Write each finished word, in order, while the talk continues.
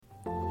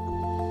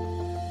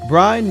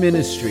BRIDE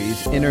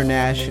Ministries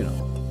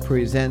International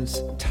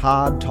presents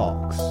Todd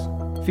Talks,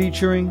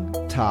 featuring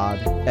Todd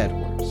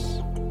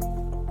Edwards.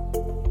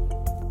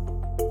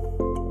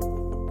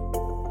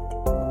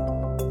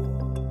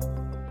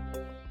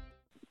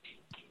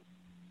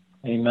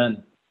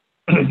 Amen.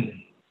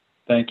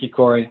 Thank you,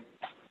 Corey.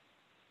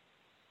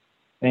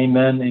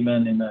 Amen,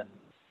 amen, amen.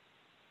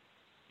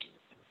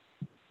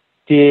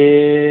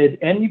 Did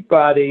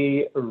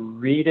anybody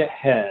read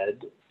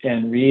ahead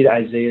and read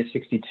Isaiah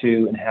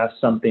 62 and have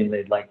something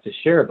they'd like to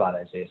share about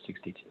Isaiah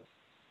 62?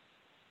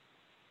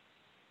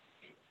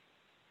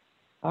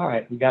 All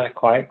right, we got a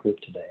quiet group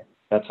today.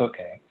 That's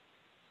okay,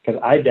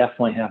 because I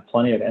definitely have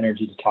plenty of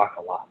energy to talk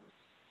a lot.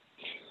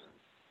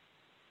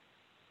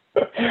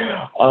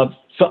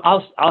 So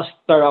I'll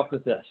start off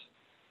with this.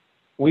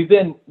 We've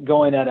been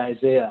going at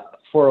Isaiah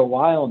for a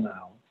while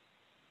now,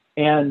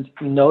 and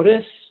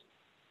notice,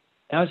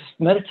 and I was just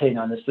meditating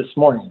on this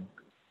morning,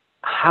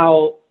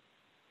 how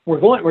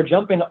we're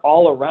jumping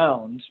all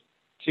around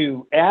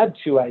to add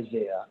to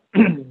Isaiah,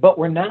 but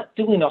we're not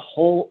doing a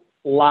whole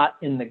lot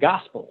in the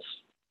Gospels.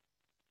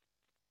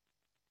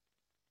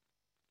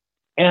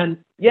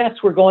 And yes,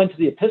 we're going to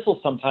the epistles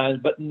sometimes,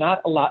 but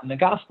not a lot in the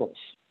Gospels.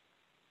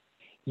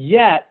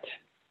 Yet,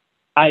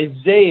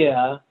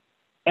 Isaiah,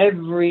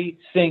 every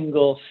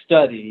single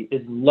study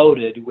is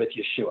loaded with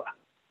Yeshua.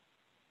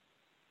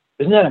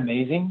 Isn't that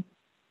amazing?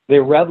 The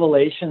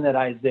revelation that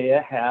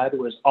Isaiah had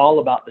was all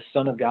about the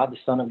Son of God, the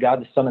Son of God,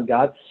 the Son of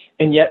God.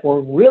 And yet we're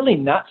really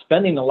not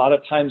spending a lot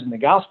of times in the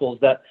Gospels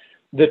that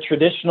the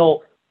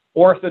traditional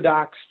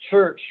Orthodox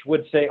church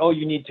would say, oh,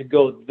 you need to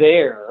go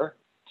there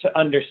to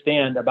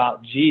understand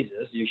about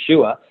Jesus,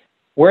 Yeshua.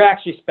 We're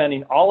actually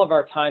spending all of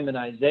our time in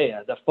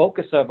Isaiah. The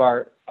focus of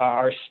our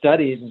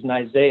studies is in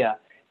Isaiah.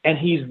 And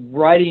he's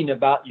writing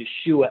about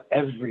Yeshua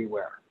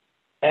everywhere.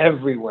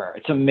 Everywhere.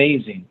 It's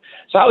amazing.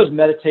 So I was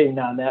meditating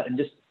on that and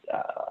just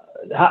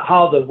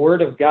how the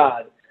Word of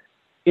God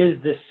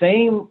is the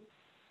same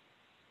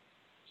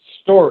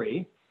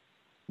story,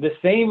 the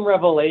same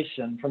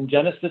revelation from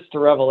Genesis to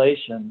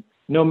Revelation,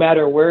 no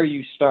matter where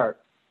you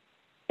start.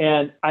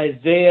 And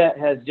Isaiah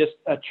has just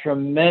a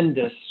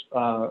tremendous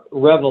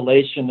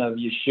revelation of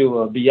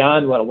Yeshua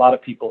beyond what a lot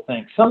of people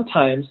think.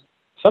 Sometimes,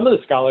 some of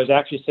the scholars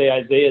actually say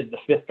Isaiah is the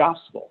fifth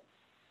gospel.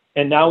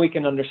 And now we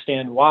can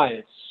understand why.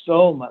 It's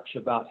so much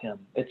about him.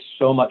 It's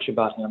so much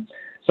about him.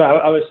 So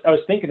I was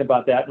thinking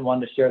about that and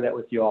wanted to share that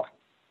with you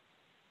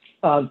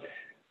all.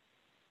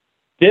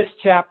 This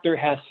chapter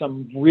has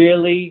some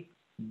really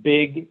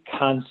big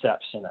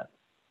concepts in it.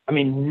 I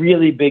mean,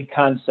 really big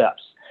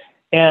concepts.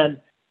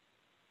 And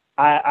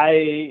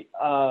I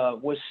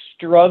was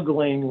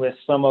struggling with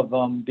some of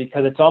them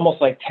because it's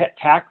almost like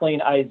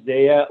tackling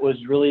Isaiah was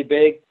really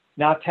big.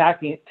 Now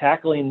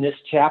tackling this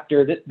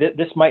chapter,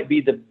 this might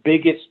be the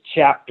biggest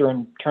chapter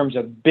in terms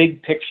of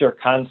big picture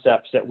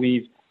concepts that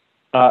we've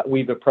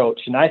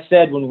approached. And I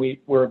said when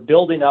we were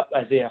building up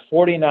Isaiah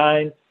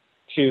 49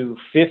 to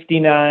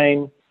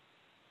 59,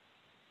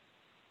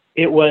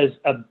 it was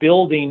a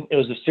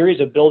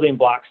series of building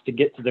blocks to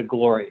get to the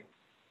glory.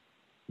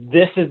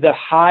 This is the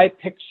high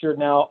picture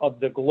now of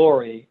the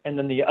glory, and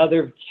then the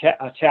other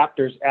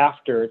chapters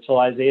after, till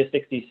Isaiah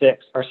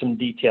 66, are some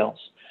details.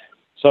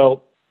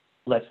 So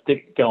let's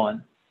get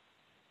going.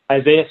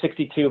 Isaiah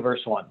 62,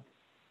 verse 1.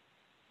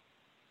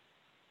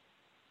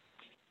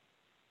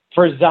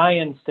 For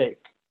Zion's sake,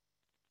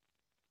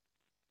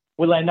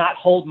 will I not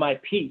hold my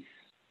peace?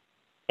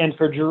 And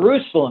for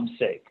Jerusalem's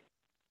sake,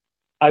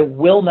 I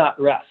will not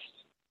rest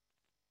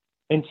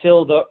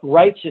until the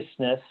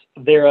righteousness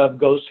thereof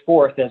goes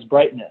forth as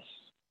brightness.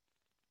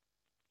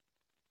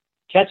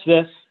 Catch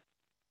this.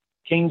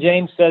 King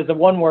James says the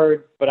one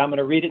word, but I'm going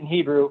to read it in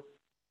Hebrew.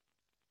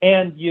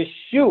 And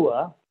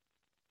Yeshua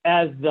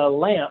as the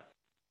lamp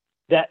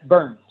that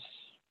burns.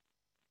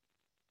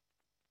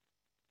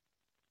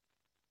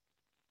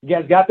 You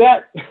guys got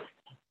that?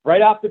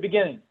 Right off the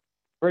beginning.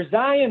 For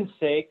Zion's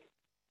sake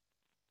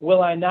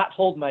will I not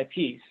hold my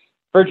peace.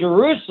 For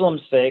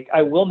Jerusalem's sake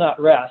I will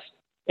not rest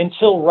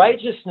until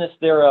righteousness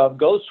thereof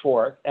goes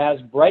forth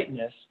as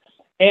brightness,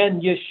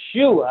 and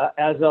Yeshua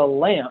as a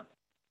lamp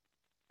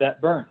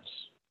that burns.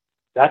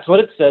 That's what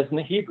it says in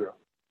the Hebrew.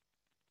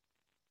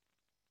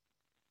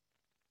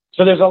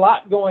 So there's a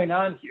lot going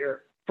on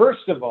here.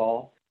 First of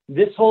all,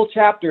 this whole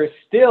chapter is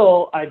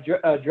still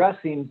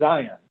addressing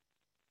Zion.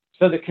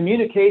 So the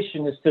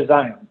communication is to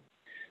Zion.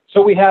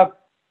 So we have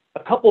a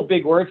couple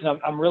big words,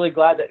 and I'm really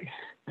glad that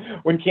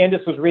when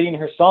Candace was reading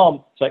her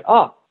psalm, it's like,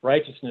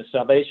 righteousness,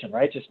 salvation,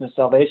 righteousness,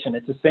 salvation.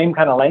 It's the same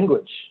kind of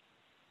language.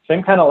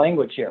 Same kind of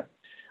language here.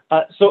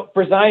 So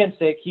for Zion's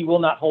sake, he will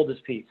not hold his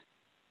peace.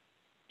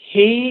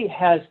 He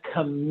has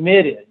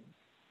committed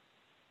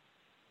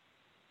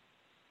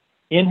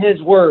in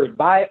his word,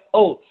 by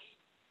oath,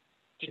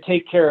 to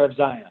take care of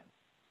Zion.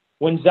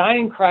 When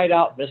Zion cried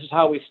out, this is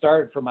how we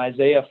started from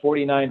Isaiah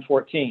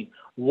 49:14.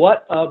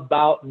 What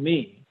about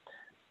me?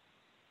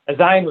 As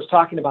Zion was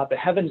talking about the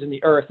heavens and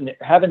the earth, and the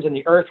heavens and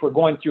the earth were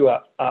going through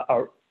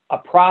a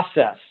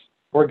process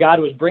where God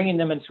was bringing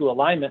them into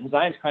alignment, and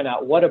Zion's crying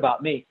out, what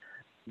about me?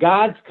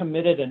 God's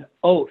committed an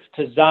oath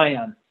to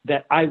Zion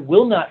that I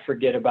will not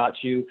forget about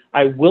you.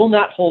 I will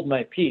not hold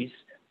my peace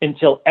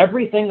until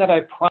everything that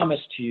I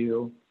promised to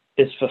you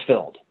is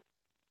fulfilled.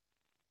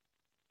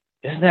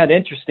 Isn't that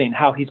interesting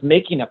how he's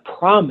making a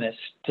promise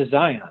to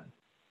Zion?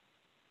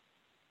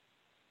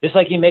 Just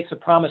like he makes a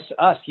promise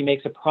to us, he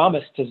makes a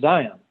promise to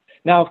Zion.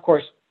 Now, of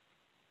course,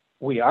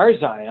 we are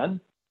Zion,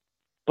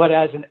 but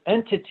as an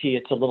entity,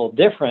 it's a little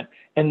different.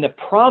 And the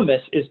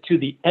promise is to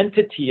the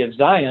entity of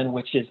Zion,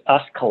 which is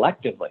us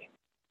collectively.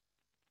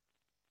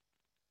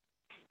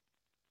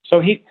 So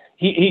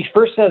he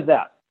first says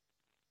that.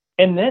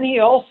 And then he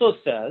also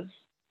says,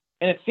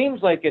 and it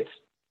seems like it's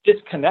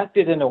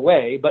disconnected in a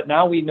way, but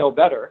now we know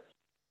better.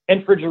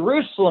 And for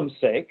Jerusalem's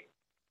sake,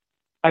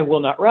 I will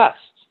not rest.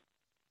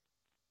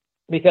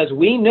 Because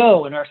we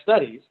know in our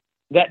studies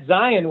that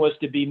Zion was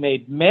to be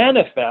made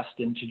manifest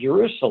into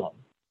Jerusalem.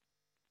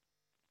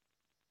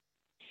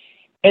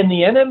 And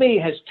the enemy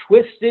has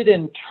twisted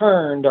and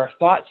turned our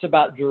thoughts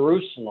about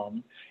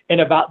Jerusalem and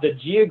about the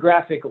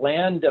geographic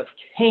land of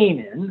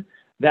Canaan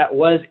that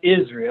was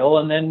Israel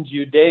and then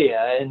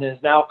Judea and is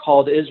now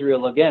called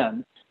Israel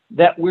again,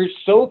 that we're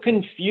so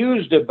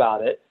confused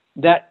about it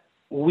that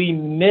we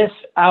miss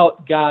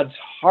out. God's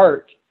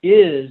heart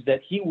is that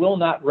he will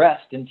not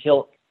rest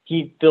until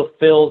he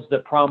fulfills the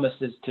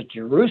promises to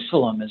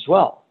Jerusalem as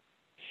well.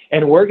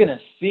 And we're going to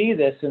see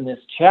this in this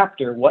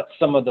chapter, what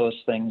some of those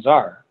things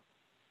are.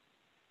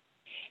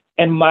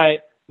 And my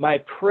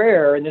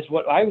prayer, and this is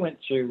what I went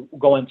through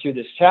going through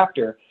this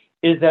chapter,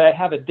 is that I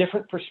have a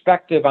different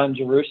perspective on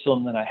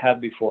Jerusalem than I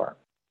have before.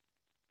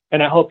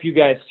 And I hope you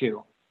guys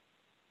too.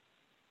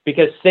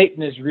 Because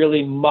Satan has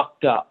really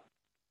mucked up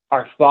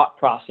our thought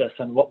process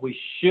on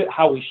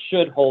how we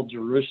should hold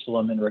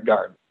Jerusalem in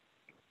regard.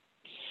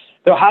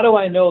 So how do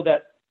I know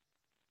that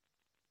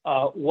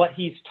what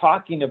he's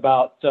talking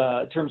about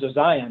in terms of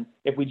Zion?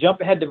 If we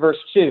jump ahead to verse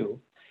 2,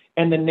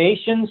 and the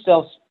nations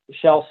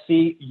shall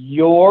see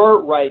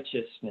your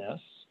righteousness,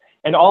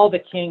 and all the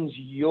kings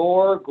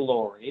your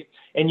glory,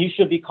 and you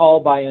shall be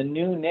called by a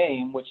new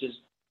name, which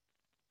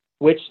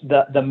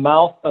the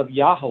mouth of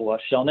Yahweh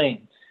shall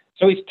name.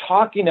 So he's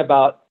talking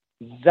about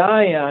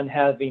Zion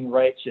having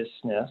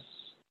righteousness,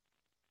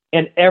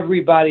 and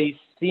everybody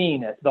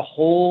seeing it, the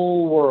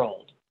whole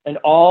world, and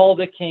all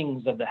the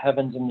kings of the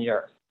heavens and the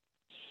earth.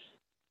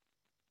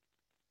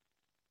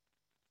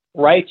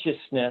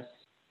 Righteousness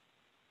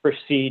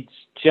precedes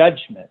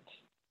judgment.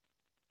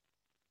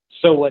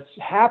 So what's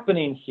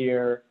happening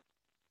here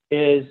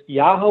is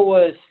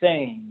Yahweh is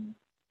saying,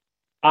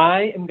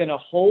 I am going to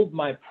hold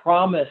my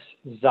promise,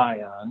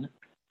 Zion,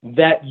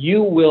 that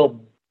you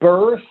will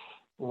birth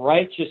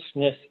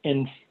righteousness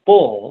in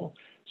full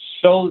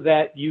so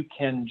that you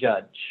can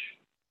judge.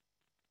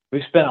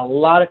 We've spent a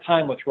lot of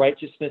time with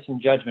righteousness and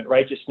judgment,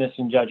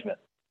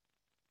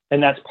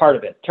 and that's part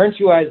of it. Turn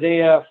to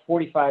Isaiah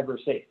 45,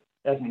 verse 8,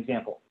 as an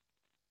example.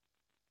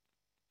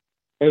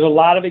 There's a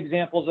lot of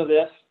examples of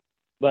this,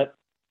 but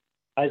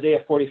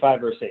Isaiah 45,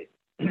 verse 8.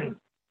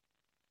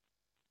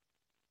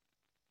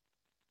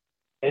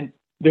 And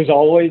there's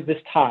always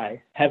this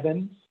tie,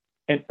 heaven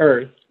and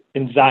earth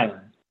and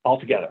Zion, all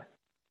together.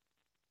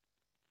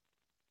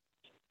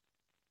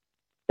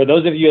 For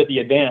those of you at the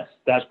advanced,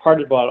 that's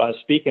part of what I was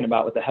speaking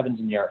about with the heavens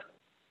and the earth.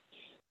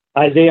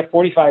 Isaiah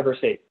 45, verse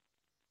 8.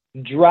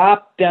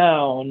 Drop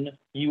down,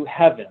 you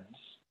heavens,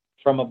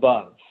 from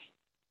above.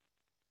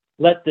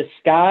 Let the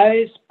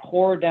skies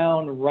pour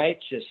down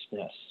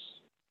righteousness.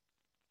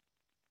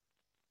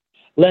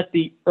 Let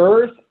the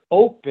earth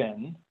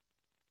open,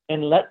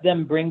 and let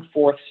them bring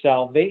forth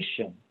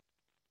salvation.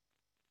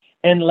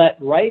 And let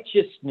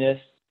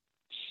righteousness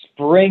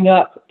spring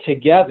up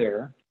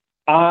together.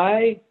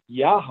 I,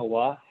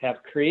 Yahweh, have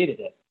created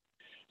it.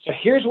 So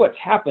here's what's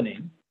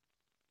happening.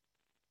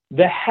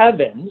 The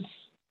heavens,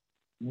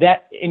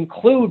 that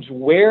includes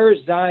where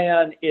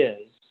Zion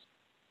is,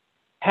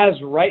 has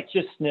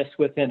righteousness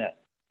within it.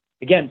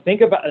 Again,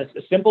 think about a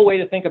simple way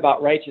to think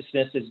about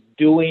righteousness is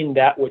doing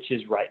that which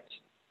is right.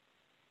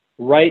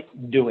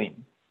 Right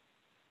doing.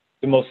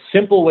 The most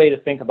simple way to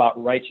think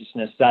about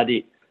righteousness,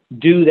 Sadiq,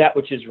 do that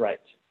which is right.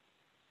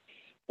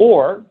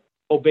 Or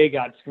obey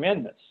God's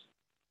commandments.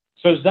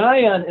 So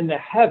Zion in the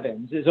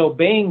heavens is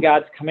obeying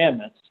God's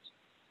commandments.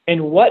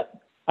 And what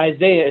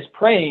Isaiah is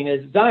praying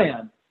is,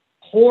 Zion,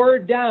 pour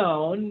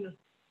down,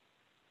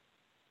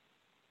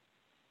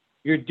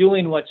 you're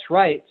doing what's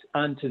right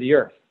onto the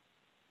earth.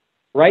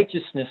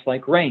 Righteousness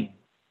like rain.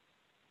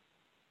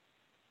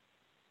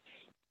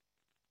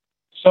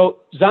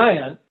 So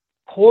Zion,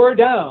 pour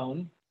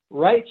down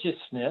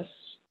righteousness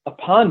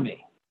upon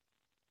me.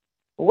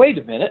 Wait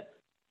a minute.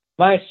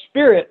 My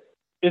spirit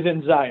is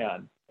in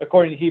Zion,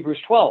 according to Hebrews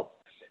 12.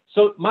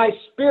 So my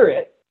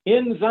spirit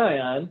in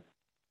Zion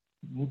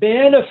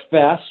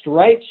manifests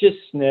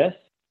righteousness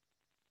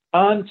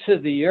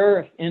onto the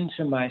earth,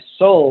 into my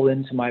soul,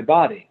 into my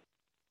body.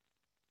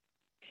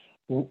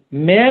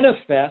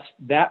 Manifest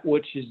that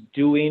which is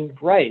doing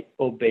right,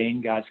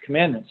 obeying God's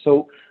commandments.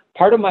 So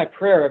part of my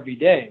prayer every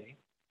day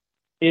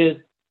is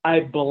I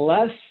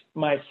bless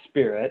my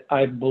spirit.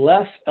 I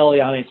bless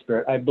Eliani's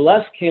spirit. I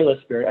bless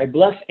Kayla's spirit. I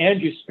bless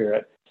Andrew's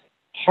spirit.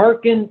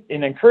 Hearken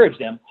and encourage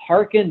them.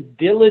 Hearken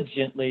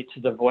diligently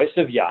to the voice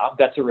of Yah.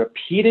 That's a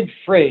repeated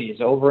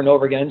phrase over and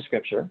over again in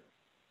Scripture.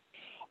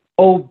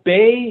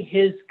 Obey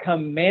his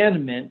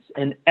commandments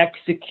and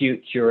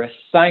execute your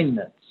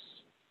assignments,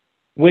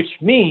 which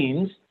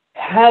means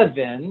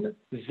heaven,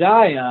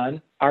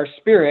 Zion, our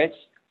spirits,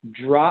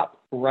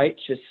 drop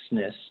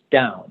righteousness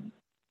down.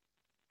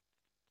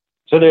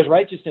 So there's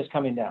righteousness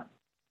coming down.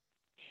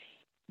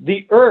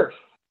 The earth,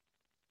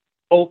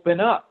 open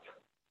up.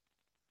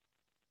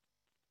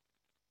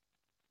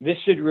 This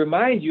should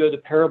remind you of the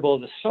parable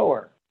of the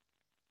sower,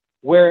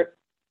 where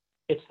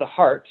it's the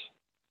heart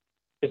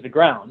is the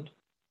ground,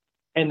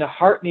 and the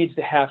heart needs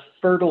to have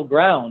fertile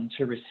ground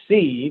to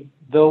receive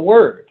the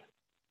word.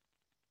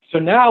 So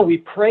now we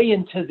pray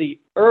into the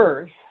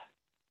earth,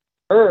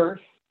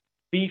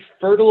 be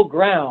fertile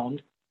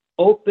ground,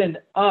 open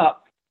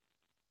up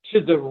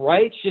to the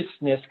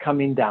righteousness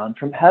coming down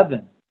from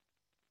heaven.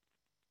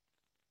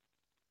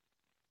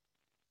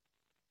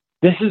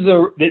 This is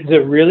a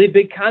really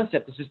big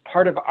concept. This is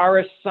part of our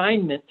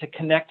assignment to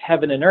connect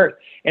heaven and earth.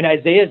 And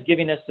Isaiah is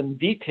giving us some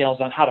details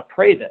on how to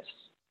pray this.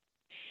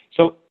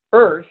 So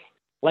earth,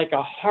 like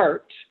a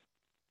heart,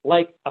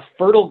 like a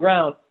fertile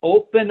ground,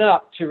 open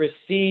up to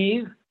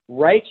receive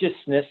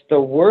righteousness, the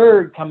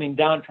word coming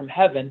down from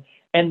heaven,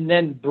 and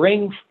then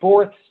bring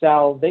forth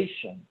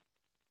salvation.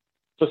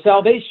 So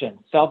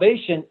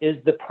salvation is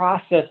the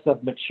process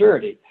of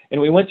maturity.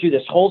 And we went through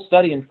this whole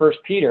study in 1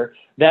 Peter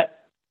that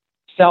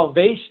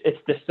salvation, it's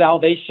the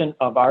salvation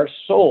of our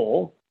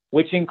soul,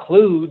 which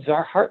includes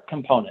our heart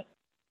component.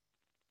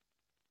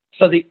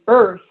 So the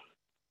earth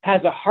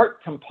has a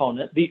heart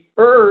component. The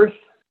earth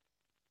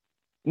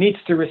needs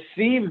to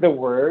receive the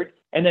word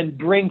and then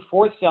bring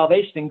forth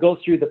salvation and go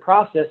through the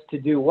process to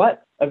do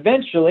what?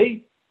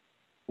 Eventually,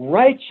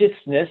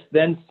 righteousness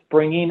then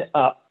springing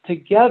up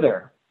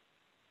together.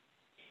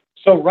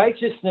 So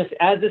righteousness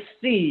as a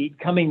seed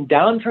coming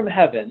down from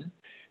heaven,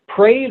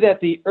 pray that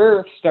the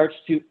earth starts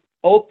to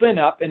open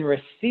up and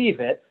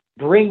receive it,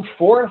 bring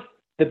forth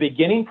the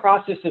beginning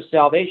process of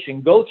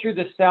salvation, go through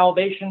the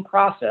salvation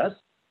process.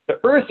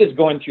 The earth is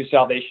going through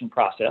salvation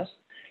process,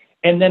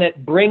 and then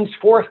it brings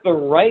forth the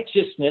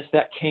righteousness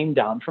that came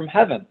down from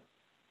heaven.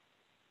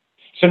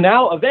 So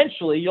now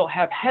eventually you'll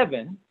have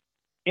heaven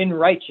in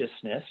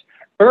righteousness,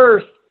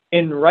 earth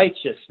in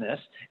righteousness,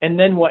 and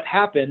then what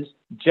happens?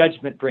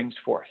 Judgment brings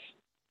forth.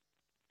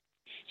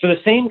 So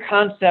the same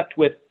concept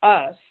with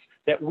us,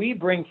 that we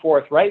bring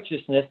forth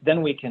righteousness,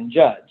 then we can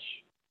judge.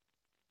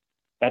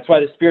 That's why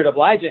the spirit of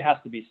Elijah has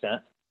to be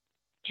sent,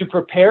 to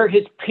prepare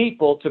his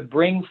people to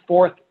bring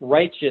forth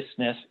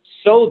righteousness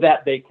so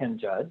that they can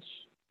judge.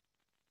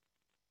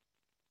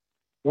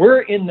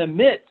 We're in the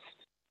midst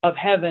of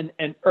heaven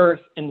and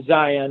earth and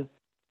Zion,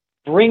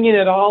 bringing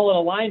it all in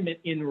alignment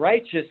in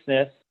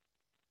righteousness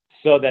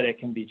so that it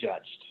can be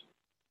judged.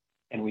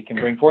 And we can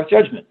bring forth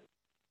judgment.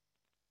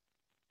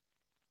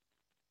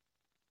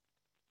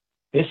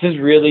 This is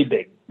really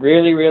big.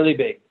 Really, really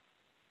big.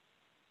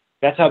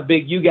 That's how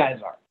big you guys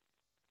are.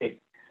 Big. I'm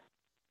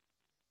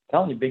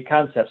telling you, big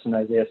concepts in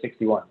Isaiah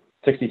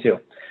 62.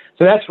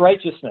 So that's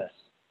righteousness.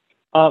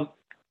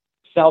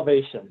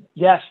 Salvation.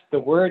 Yes, the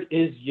word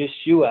is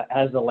Yeshua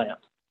as a lamp.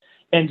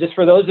 And just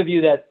for those of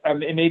you that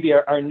maybe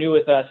are new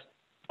with us,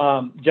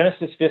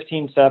 Genesis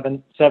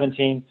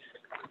 15:17.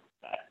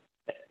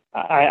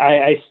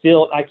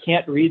 I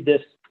can't read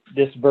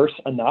this verse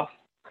enough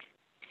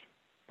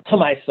to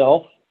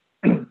myself.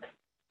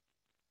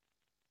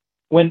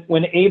 When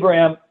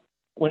Abram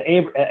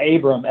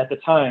at the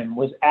time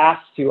was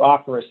asked to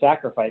offer a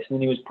sacrifice, and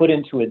then he was put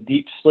into a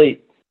deep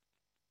sleep,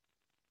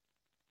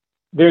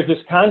 there's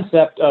this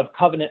concept of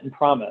covenant and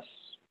promise.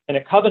 And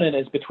a covenant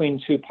is between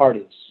two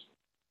parties.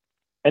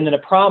 And then a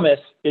promise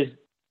is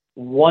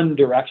one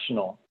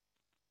directional.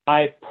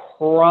 I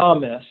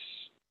promise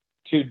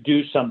to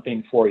do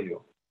something for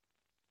you.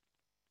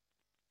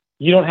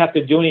 You don't have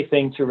to do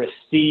anything to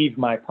receive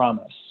my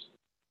promise.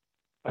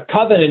 A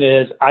covenant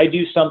is, I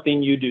do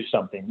something, you do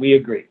something. We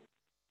agree.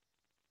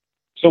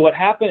 So what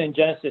happened in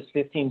Genesis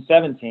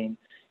 15:17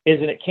 is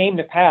that it came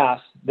to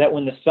pass that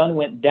when the sun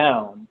went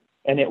down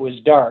and it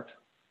was dark,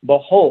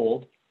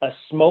 behold, a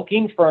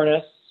smoking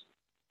furnace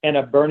and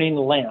a burning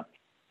lamp,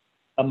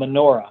 a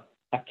menorah,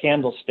 a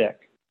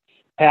candlestick,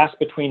 passed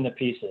between the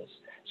pieces.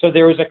 So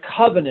there was a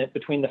covenant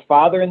between the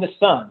Father and the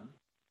Son,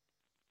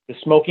 the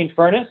smoking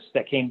furnace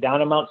that came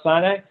down on Mount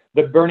Sinai,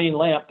 the burning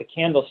lamp, the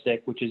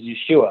candlestick, which is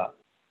Yeshua,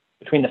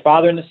 between the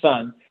Father and the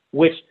Son,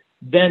 which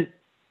then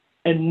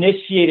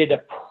initiated a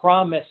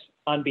promise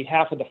on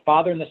behalf of the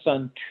Father and the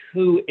Son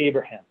to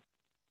Abraham.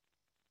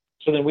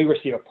 So then we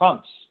receive a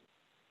promise.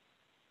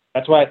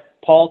 That's why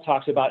Paul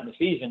talks about in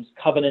Ephesians,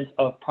 covenant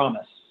of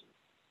promise.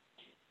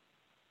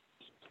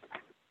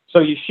 So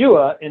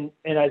Yeshua in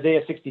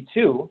Isaiah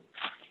 62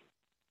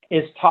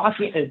 is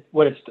talking,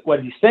 what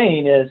he's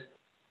saying is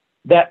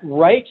that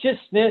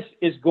righteousness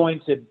is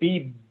going to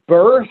be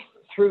birthed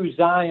through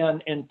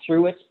Zion and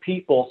through its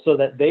people so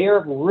that they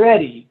are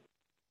ready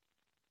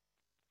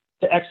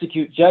to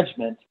execute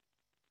judgment,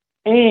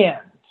 and,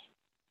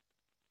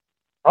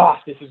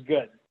 this is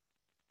good,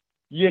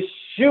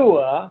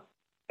 Yeshua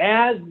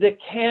as the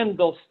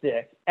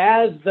candlestick,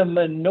 as the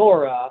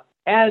menorah,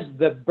 as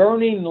the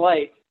burning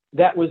light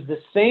that was the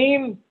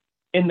same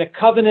in the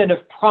covenant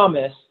of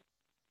promise,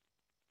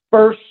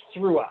 burst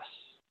through us.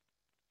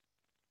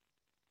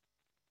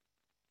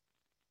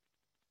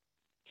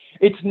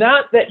 It's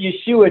not that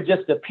Yeshua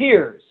just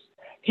appears.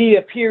 He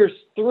appears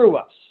through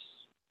us.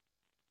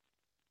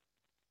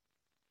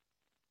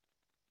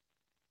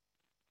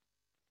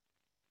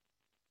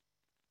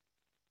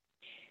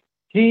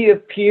 He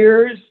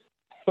appears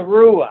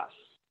through us.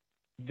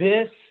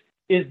 This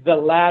is the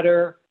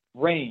latter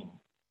rain.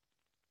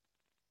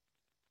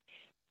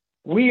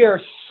 We are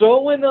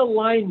so in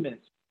alignment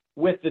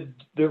with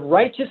the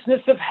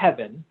righteousness of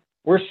heaven.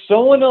 We're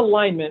so in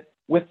alignment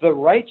with the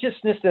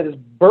righteousness that is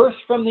birthed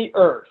from the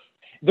earth.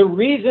 The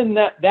reason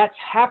that that's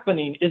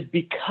happening is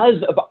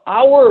because of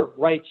our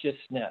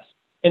righteousness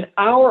and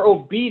our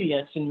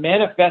obedience in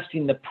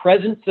manifesting the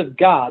presence of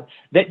God,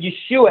 that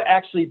Yeshua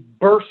actually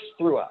bursts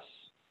through us.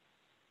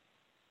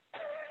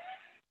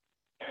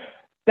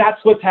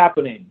 That's what's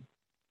happening.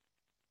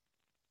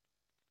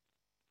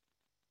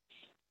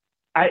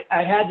 I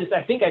had this,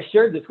 I think I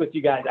shared this with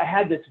you guys. I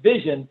had this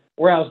vision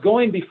where I was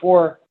going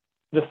before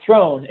the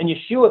throne, and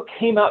Yeshua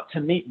came out to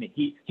meet me.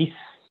 He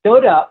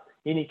stood up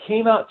and he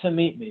came out to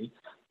meet me.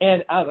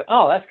 And I was like,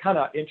 oh, that's kind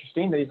of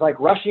interesting that he's like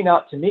rushing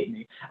out to meet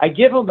me. I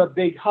give him a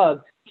big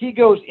hug. He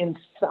goes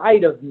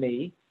inside of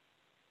me.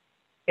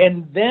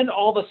 And then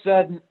all of a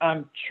sudden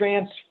I'm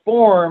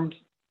transformed,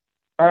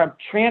 or I'm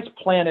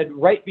transplanted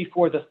right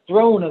before the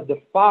throne of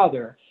the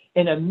Father.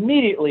 And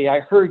immediately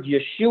I heard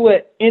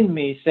Yeshua in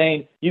me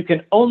saying, you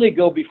can only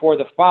go before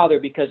the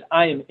Father because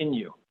I am in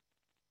you.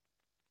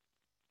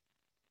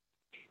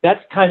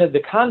 That's kind of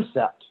the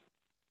concept.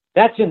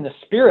 That's in the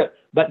spirit.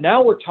 But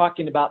now we're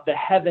talking about the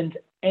heavens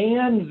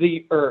and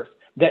the earth,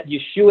 that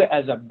Yeshua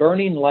as a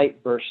burning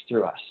light bursts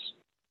through us.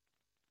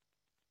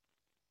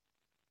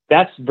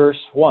 That's verse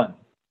 1.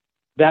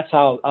 That's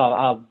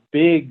how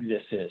big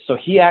this is. So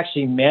he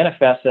actually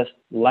manifests as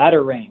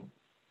latter rain.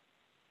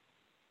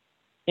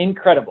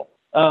 Incredible.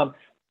 1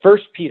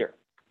 Peter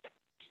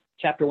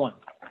chapter 1.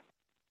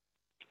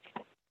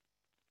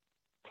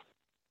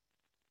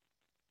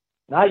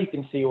 Now you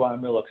can see why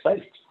I'm real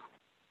excited.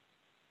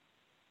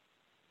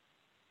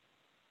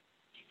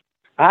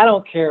 I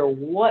don't care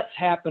what's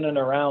happening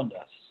around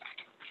us.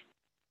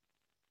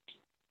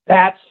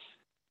 That's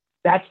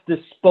the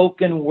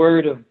spoken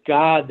word of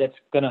God that's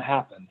going to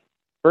happen.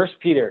 1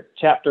 Peter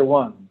chapter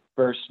 1,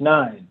 verse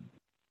 9.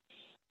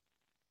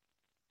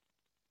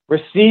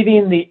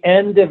 Receiving the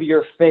end of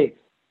your faith,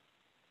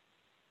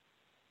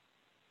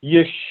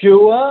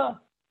 Yeshua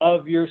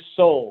of your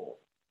soul.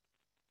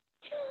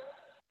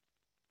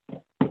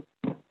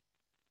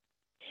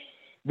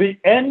 The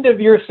end of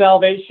your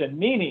salvation,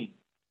 meaning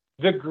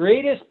the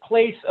greatest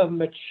place of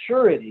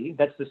maturity,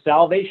 that's the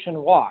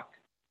salvation walk.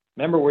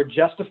 Remember, we're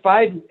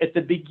justified at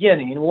the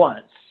beginning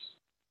once.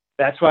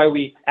 That's why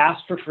we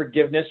ask for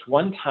forgiveness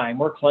one time.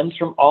 We're cleansed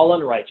from all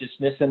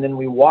unrighteousness, and then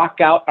we walk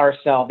out our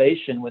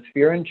salvation with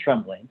fear and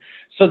trembling.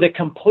 So the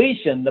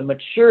completion, the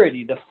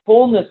maturity, the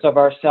fullness of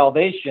our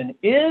salvation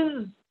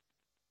is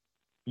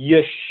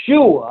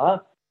Yeshua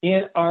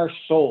in our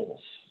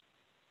souls.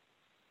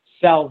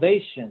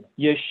 Salvation,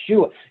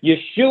 Yeshua.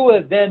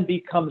 Yeshua then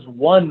becomes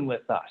one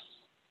with us.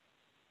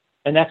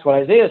 And that's what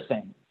Isaiah is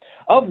saying.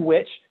 Of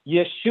which,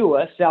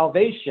 Yeshua,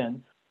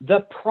 salvation,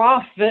 the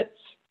prophets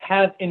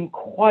have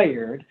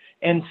inquired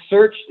and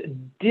searched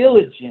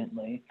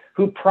diligently,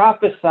 who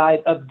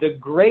prophesied of the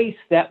grace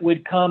that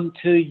would come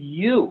to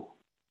you.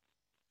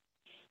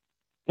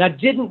 Now,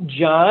 didn't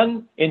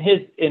John,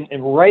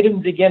 in right in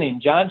the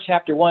beginning, John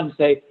chapter 1,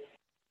 say,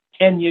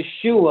 and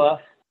Yeshua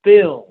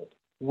filled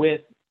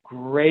with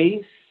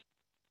grace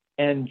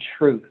and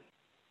truth?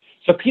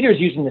 So Peter's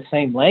using the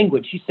same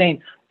language. He's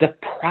saying the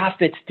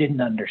prophets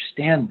didn't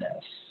understand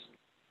this.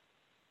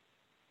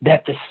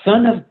 That the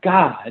Son of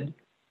God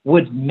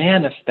would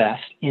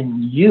manifest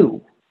in you,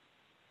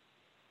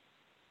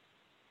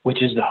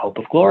 which is the hope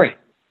of glory.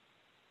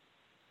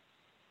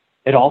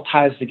 It all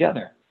ties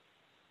together.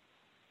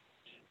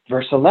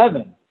 Verse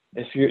 11.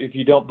 If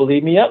you don't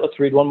believe me yet, let's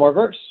read one more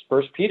verse.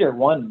 1 Peter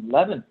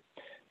 1:11.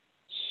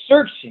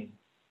 Searching.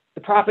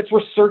 The prophets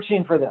were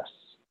searching for this.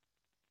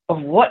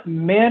 Of what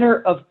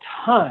manner of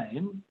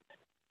time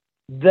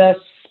the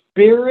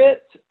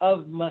Spirit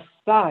of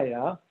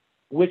Messiah,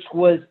 which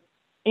was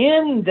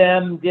in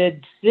them,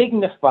 did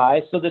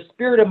signify. So the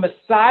Spirit of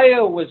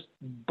Messiah was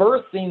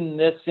birthing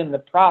this in the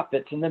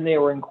prophets, and then they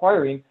were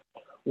inquiring,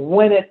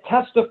 when it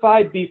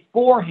testified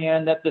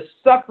beforehand that the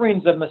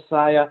sufferings of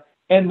Messiah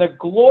and the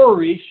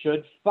glory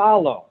should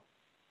follow.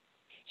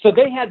 So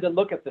they had to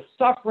look at the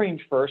suffering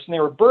first, and they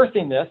were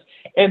birthing this,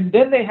 and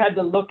then they had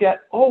to look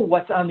at,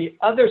 what's on the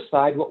other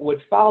side, what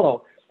would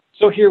follow.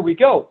 So here we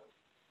go.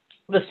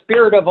 The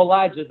spirit of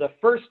Elijah, the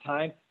first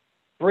time,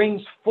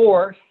 brings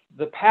forth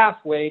the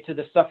pathway to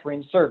the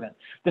suffering servant.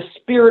 The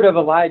spirit of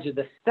Elijah,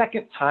 the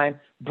second time,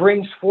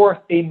 brings forth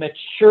a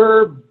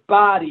mature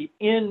body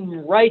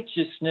in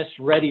righteousness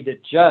ready to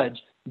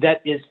judge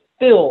that is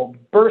filled,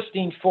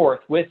 bursting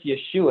forth with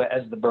Yeshua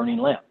as the burning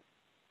lamp.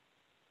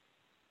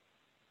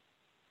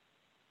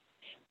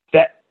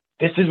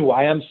 This is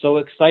why I'm so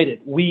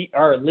excited. We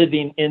are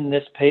living in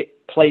this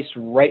place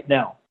right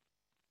now.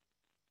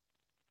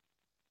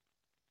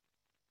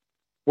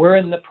 We're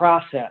in the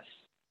process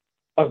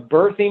of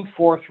birthing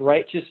forth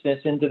righteousness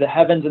into the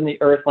heavens and the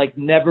earth like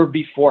never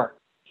before.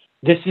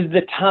 This is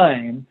the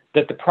time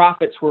that the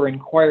prophets were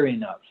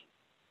inquiring of.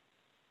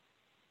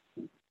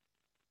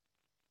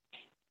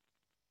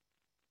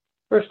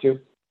 Verse 2.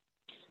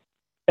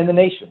 And the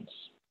nations,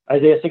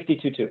 Isaiah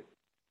 62:2.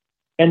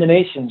 And the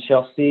nations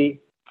shall see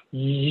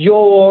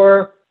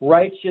your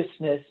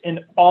righteousness,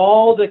 and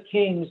all the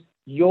kings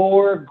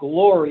your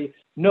glory.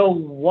 No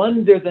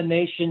wonder the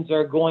nations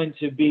are going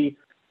to be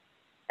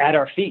at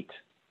our feet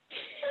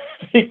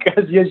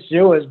because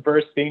Yeshua is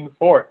bursting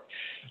forth.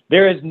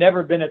 There has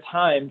never been a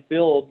time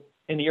filled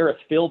in the earth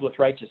filled with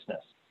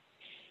righteousness.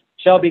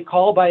 Shall be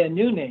called by a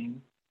new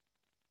name,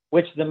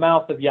 which the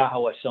mouth of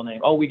Yahweh shall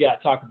name. Oh, we got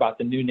to talk about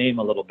the new name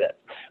a little bit.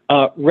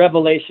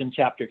 Revelation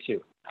chapter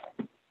 2.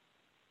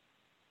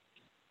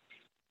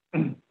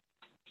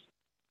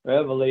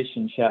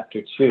 Revelation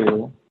chapter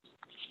 2.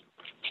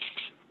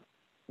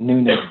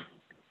 New name.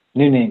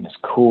 New name is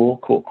cool.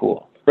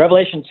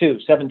 Revelation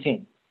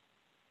 2:17.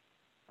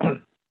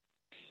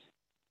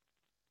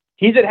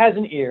 He that has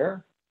an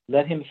ear,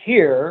 let him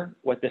hear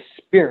what the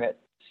Spirit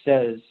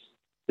says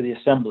to the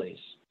assemblies.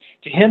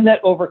 To him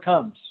that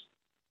overcomes,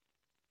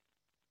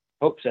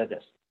 Pope said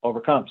this,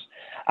 overcomes,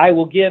 I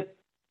will give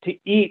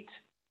to eat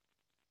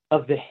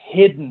of the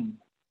hidden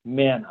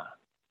manna.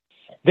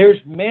 There's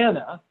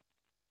manna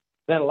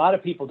that a lot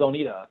of people don't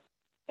eat of,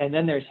 and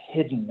then there's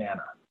hidden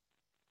manna.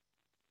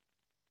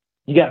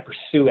 You got to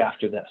pursue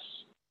after this.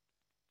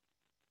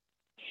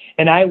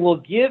 And I will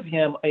give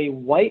him a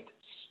white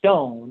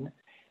stone,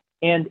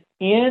 and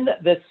in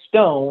the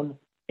stone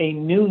a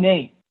new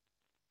name,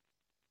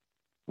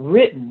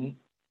 written,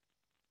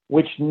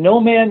 which no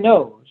man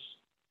knows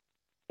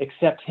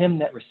except him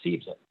that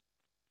receives it.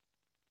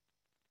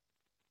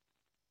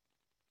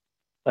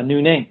 A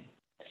new name.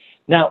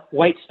 Now,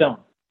 white stone.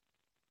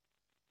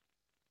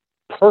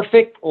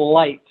 Perfect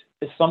light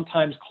is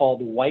sometimes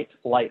called white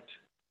light.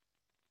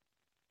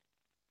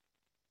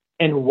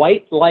 And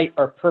white light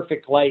or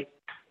perfect light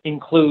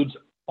includes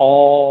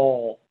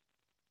all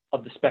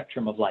of the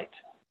spectrum of light.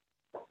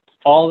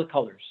 All the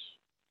colors.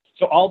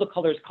 So all the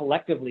colors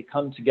collectively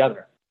come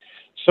together.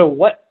 So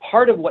what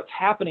part of what's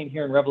happening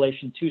here in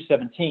Revelation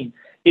 2:17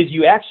 is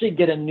you actually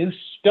get a new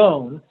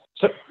stone.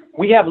 So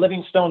we have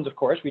living stones, of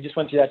course. We just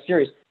went through that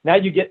series. Now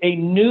you get a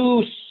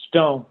new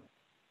stone.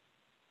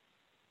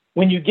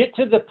 When you get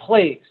to the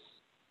place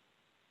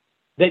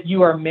that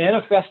you are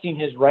manifesting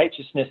his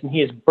righteousness and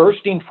he is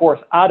bursting forth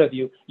out of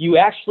you, you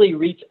actually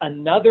reach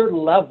another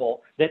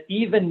level that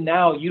even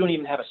now you don't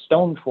even have a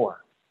stone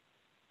for.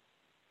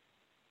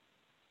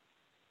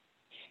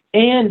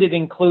 And it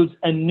includes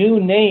a new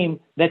name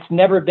that's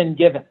never been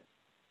given.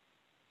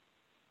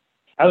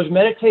 I was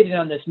meditating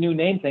on this new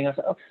name thing. I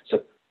said, oh,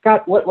 so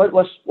God,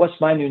 what's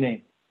my new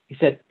name? He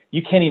said,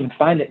 you can't even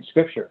find it in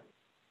Scripture.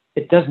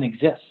 It doesn't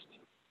exist.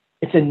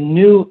 It's a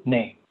new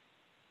name.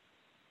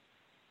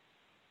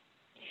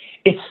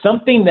 It's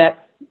something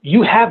that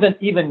you haven't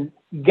even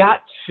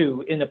got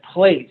to in a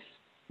place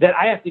that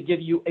I have to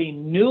give you a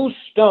new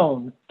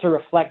stone to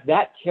reflect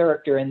that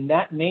character and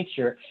that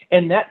nature,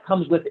 and that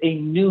comes with a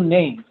new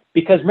name.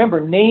 Because remember,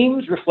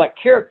 names reflect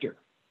character.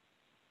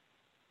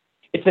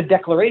 It's a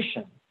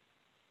declaration.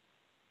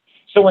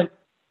 So when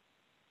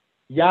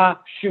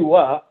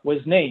Yeshua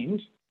was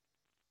named,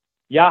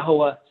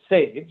 Yahweh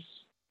saves,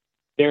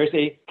 there's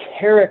a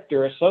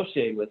character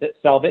associated with it,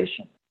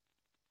 salvation.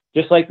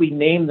 Just like we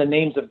name the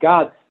names of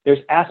God, there's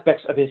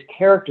aspects of his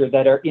character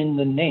that are in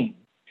the name.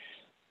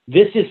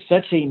 This is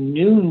such a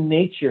new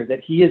nature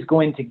that he is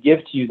going to give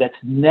to you that's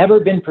never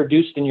been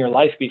produced in your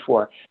life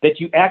before, that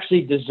you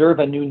actually deserve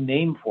a new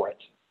name for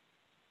it.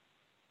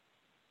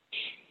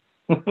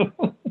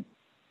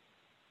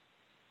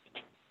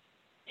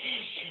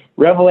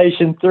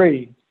 Revelation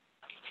 3.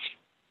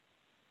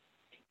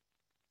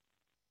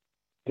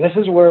 This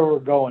is where we're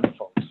going,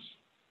 folks.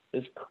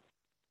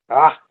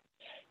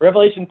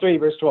 Revelation 3,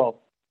 verse 12.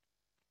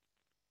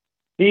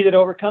 He that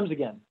overcomes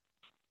again,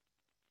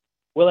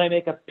 will I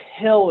make a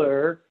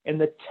pillar in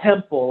the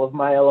temple of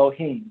my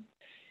Elohim,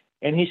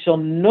 and he shall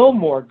no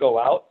more go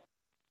out,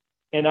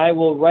 and I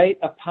will write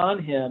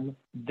upon him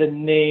the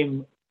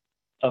name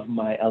of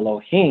my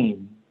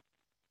Elohim,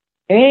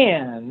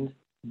 and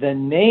the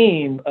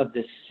name of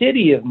the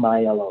city of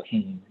my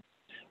Elohim,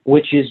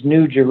 which is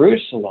New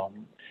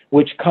Jerusalem,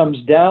 which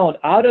comes down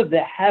out of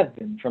the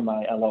heaven from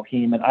my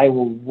Elohim, and I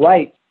will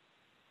write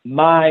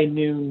my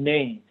new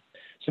name.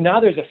 So now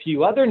there's a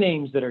few other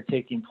names that are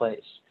taking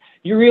place.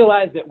 You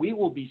realize that we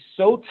will be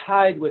so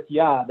tied with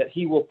Yah that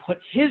he will put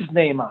his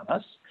name on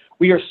us.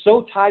 We are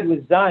so tied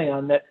with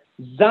Zion that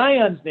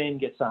Zion's name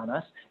gets on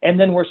us, and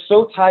then we're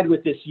so tied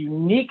with this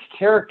unique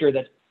character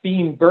that's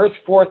being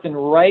birthed forth in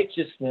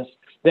righteousness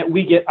that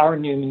we get our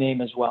new name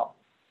as well.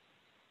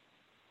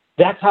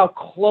 That's how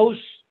close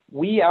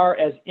we are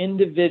as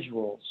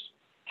individuals,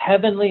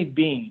 heavenly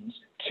beings,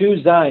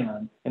 to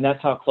Zion, and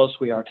that's how close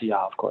we are to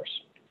Yah, of course.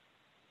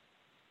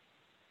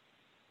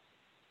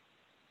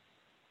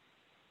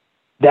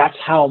 That's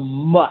how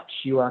much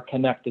you are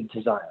connected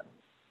to Zion.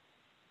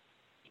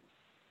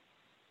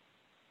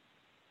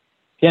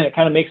 Again, it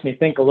kind of makes me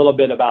think a little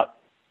bit about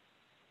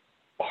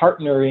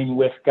partnering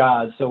with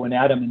God. So when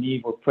Adam and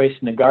Eve were placed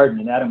in the garden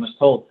and Adam was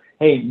told,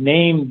 hey,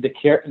 name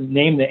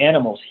the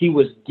animals, he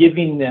was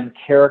giving them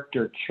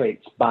character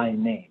traits by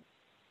name.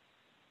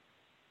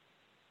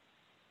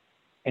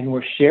 And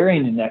we're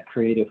sharing in that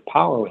creative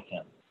power with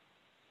him.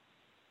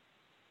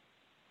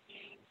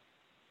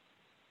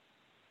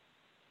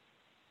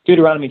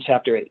 Deuteronomy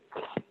chapter 8.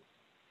 I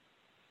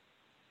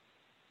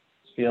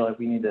feel like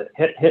we need to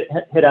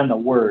hit on the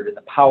word and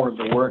the power of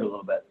the word a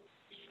little bit.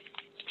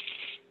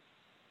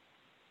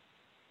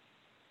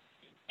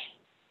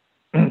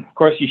 Of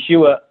course,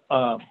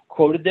 Yeshua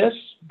quoted this,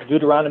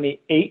 Deuteronomy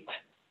 8,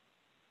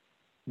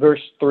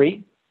 verse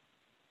 3.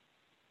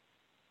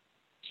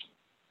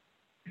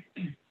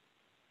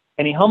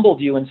 And he humbled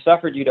you and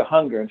suffered you to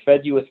hunger and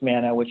fed you with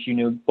manna, which you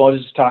knew.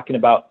 Moses is talking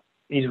about,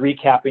 he's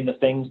recapping the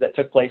things that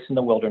took place in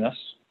the wilderness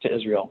to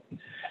Israel,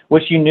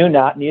 which you knew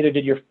not, neither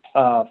did your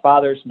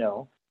fathers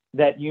know,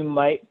 that you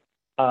might,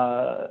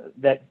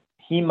 that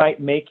he might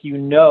make you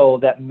know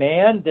that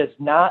man does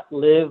not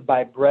live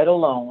by bread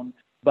alone,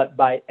 but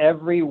by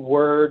every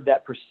word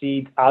that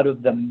proceeds out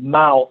of the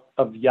mouth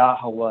of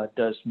Yahweh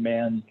does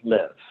man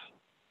live.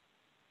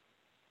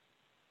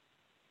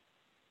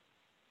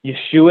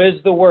 Yeshua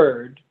is the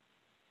word.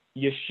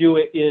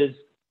 Yeshua is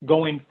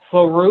going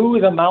through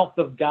the mouth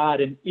of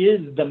God and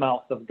is the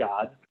mouth of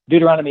God.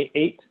 Deuteronomy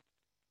 8,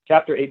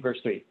 chapter 8, verse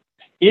 3.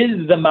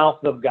 Is the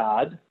mouth of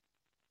God,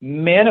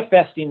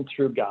 manifesting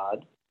through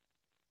God,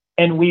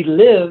 and we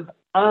live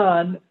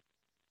on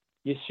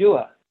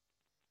Yeshua.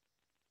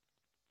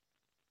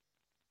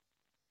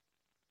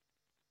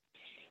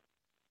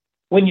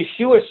 When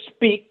Yeshua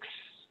speaks,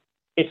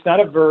 it's not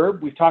a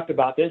verb. We've talked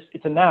about this.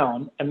 It's a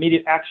noun,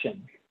 immediate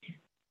action.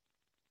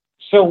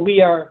 So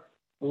we are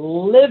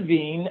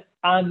living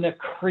on the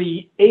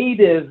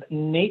creative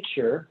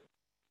nature,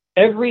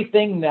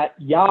 everything that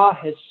Yah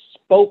has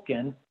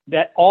spoken,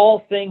 that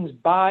all things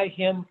by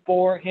him,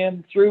 for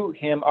him, through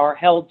him are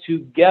held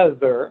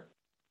together.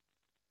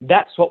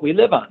 That's what we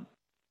live on.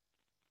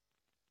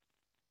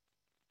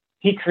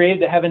 He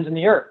created the heavens and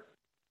the earth.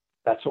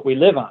 That's what we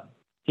live on.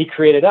 He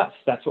created us.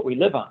 That's what we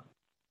live on.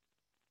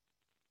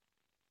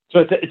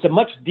 So it's a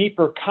much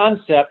deeper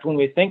concept when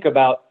we think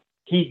about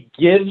he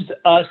gives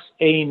us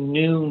a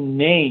new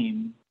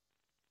name.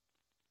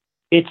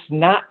 It's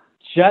not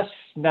just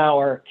now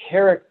our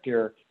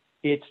character.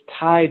 It's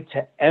tied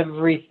to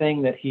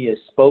everything that he has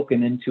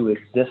spoken into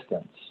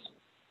existence.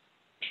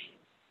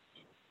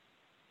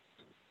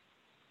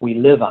 We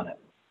live on it.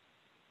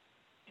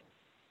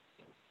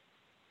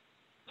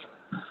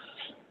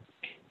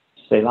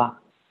 Selah.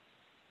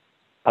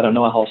 I don't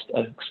know how else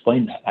to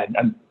explain that.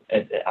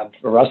 I'm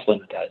wrestling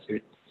with that.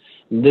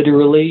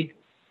 Literally,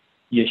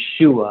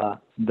 Yeshua,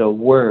 the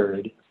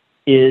Word,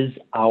 is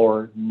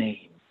our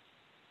name.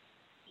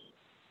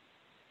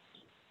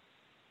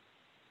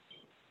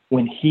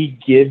 When he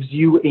gives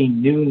you a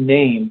new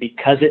name,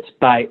 because it's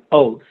by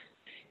oath,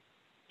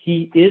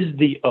 he is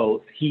the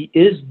oath. He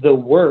is the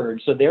Word.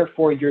 So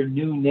therefore, your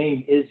new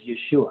name is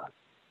Yeshua.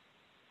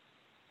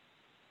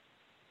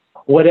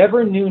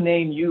 Whatever new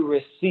name you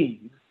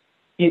receive,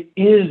 it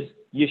is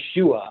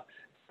Yeshua,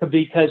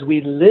 because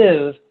we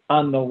live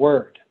on the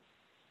Word.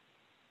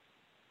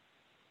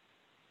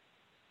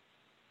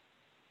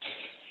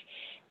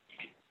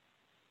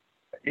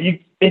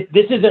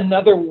 This is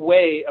another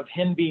way of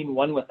him being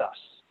one with us.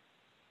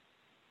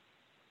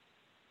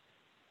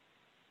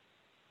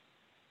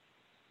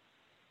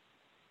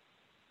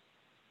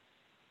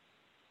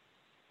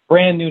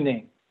 Brand new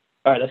name.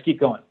 All right, let's keep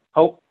going.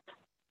 Hope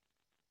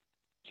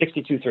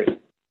 62:3.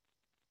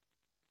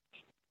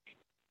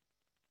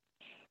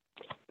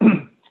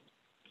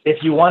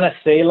 If you want to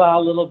Selah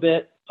a little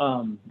bit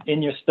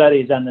in your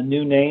studies on the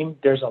new name,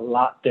 there's a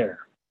lot there.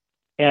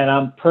 And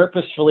I'm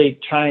purposefully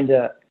trying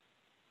to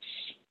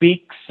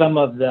speak some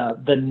of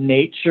the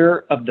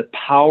nature of the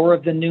power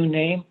of the new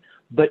name,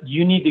 but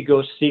you need to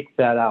go seek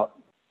that out.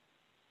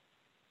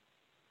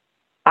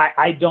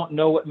 I don't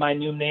know what my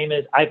new name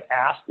is. I've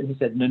asked, and he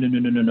said, no.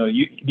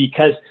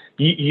 Because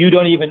you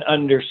don't even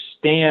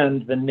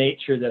understand the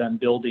nature that I'm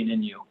building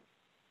in you.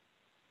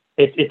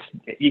 It's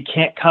you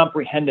can't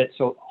comprehend it,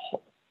 so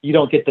you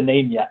don't get the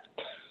name yet.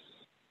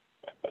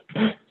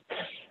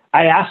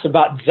 I asked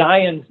about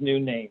Zion's new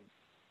name,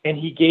 and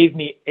he gave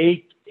me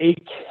a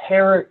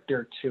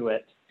character to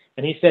it.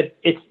 And he said,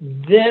 it's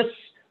this,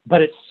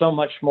 but it's so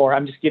much more.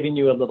 I'm just giving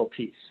you a little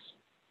piece.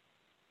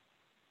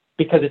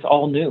 Because it's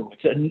all new.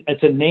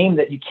 It's a name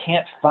that you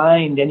can't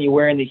find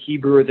anywhere in the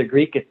Hebrew or the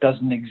Greek. It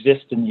doesn't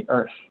exist in the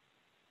earth.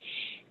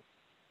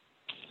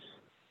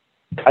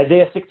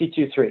 Isaiah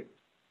 62:3.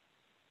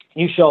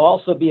 You shall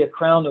also be a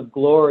crown of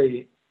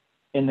glory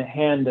in the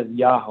hand of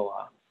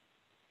Yahweh,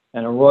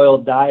 and a royal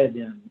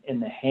diadem in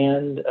the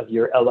hand of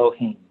your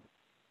Elohim.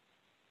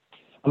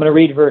 I'm going to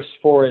read verse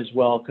 4 as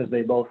well, because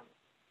they both...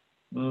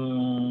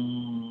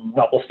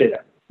 no, we'll stay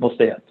there. We'll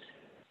stay there.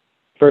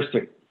 Verse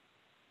 3.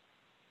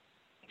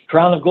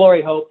 Crown of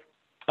glory, hope.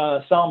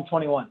 Psalm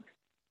 21.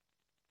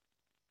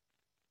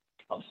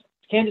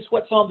 Candace,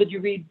 what psalm did you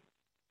read?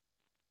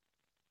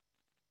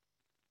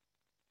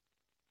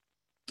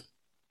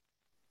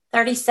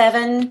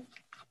 37.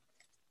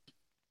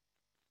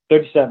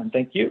 37,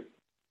 thank you.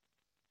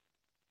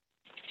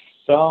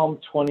 Psalm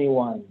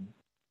 21.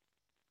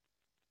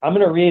 I'm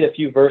going to read a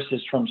few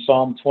verses from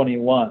Psalm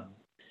 21,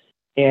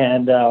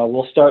 and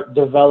we'll start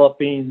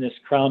developing this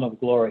crown of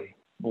glory,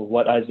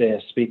 what Isaiah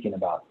is speaking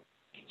about.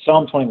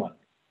 Psalm 21.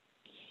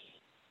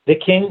 The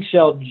king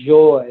shall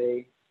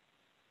joy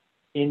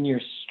in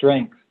your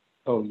strength,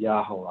 O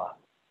Yahweh,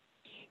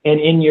 and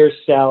in your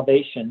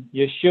salvation,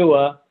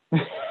 Yeshua,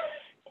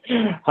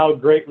 how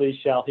greatly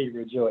shall he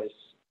rejoice.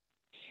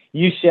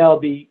 You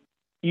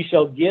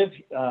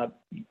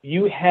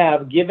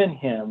have given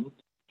him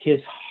his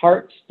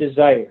heart's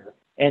desire,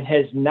 and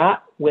has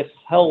not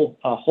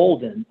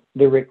withholden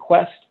the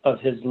request of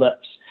his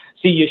lips.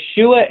 See,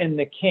 Yeshua and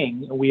the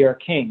king, we are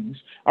kings,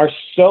 are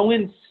so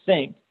in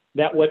sync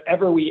that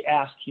whatever we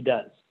ask, he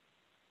does.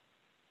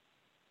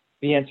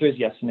 The answer is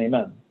yes and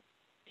amen.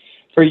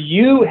 For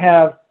you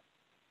have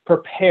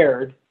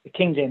prepared, the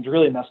King James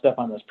really messed up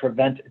on this,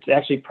 it's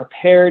actually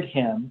prepared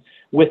him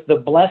with the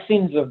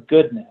blessings of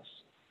goodness.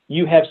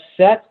 You have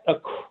set a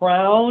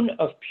crown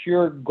of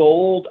pure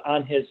gold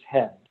on his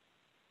head.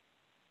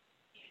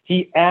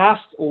 He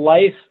asked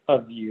life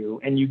of you,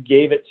 and you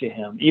gave it to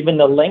him, even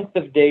the length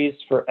of days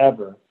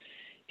forever.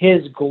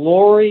 His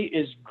glory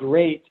is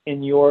great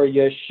in your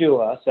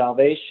Yeshua,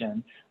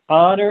 salvation.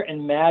 Honor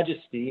and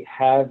majesty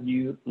have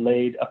you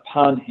laid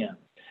upon him.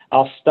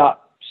 I'll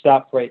stop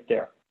right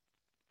there.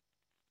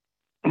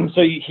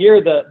 So you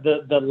hear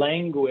the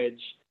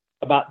language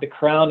about the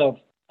crown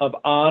of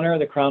honor,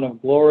 the crown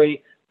of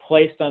glory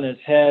placed on his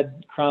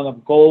head, crown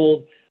of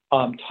gold,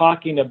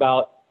 talking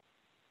about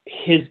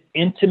his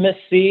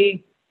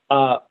intimacy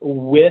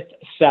with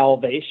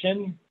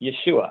salvation,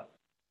 Yeshua.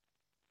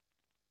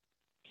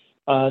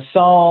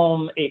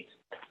 Psalm 8.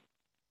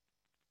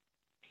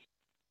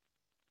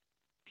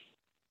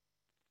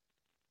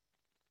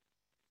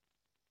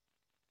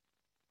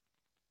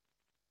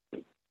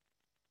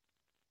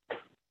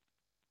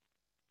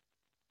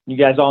 You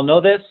guys all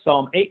know this.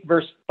 Psalm 8,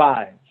 verse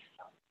 5.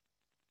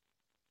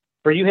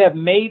 For you have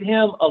made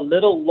him a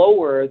little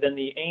lower than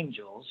the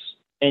angels,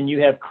 and you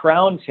have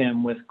crowned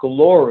him with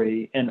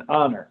glory and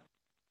honor.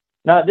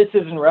 Now, this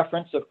is in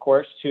reference, of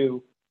course,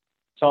 to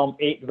Psalm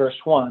 8, verse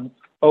 1.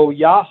 O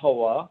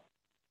Yahweh,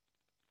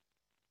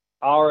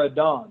 our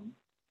Adon,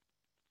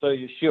 so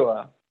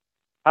Yeshua,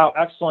 how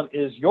excellent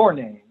is your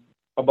name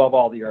above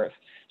all the earth.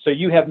 So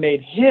you have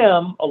made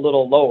him a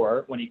little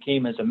lower when he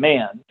came as a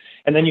man,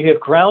 and then you have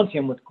crowned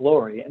him with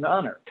glory and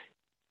honor.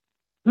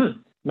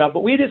 Now, but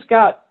we just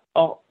got,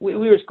 we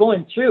were just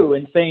going through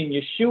and saying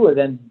Yeshua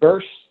then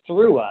bursts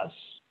through us,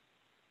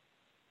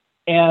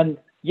 and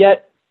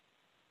yet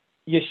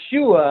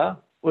Yeshua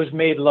was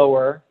made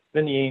lower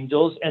than the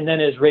angels and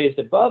then is raised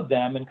above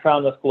them and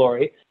crowned with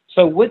glory.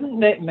 So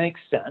wouldn't it make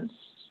sense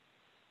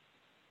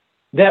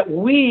that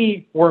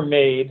we were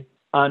made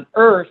on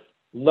earth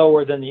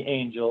lower than the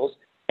angels,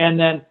 and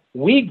then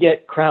we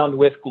get crowned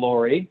with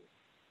glory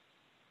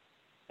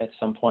at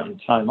some point in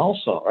time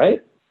also,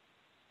 right?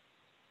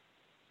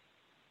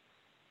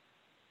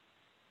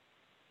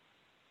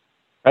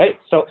 Right?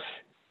 So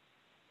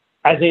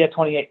Isaiah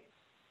 28.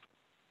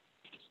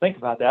 Just think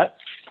about that.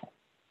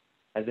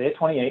 Isaiah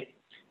 28.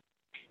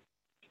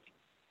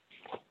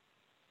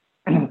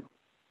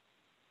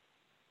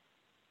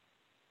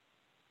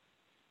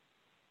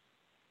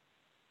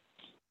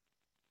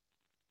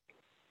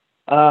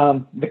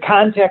 The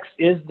context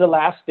is the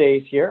last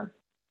days here.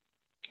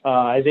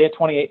 Isaiah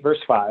 28, verse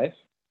 5.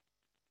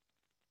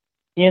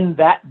 In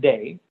that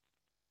day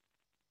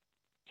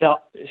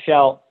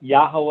shall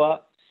Yahweh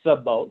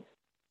Sabaoth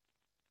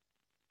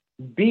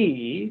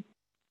be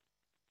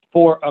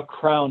for a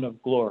crown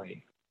of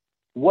glory.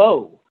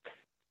 Whoa!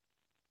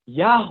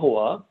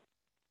 Yahweh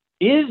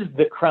is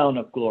the crown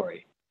of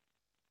glory.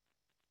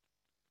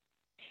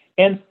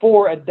 And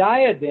for a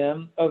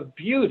diadem of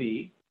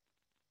beauty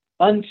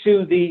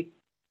unto the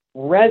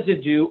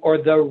residue or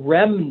the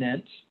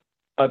remnant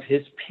of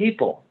his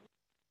people.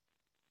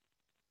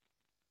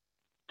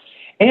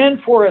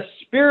 And for a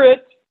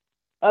spirit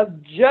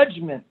of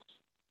judgment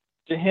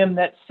to him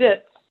that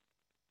sits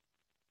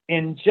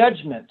in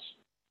judgment.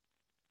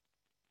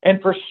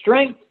 And for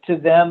strength to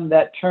them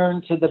that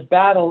turn to the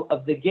battle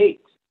of the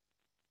gate.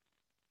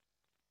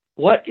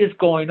 What is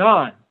going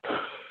on?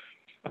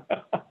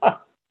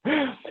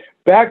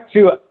 Back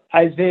to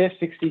Isaiah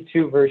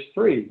 62, verse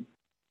 3.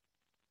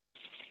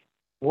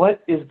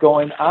 What is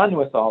going on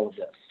with all of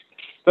this?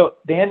 So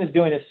Dan is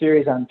doing a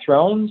series on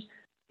thrones,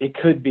 It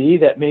could be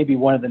that maybe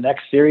one of the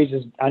next series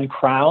is on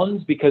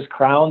crowns, because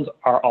crowns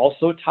are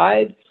also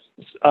tied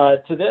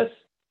to this.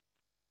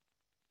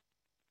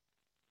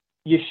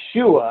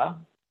 Yeshua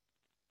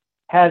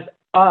has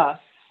us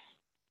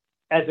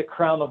as a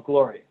crown of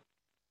glory.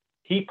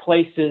 He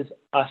places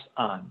us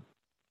on.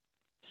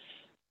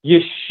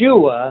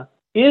 Yeshua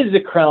is a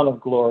crown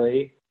of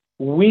glory.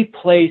 We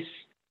place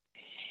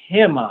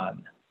him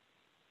on.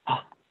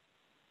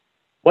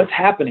 What's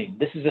happening?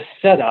 This is a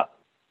setup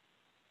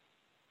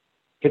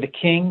for the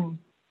king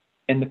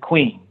and the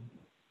queen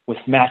with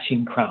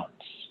matching crowns.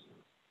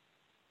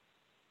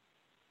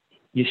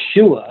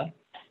 Yeshua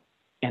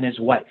and his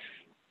wife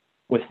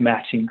with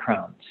matching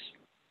crowns.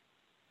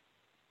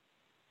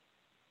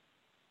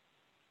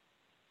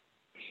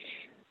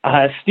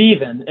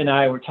 Stephen and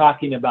I were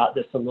talking about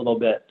this a little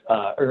bit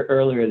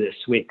earlier this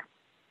week.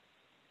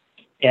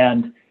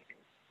 And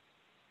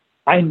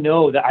I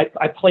know that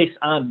I place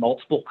on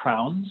multiple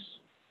crowns.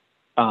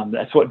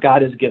 That's what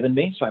God has given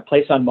me. So I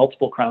place on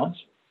multiple crowns.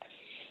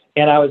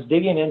 And I was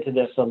digging into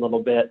this a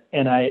little bit,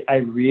 and I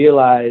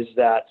realized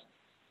that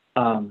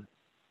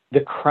the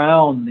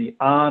crown, the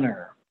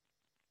honor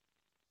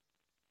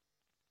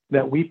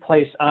that we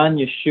place on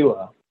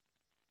Yeshua,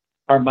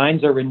 our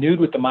minds are renewed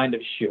with the mind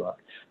of Yeshua.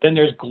 Then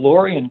there's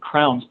glory and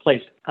crowns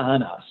placed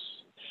on us.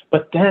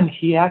 But then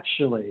he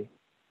actually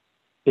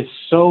is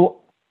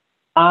so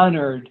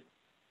honored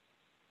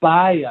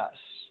by us.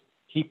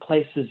 He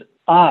places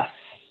us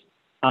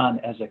on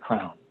as a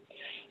crown.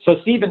 So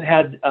Stephen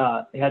had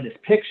this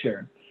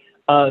picture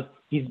of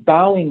he's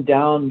bowing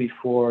down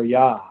before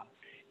Yah,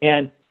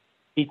 and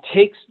he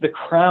takes the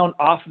crown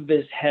off of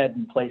his head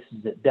and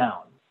places it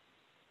down.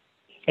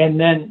 And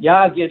then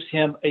Yah gives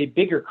him a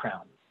bigger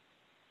crown.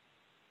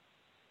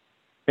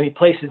 And he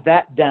places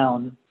that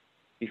down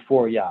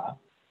before Yah.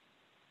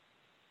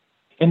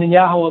 And then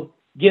Yahweh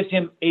gives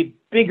him a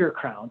bigger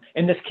crown.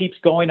 And this keeps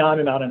going on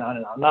and on and on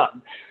and on and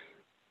on.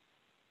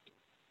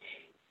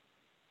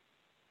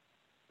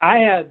 I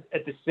had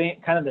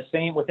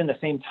within the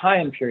same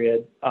time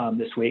period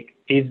this week,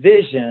 a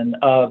vision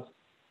of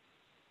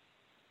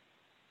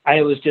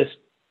I was just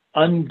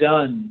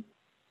undone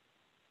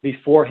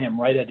before him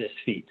right at his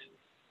feet.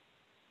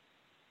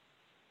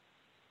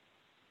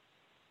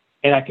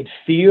 And I could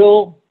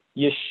feel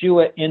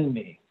Yeshua in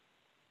me.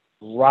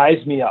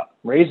 Rise me up,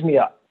 raise me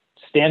up,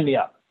 stand me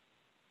up.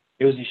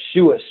 It was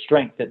Yeshua's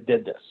strength that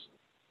did this.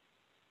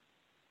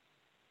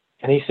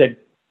 And he said,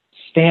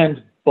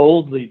 stand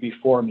boldly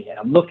before me. And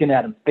I'm looking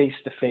at him face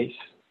to face.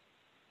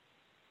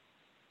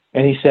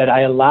 And he said,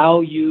 I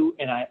allow you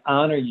and I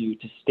honor you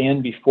to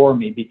stand before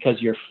me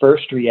because your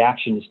first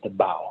reaction is to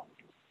bow.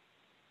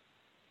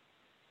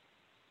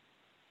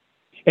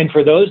 And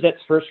for those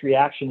that's first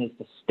reaction is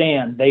to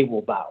stand, they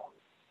will bow.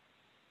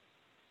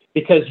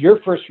 Because your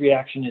first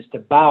reaction is to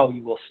bow,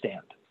 you will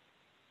stand.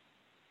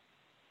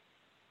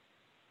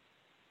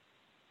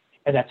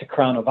 And that's a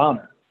crown of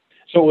honor.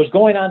 So what was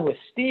going on with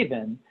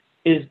Stephen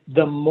is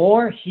the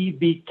more he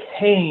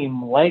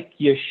became like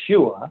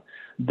Yeshua,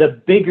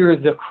 the bigger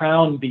the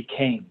crown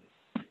became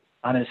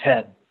on his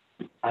head.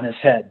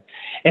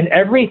 And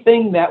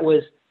everything that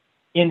was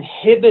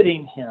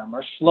inhibiting him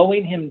or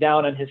slowing him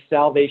down on his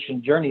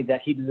salvation journey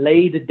that he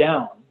laid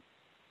down,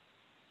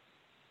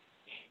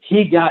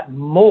 he got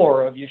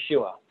more of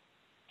Yeshua.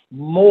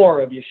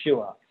 More of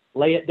Yeshua.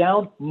 Lay it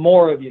down,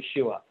 more of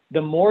Yeshua.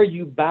 The more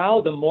you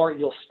bow, the more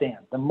you'll stand.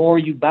 The more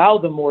you bow,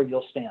 the more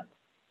you'll stand.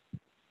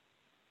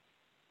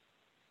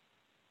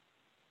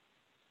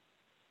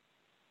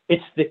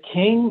 It's the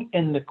king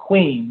and the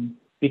queen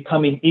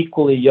becoming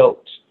equally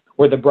yoked,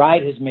 where the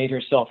bride has made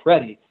herself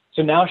ready.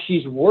 So now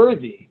she's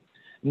worthy,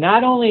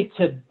 not only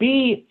to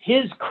be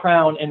his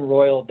crown and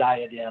royal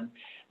diadem,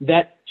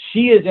 that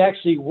she is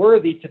actually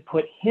worthy to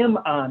put him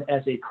on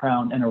as a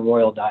crown and a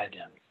royal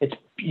diadem. It's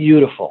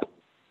beautiful.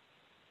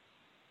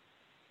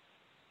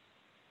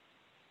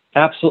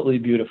 Absolutely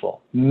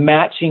beautiful.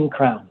 Matching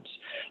crowns.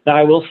 Now,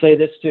 I will say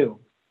this too.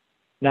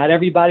 Not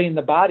everybody in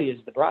the body is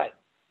the bride.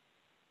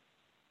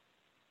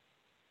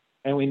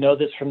 And we know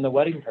this from the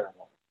wedding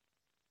parable.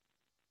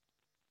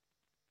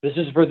 This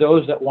is for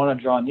those that want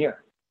to draw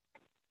near.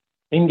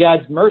 In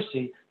God's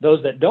mercy,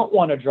 those that don't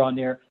want to draw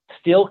near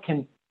still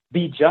can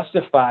be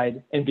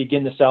justified and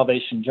begin the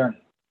salvation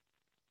journey.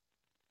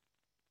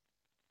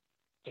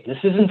 This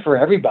isn't for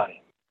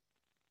everybody.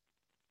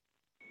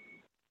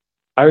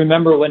 I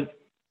remember when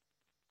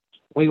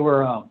we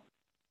were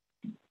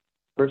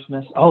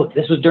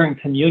this was during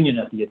communion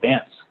at the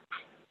advance.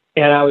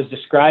 And I was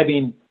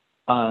describing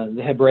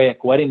the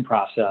Hebraic wedding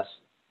process.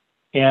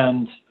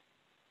 And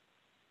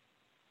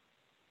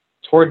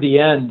toward the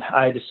end,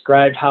 I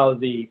described how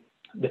the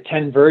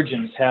 10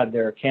 virgins had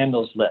their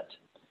candles lit.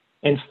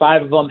 And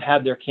 5 of them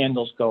had their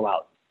candles go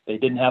out. They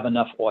didn't have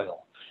enough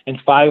oil. And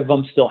 5 of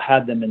them still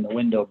had them in the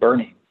window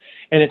burning.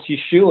 And it's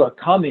Yeshua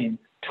coming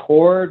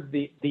toward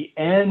the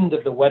end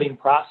of the wedding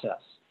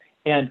process.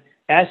 And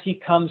as he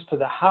comes to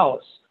the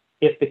house,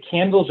 if the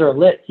candles are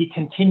lit, he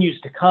continues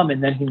to come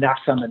and then he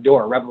knocks on the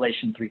door,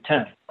 Revelation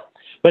 3:10.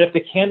 But if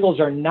the candles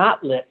are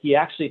not lit, he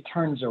actually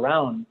turns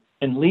around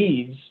and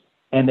leaves,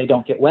 and they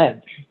don't get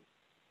wed.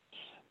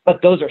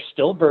 But those are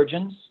still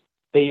virgins.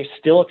 They are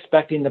still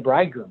expecting the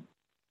bridegroom.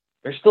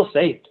 They're still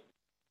saved.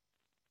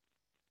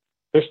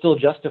 They're still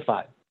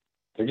justified.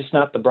 They're just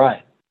not the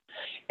bride.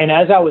 And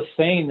as I was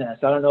saying this,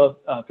 I don't know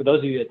if, for those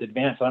of you at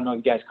Advance, I don't know if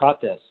you guys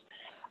caught this.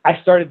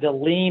 I started to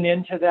lean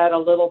into that a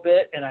little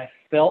bit, and I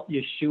felt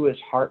Yeshua's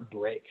heart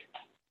break.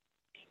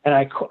 And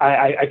I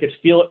could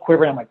feel it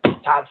quivering. I'm like,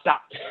 Todd,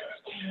 stop.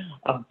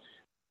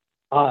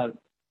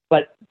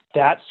 But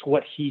that's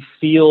what he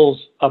feels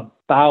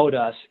about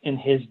us in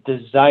his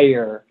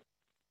desire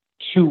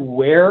to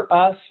wear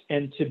us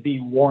and to be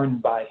worn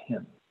by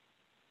him.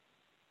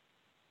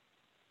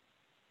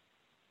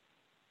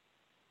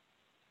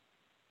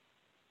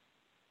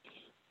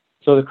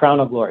 So the crown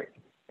of glory.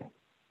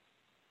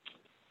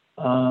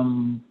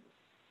 I'll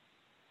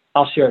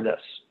share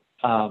this.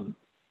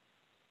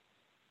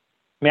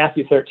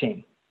 Matthew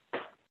 13.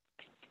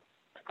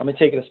 I'm going to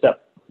take it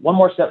one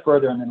more step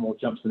further, and then we'll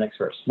jump to the next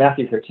verse.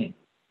 Matthew 13.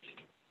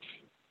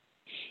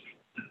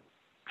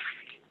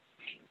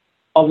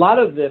 A lot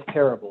of the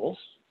parables,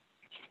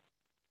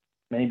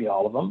 maybe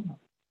all of them,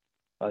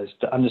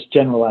 I'm just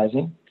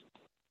generalizing,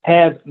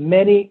 have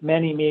many,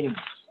 many meanings.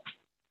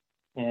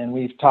 And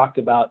we've talked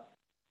about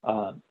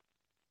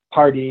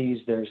parties.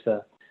 There's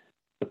the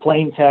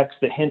plain text,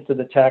 the hint of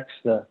the text,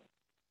 the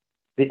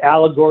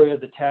allegory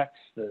of the text,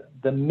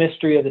 the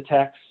mystery of the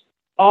text.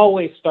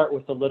 Always start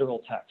with the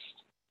literal text.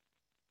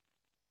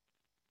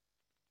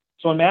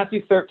 So in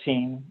Matthew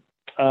 13,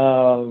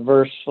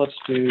 let's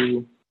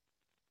do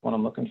what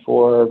I'm looking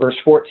for, verse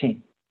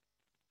 14.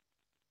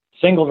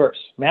 Single verse.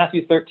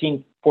 Matthew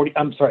 13,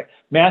 44.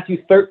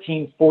 Matthew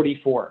 13,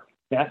 44.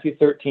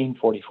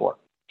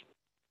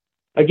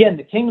 Again,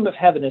 the kingdom of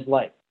heaven is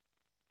like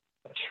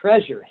a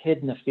treasure hid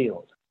in a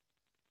field,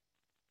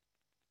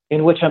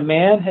 in which a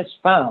man has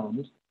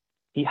found,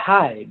 he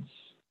hides,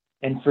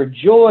 and for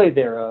joy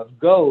thereof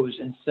goes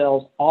and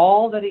sells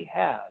all that he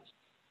has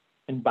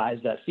and buys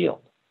that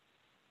field.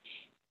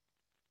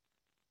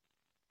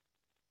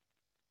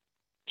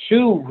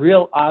 Two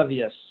real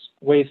obvious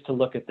ways to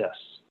look at this,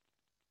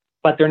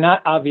 but they're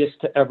not obvious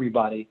to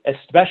everybody,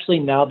 especially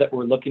now that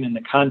we're looking in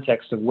the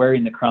context of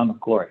wearing the crown of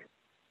glory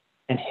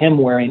and him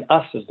wearing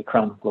us as the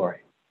crown of glory.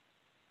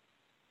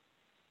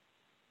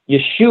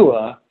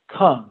 Yeshua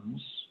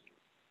comes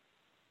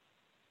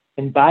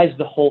and buys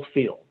the whole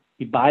field.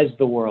 He buys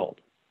the world.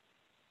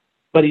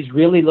 But he's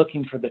really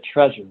looking for the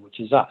treasure,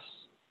 which is us.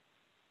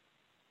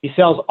 He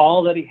sells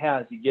all that he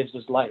has. He gives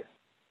his life.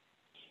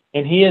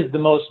 And he is the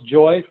most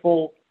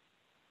joyful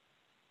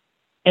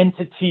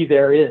entity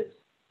there is.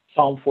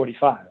 Psalm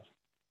 45.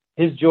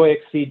 His joy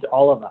exceeds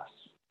all of us.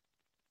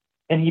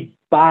 And he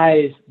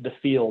buys the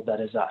field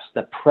that is us,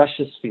 the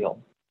precious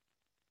field.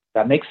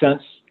 That makes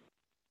sense?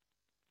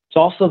 It's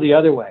also the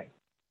other way.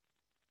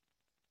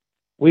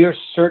 We are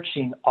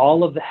searching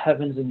all of the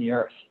heavens and the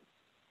earth.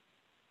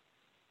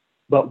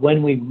 But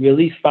when we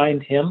really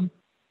find him,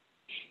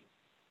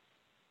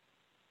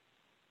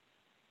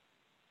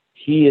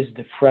 he is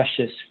the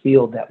precious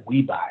field that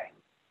we buy.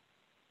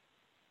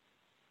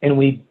 And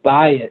we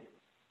buy it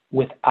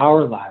with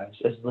our lives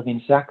as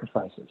living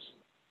sacrifices.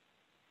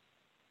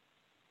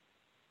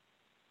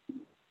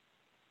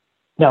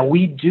 Now,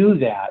 we do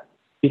that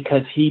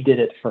because he did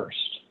it first.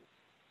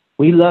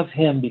 We love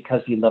him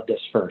because he loved us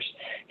first.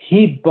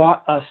 He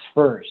bought us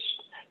first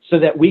so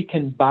that we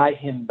can buy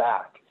him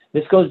back.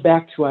 This goes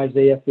back to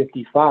Isaiah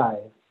 55,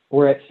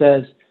 where it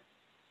says,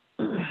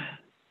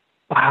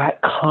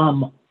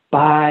 come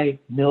buy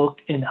milk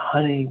and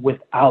honey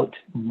without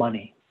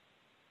money.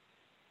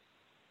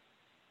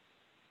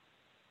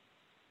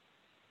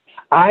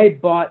 I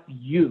bought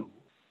you,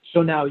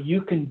 so now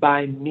you can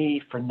buy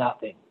me for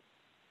nothing.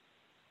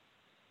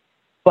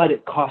 But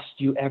it cost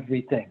you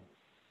everything.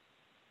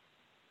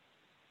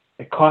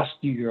 It cost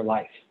you your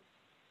life.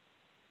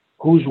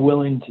 Who's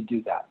willing to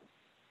do that?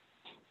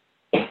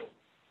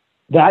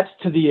 That's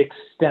to the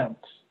extent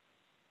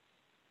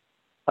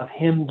of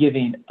him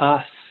giving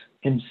us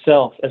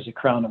himself as a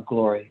crown of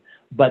glory,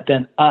 but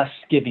then us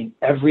giving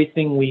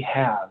everything we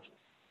have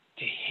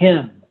to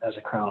him as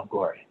a crown of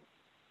glory.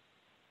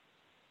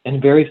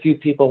 And very few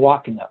people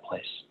walk in that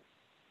place.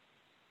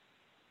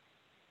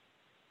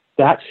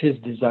 That's his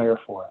desire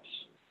for us.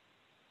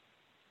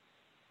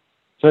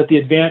 So at the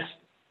Advance,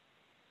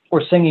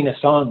 we're singing a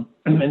song,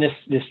 and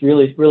this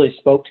really, really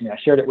spoke to me. I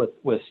shared it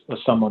with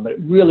someone, but it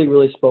really,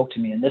 really spoke to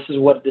me. And this is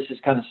what this is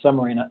kind of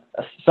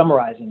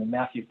summarizing in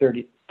Matthew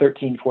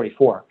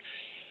 13:44.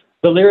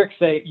 The lyrics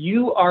say,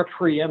 "You are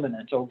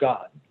preeminent, O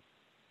God.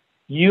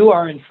 You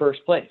are in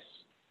first place."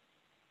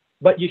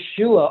 But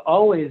Yeshua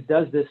always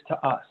does this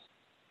to us.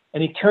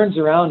 And he turns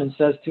around and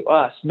says to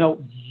us,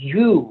 "No,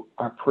 you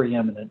are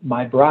preeminent,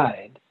 my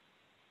bride.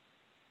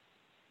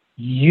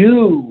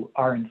 You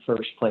are in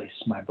first place,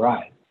 my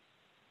bride."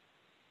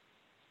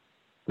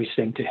 We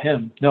sing to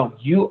him, "No,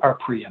 you are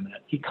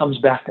preeminent." He comes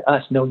back to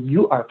us, "No,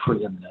 you are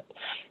preeminent."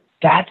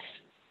 That's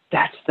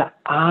the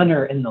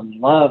honor and the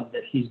love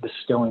that he's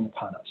bestowing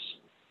upon us.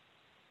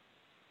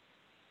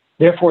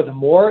 Therefore, the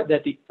more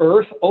that the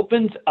earth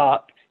opens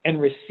up and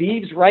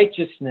receives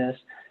righteousness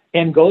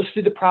and goes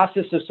through the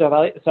process of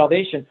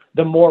salvation,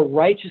 the more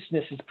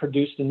righteousness is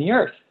produced in the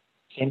earth.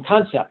 Same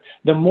concept.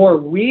 The more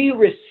we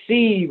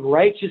receive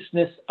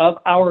righteousness of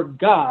our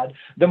God,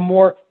 the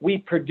more we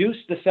produce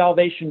the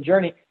salvation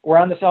journey. We're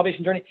on the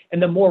salvation journey, and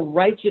the more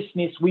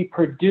righteousness we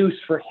produce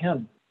for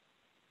Him.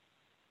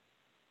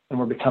 And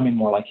we're becoming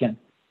more like Him.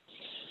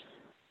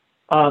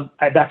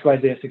 Back to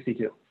Isaiah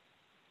 62.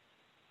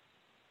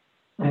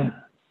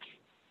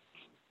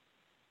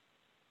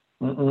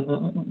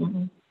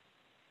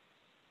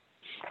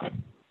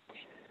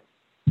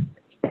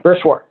 Verse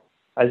 4.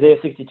 Isaiah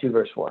 62,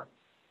 verse 4.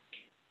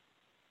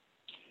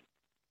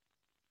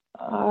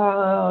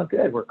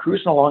 Good. We're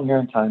cruising along here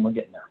in time. We're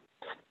getting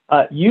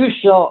there. You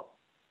shall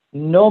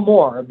no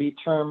more be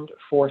termed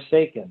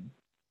forsaken,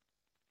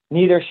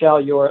 neither shall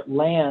your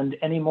land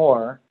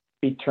anymore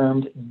be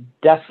termed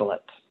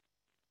desolate,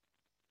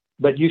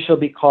 but you shall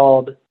be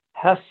called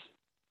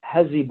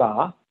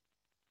Hezibah,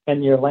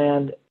 and your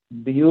land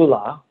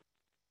Beulah.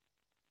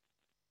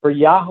 For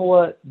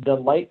Yahweh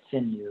delights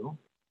in you,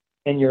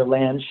 and your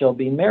land shall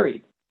be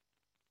married.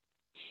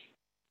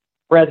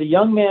 For as a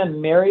young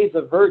man marries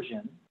a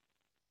virgin,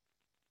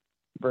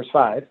 verse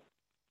 5,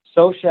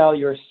 so shall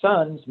your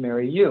sons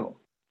marry you.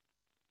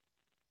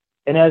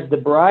 And as the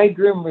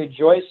bridegroom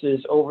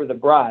rejoices over the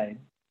bride,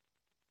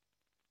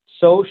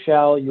 so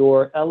shall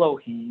your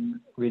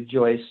Elohim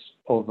rejoice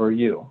over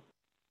you.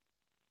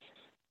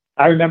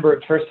 I remember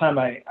the first time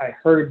I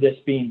heard this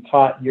being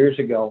taught years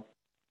ago.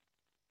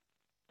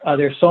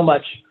 There's so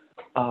much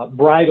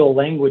bridal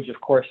language,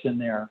 of course, in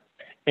there.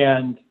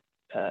 And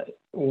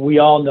we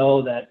all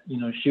know that,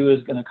 she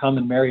was going to come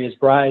and marry his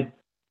bride.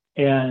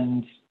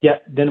 And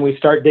yet then we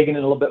start digging in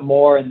a little bit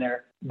more, and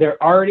there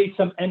are already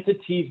some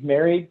entities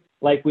married.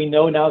 Like we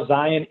know now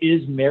Zion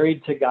is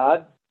married to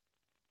God.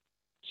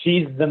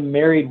 She's the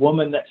married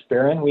woman that's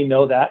barren. We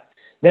know that.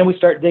 Then we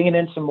start digging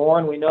in some more,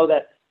 and we know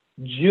that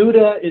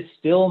Judah is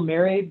still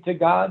married to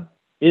God.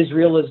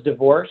 Israel is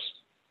divorced.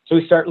 So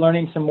we start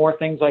learning some more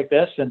things like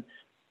this, and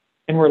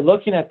we're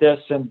looking at this,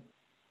 and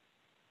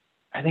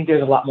I think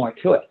there's a lot more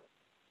to it.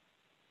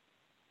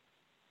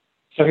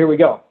 So here we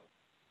go.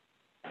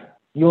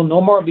 You will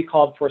no more be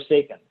called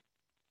forsaken.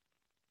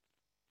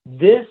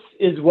 This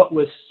is what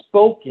was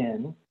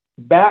spoken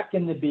back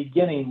in the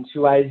beginning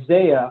to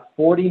Isaiah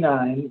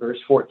 49, verse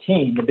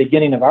 14, the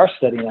beginning of our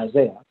study in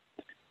Isaiah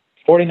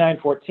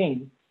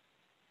 49:14,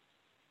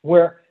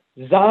 where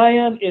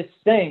Zion is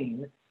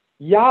saying,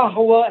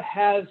 Yahweh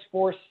has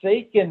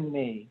forsaken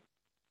me,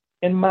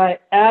 and my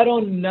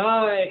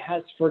Adonai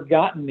has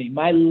forgotten me.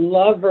 My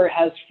lover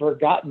has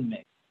forgotten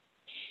me.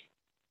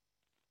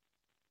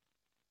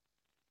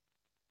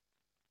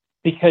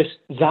 Because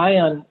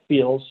Zion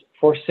feels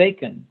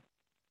forsaken.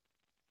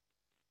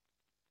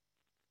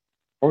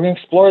 We're going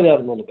to explore that a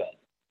little bit.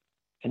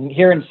 And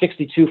here in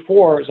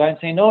 62:4, Zion's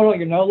saying, no,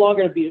 you're no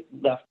longer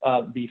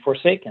to be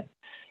forsaken.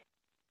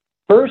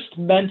 First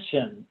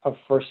mention of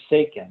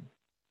forsaken,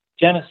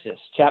 Genesis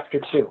chapter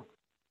 2.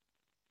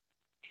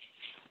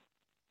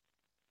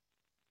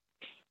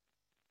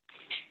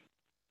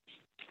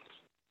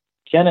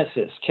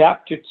 Genesis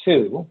chapter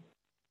 2.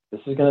 This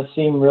is going to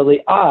seem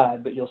really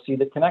odd, but you'll see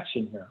the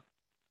connection here.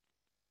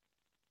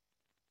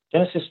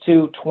 Genesis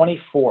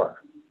 2:24.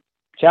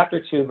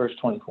 Chapter 2, verse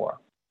 24.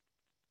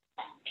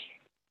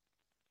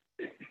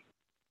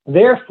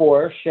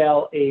 Therefore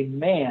shall a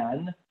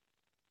man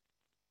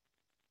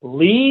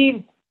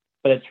leave,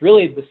 but it's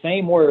really the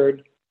same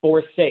word,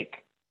 forsake.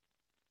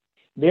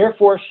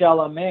 Therefore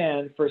shall a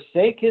man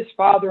forsake his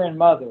father and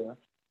mother,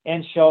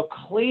 and shall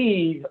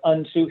cleave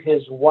unto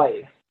his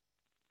wife,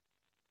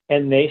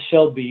 and they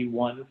shall be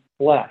one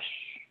flesh.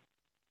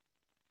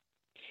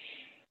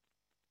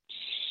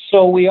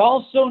 So we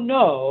also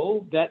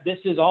know that this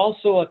is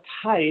also a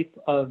type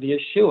of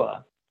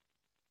Yeshua.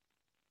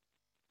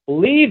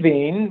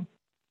 Leaving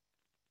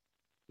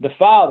the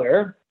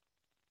Father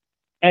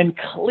and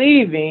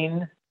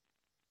cleaving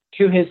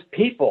to his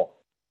people.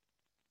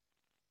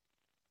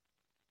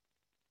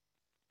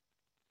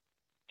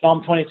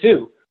 Psalm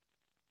 22.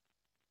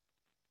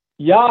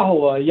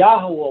 Yahweh,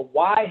 Yahweh,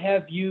 why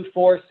have you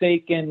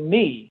forsaken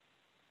me?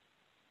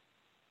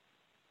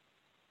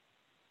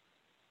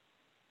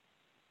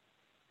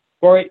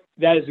 Corey,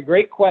 that is a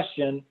great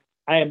question.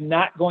 I am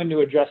not going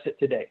to address it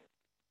today.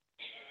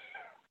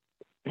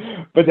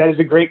 But that is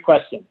a great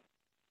question.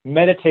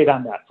 Meditate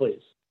on that,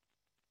 please.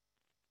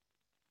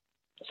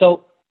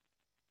 So,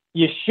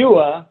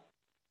 Yeshua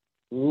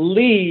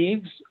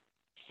leaves,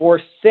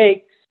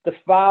 forsakes the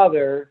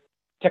Father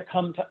to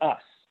come to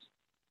us.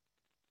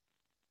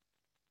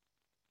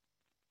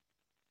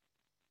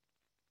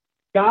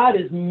 God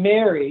is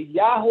married,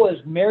 Yahweh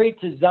is married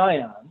to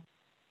Zion,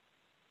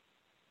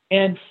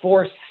 and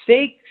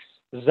forsakes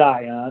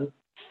Zion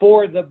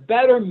for the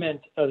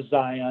betterment of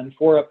Zion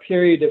for a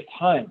period of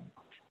time.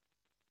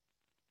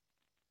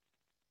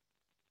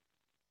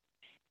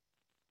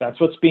 That's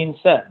what's being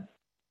said.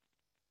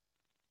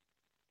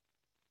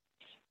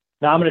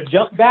 Now I'm going to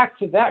jump back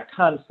to that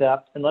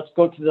concept and let's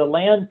go to the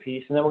land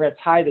piece, and then we're going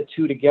to tie the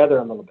two together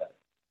a little bit.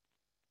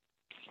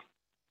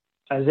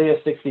 Isaiah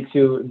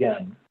 62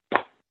 again,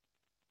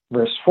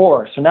 verse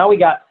 4. So now we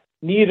got,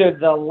 neither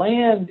the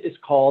land is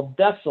called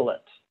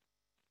desolate.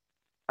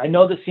 I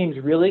know this seems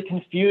really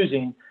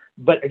confusing,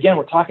 but again,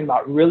 we're talking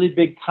about really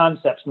big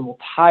concepts, and we'll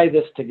tie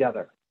this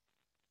together.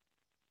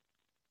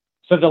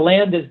 So the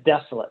land is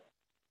desolate.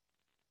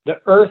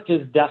 The earth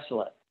is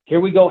desolate. Here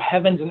we go,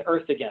 heavens and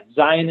earth again.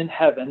 Zion and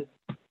heaven,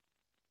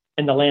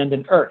 and the land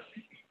and earth.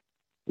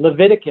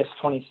 Leviticus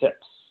 26.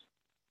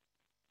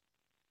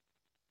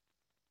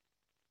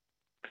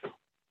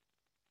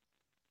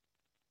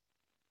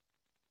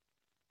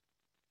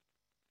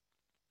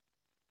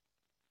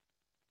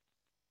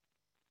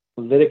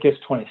 Leviticus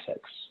 26,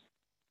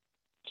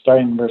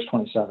 starting in verse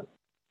 27.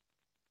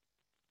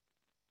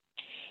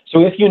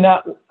 So if you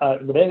not,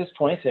 Leviticus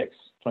 26,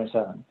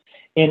 27,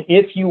 and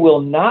if you will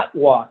not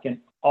walk in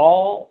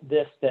all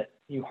this that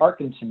you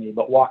hearken to me,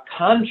 but walk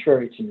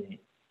contrary to me.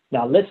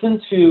 Now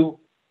listen to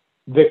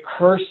the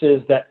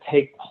curses that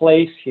take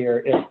place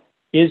here if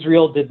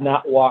Israel did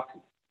not walk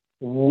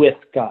with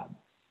God.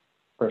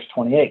 Verse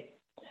 28.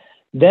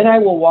 Then I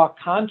will walk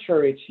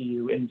contrary to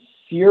you in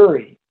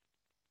fury,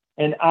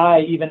 and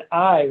even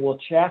I, will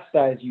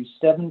chastise you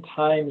 7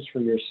 times for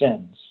your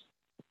sins.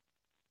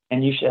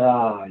 And you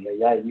shall,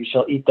 you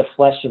shall eat the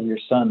flesh of your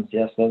sons.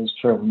 Yes, that is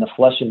true. And the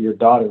flesh of your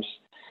daughters.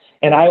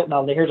 And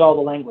now here's all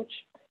the language.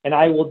 And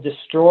I will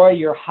destroy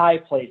your high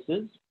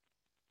places,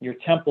 your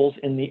temples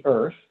in the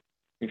earth,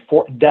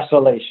 your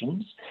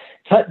desolations.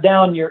 Cut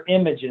down your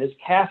images,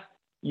 cast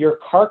your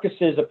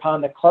carcasses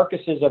upon the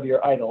carcasses of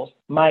your idols.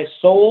 My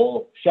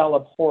soul shall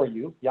abhor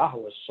you,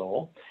 Yahweh's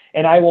soul,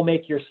 and I will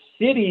make your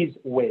cities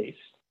waste,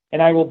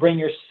 and I will bring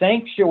your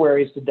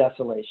sanctuaries to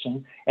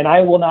desolation, and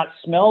I will not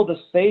smell the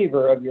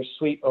savor of your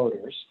sweet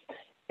odors.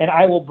 And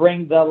I will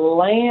bring the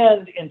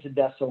land into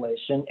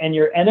desolation, and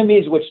your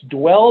enemies which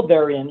dwell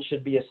therein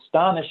should be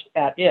astonished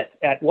at it.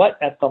 At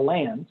what? At the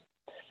land.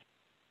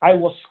 I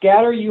will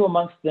scatter you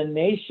amongst the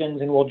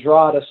nations and will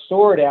draw out a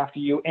sword after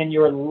you, and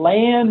your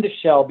land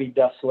shall be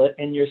desolate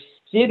and your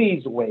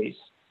cities waste.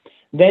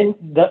 Then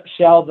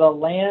shall the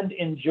land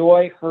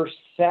enjoy her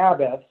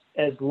Sabbath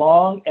as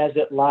long as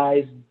it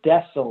lies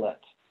desolate.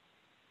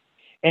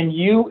 And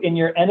you in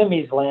your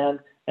enemy's land,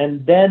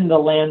 and then the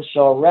land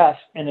shall rest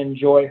and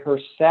enjoy her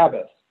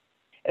Sabbath.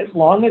 As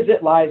long as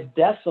it lies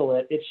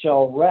desolate, it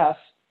shall rest,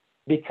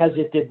 because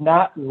it did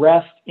not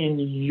rest in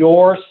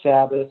your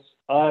Sabbath,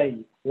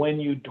 when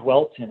you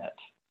dwelt in it.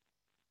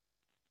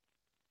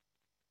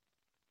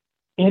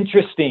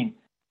 Interesting.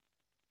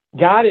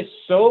 God is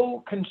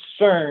so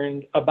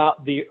concerned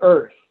about the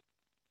earth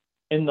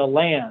and the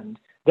land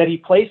that he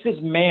places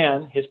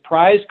man, his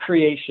prized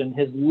creation,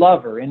 his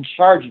lover, in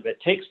charge of it,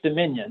 takes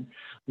dominion.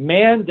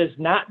 Man does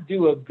not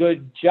do a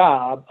good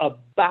job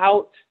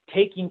about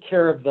taking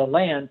care of the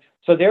land,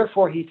 so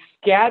therefore he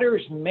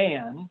scatters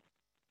man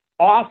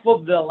off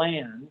of the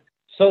land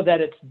so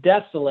that it's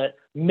desolate,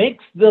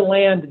 makes the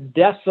land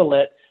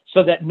desolate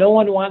so that no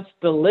one wants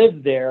to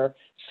live there,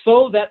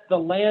 so that the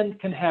land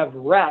can have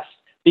rest,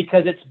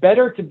 because it's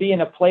better to be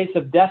in a place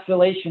of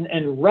desolation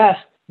and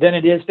rest than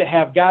it is to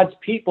have God's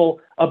people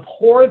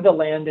abhor the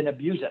land and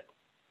abuse it.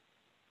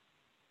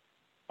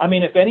 I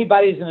mean, if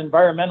anybody's an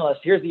environmentalist,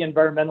 here's the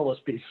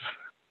environmentalist piece.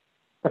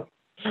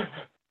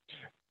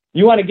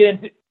 You want to get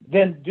into,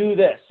 then do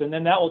this, and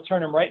then that will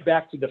turn them right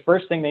back to the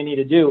first thing they need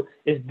to do,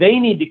 is they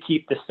need to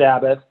keep the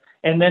Sabbath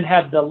and then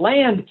have the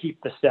land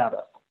keep the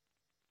Sabbath.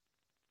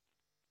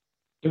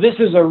 So this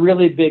is a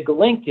really big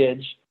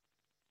linkage.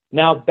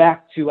 Now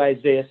back to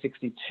Isaiah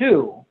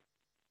 62.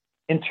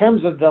 In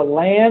terms of the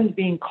land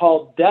being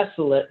called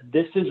desolate,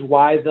 this is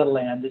why the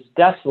land is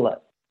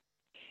desolate.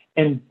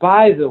 And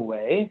by the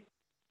way,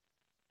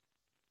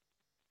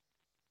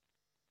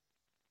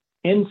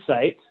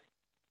 insight,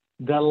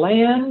 the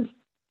land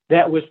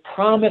that was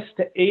promised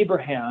to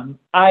Abraham,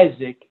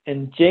 Isaac,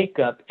 and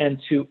Jacob,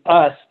 and to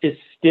us is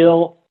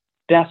still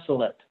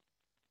desolate.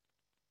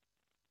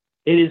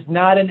 It is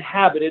not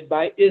inhabited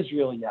by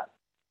Israel yet.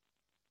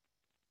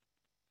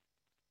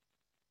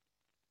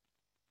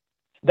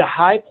 The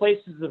high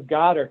places of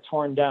God are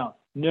torn down.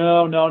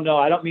 No,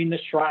 I don't mean the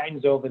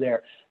shrines over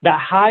there. The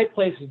high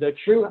places, the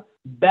true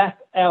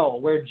Bethel,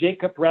 where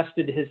Jacob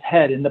rested his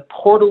head, in the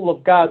portal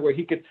of God, where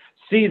he could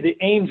see the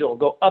angels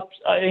go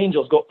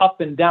up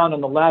and down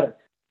on the ladder.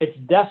 It's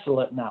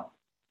desolate now.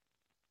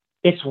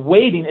 It's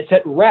waiting. It's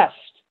at rest.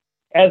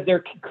 As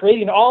they're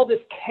creating all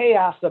this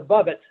chaos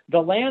above it, the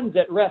land's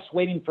at rest,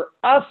 waiting for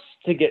us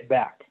to get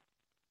back.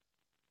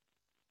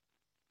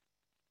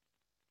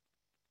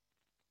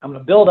 I'm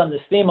going to build on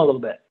this theme a little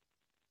bit.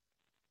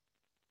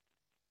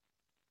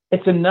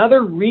 It's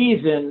another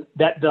reason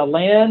that the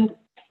land,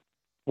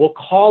 we'll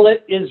call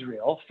it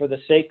Israel for the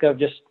sake of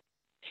just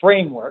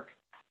framework.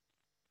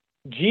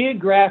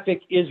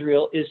 Geographic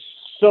Israel is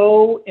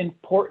so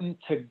important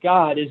to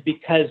God is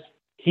because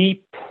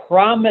he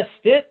promised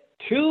it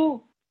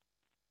to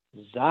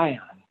Zion.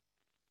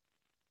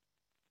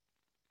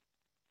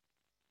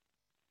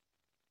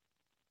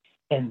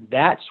 And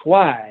that's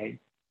why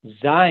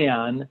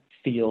Zion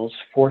feels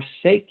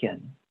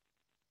forsaken.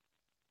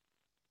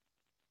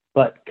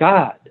 But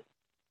God,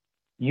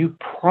 you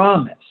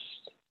promised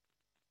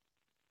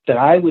that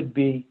I would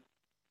be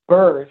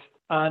birthed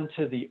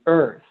onto the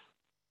earth,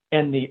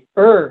 and the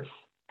earth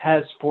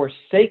has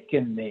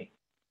forsaken me.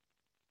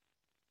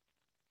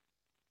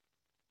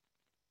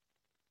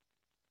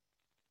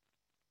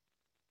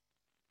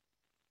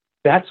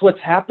 That's what's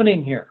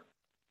happening here.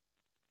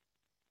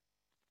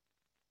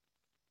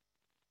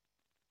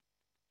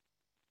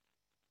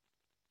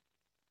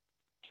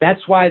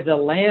 That's why the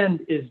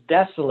land is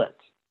desolate.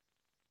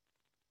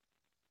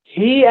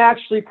 He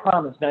actually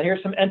promised. Now,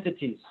 here's some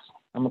entities.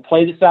 I'm going to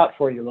play this out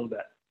for you a little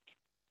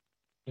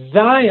bit.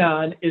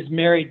 Zion is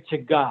married to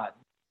God.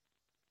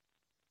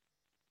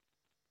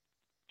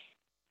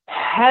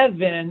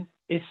 Heaven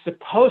is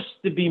supposed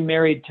to be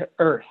married to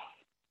earth.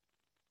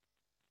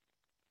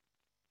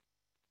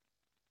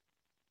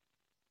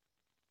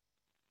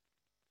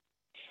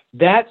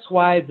 That's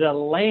why the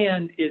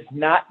land is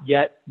not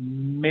yet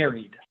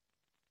married.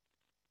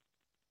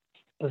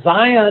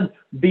 Zion,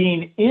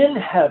 being in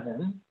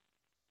heaven,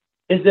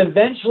 is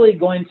eventually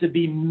going to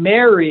be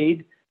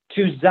married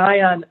to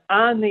Zion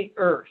on the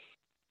earth.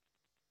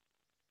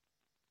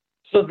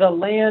 So the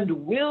land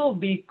will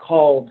be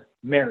called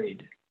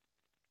married.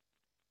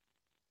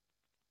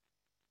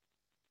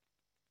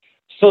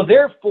 So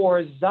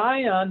therefore,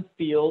 Zion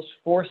feels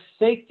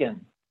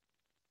forsaken.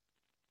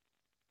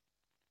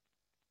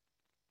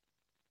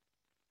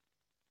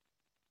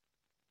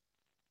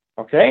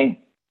 Okay?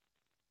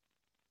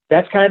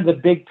 That's kind of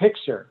the big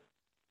picture.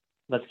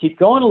 Let's keep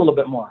going a little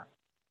bit more.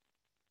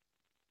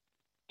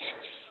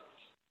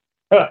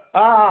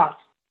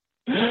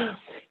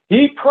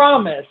 He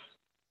promised,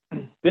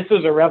 this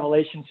was a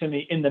revelation to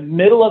me in the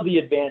middle of the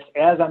advance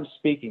as I'm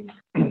speaking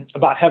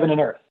about heaven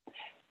and earth.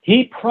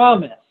 He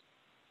promised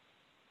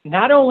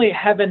not only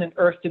heaven and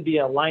earth to be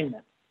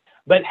alignment,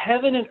 but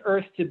heaven and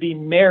earth to be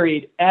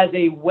married as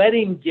a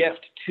wedding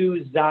gift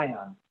to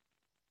Zion.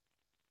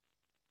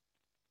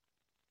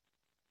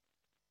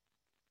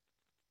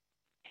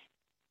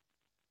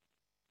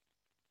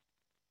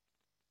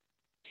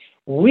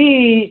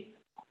 We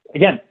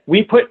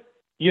put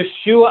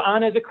Yeshua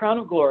on as a crown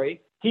of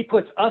glory. He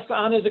puts us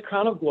on as a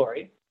crown of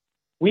glory.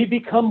 We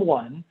become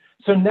one.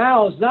 So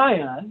now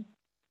Zion,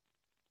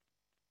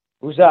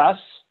 who's us,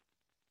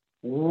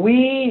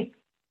 we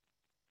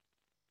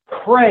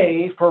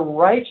pray for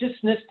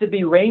righteousness to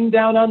be rained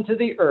down onto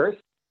the earth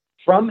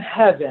from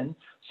heaven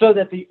so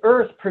that the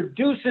earth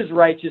produces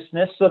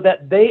righteousness so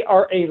that they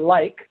are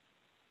alike,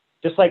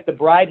 just like the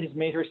bride has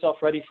made herself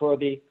ready for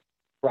the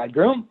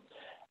bridegroom.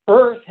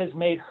 Earth has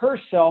made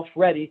herself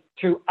ready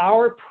through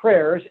our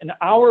prayers and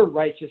our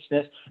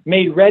righteousness,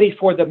 made ready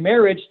for the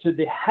marriage to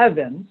the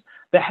heavens.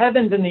 The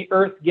heavens and the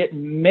earth get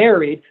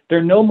married.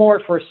 They're no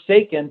more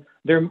forsaken.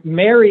 They're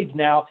married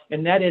now,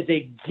 and that is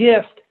a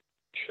gift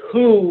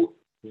to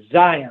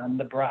Zion,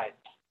 the bride.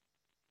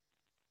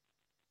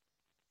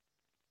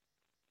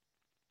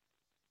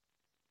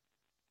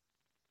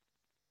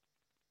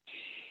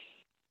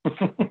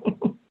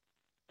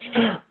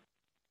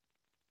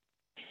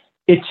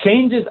 It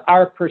changes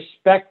our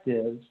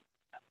perspective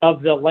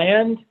of the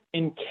land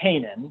in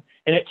Canaan,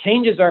 and it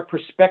changes our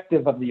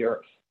perspective of the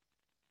earth.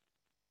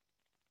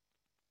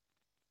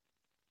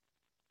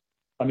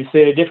 Let me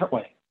say it a different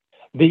way.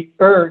 The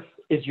earth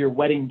is your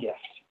wedding gift.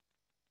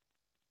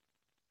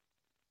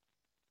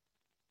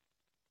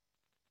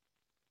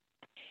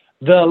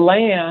 The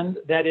land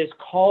that is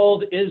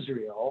called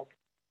Israel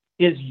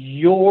is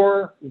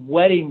your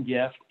wedding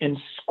gift, and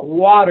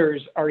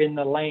squatters are in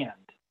the land.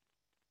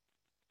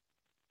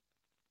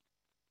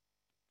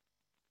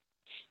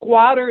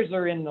 Squatters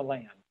are in the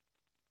land.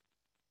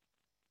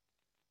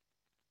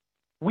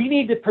 We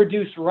need to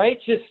produce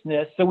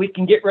righteousness so we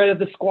can get rid of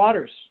the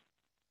squatters.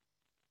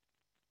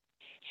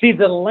 See,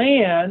 the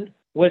land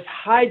was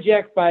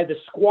hijacked by the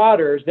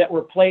squatters that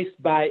were placed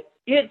by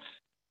its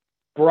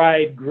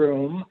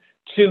bridegroom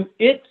to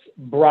its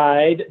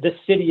bride, the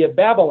city of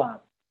Babylon.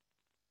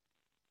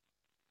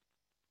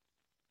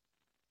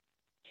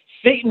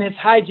 Satan has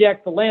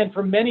hijacked the land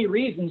for many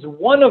reasons,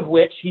 one of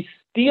which he's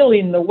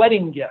stealing the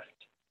wedding gift.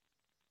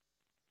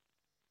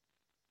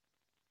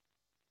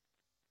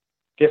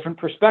 Different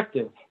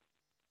perspective.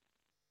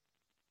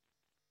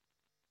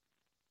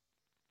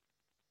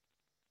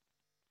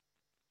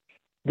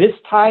 This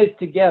ties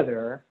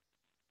together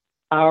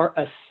our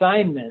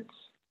assignments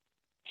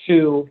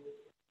to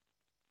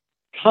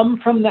come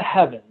from the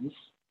heavens,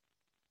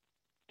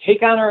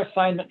 take on our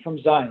assignment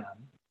from Zion,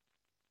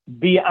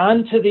 be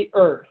onto the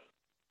earth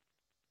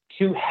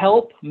to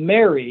help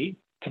Mary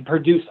to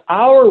produce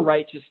our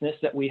righteousness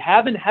that we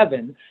have in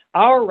heaven,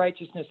 our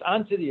righteousness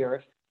onto the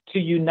earth, to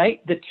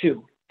unite the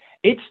two.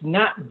 It's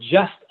not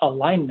just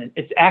alignment,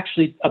 it's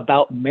actually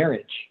about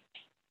marriage.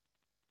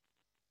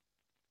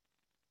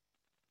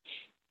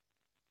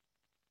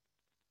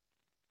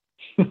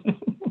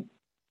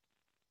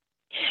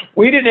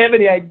 We didn't have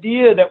any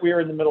idea that we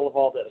were in the middle of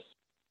all this.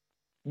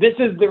 This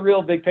is the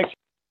real big picture.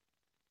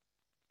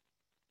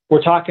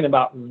 We're talking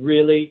about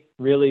really,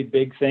 really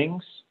big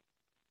things.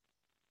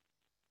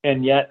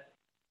 And yet,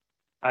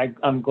 I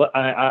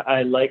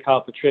like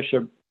how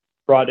Patricia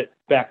brought it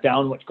back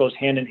down, which goes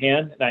hand in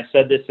hand. And I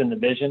said this in the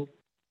vision.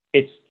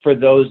 It's for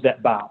those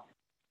that bow.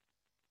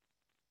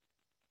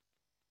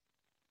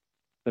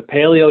 The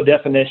paleo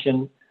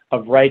definition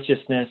of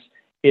righteousness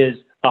is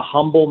a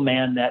humble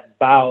man that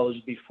bows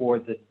before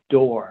the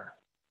door,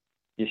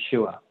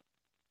 Yeshua.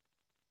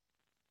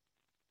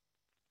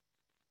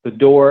 The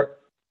door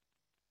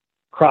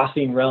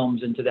crossing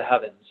realms into the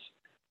heavens.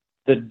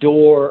 The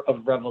door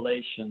of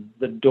revelation.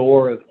 The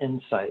door of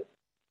insight.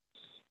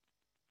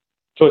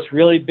 So it's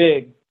really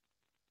big,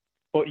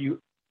 but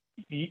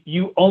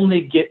you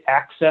only get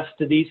access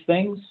to these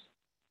things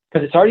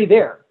because it's already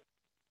there.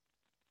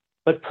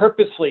 But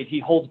purposely, he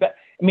holds back.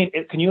 I mean,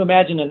 can you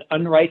imagine an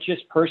unrighteous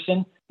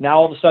person now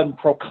all of a sudden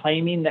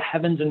proclaiming the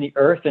heavens and the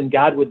earth, and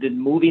God would be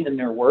moving in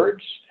their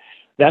words?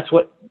 That's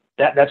what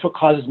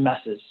causes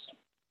messes.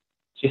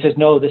 So he says,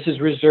 no, this is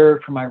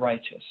reserved for my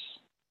righteous,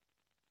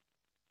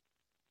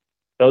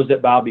 those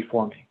that bow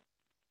before me.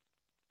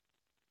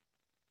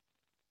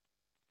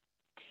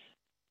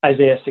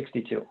 Isaiah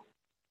 62.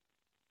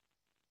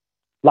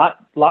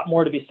 Lot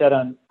more to be said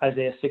on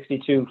Isaiah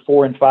 62,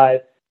 4 and 5.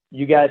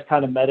 You guys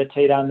kind of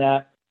meditate on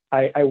that.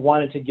 I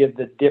wanted to give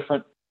the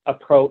different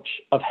approach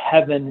of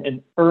heaven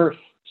and earth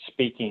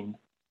speaking,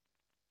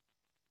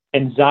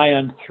 and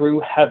Zion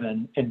through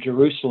heaven and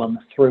Jerusalem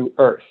through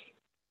earth.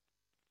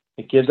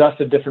 It gives us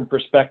a different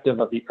perspective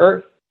of the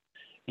earth,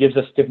 gives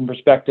us a different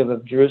perspective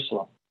of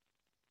Jerusalem.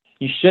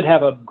 You should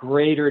have a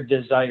greater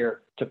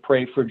desire to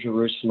pray for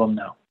Jerusalem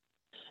now.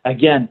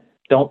 Again,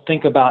 don't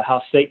think about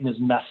how Satan has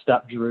messed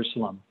up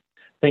Jerusalem.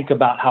 Think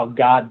about how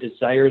God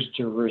desires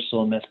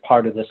Jerusalem as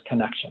part of this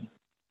connection.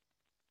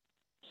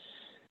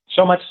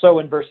 So much so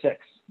in verse 6,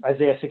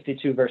 Isaiah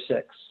 62, verse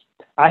 6.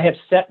 I have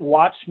set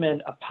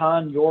watchmen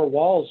upon your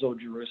walls, O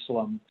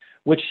Jerusalem,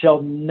 which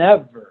shall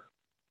never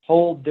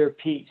hold their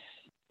peace,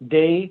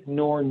 day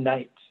nor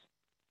night.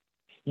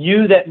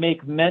 You that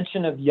make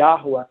mention of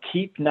Yahweh,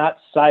 keep not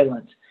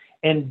silent,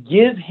 and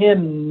give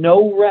him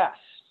no rest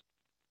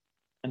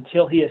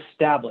until he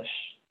establish,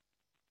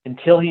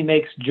 until he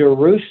makes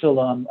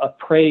Jerusalem a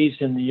praise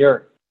in the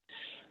earth.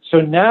 So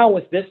now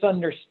with this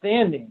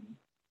understanding,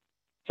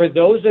 for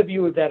those of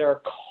you that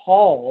are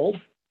called,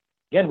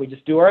 again, we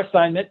just do our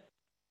assignment.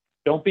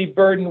 Don't be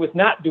burdened with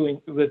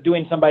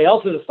doing somebody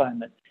else's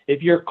assignment.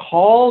 If you're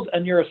called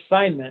on your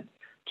assignment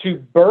to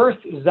birth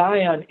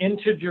Zion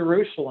into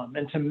Jerusalem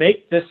and to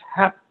make this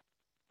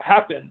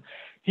happen,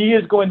 he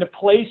is going to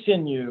place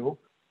in you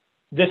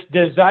this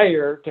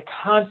desire to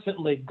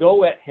constantly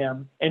go at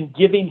him and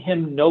giving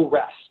him no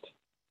rest.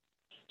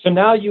 So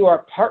now you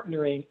are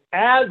partnering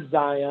as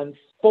Zion,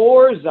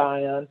 for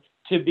Zion,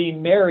 to be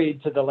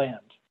married to the land.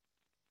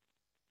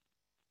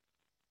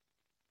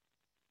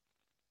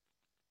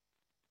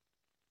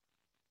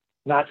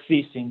 Not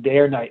ceasing day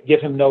or night.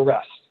 Give him no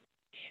rest.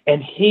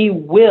 And he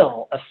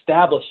will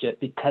establish it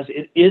because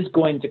it is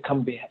going to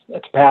come to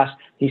pass.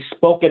 He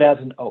spoke it as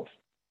an oath.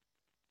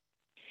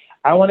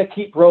 I want to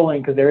keep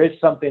rolling because there is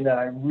something that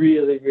I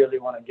really, really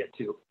want to get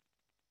to.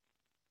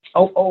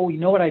 Oh, you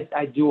know what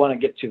I do want to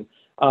get to?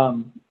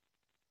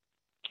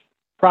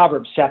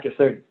 Proverbs chapter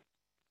 30.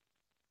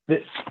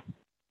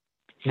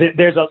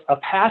 There's a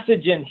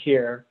passage in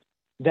here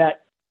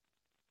that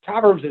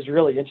Proverbs is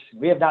really interesting.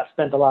 We have not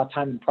spent a lot of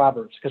time in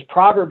Proverbs because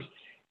Proverbs,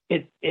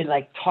 it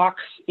like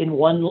talks in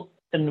one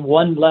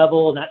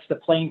level, and that's the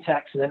plain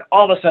text, and then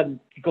all of a sudden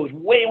it goes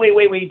way, way,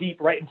 way, way deep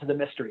right into the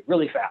mystery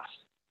really fast.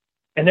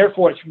 And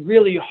therefore, it's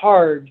really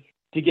hard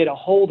to get a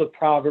hold of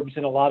Proverbs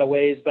in a lot of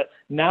ways. But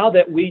now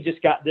that we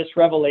just got this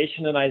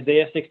revelation in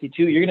Isaiah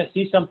 62, you're going to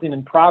see something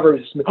in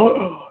Proverbs.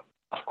 Oh,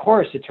 of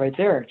course, it's right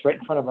there. It's right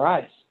in front of our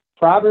eyes.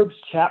 Proverbs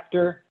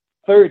chapter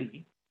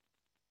 30,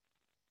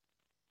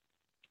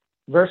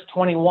 verse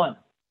 21.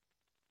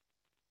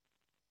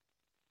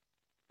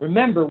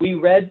 Remember, we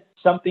read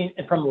something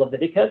from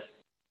Leviticus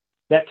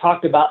that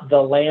talked about the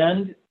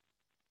land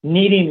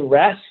needing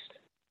rest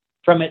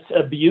from its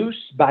abuse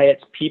by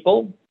its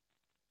people.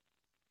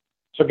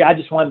 So God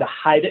just wanted to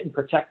hide it and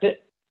protect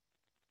it.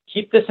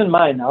 Keep this in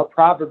mind now,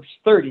 Proverbs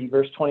 30,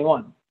 verse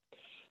 21.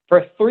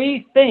 For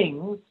three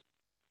things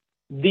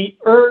the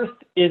earth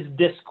is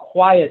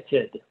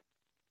disquieted.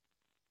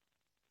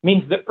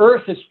 Means the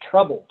earth is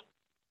troubled.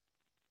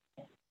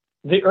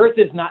 The earth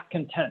is not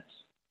content.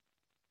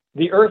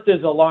 The earth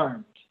is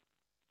alarmed.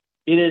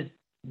 It is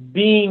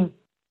being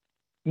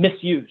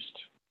misused.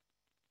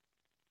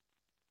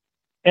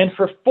 And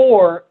for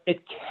four,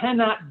 it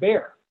cannot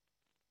bear.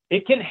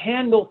 It can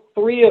handle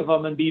three of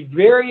them and be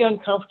very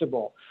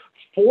uncomfortable.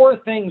 Four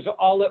things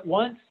all at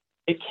once,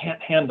 it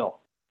can't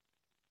handle.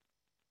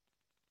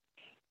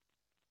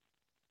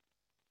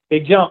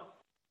 Big jump.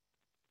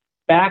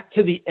 Back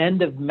to the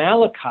end of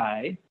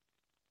Malachi,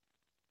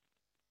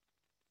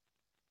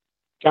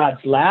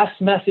 God's last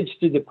message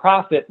to the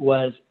prophet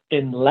was,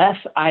 unless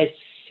I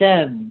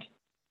send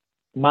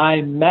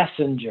my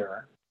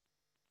messenger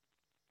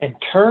and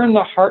turn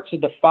the hearts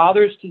of the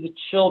fathers to the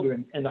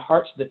children and the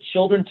hearts of the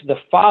children to the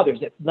fathers.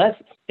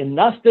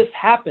 Unless this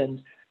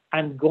happens,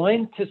 I'm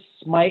going to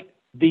smite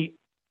the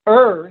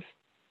earth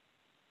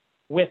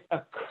with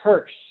a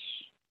curse.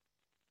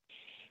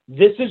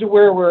 This is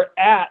where we're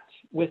at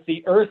with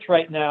the earth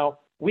right now.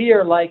 We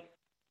are like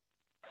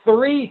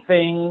three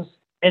things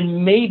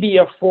and maybe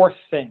a fourth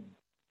thing.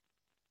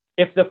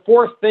 If the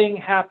fourth thing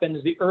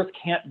happens, the earth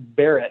can't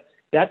bear it.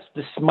 That's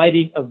the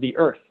smiting of the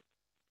earth.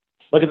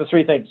 Look at the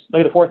three things. Look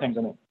at the four things,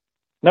 I mean.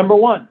 Number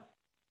one,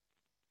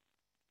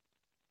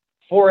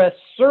 for a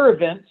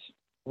servant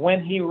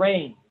when he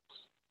reigns.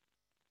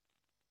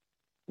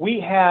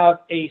 We have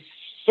a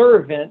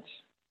servant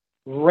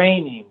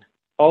reigning.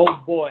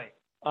 Oh boy.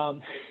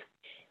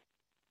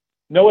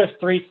 Noah's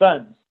three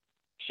sons,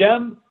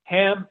 Shem,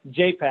 Ham,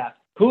 Japheth.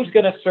 Who's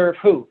going to serve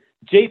who?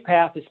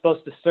 Japheth is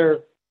supposed to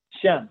serve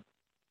Shem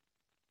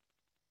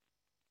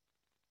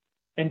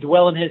and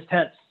dwell in his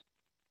tents.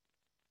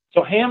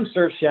 So Ham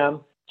serves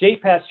Shem,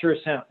 Japheth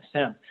serves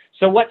Shem.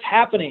 So what's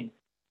happening?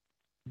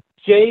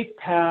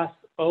 Japheth,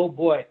 oh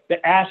boy, the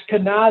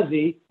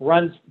Ashkenazi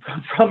runs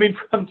coming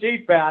from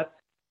Japheth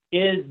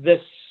is the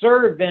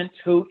servant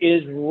who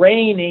is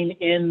reigning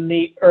in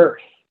the earth,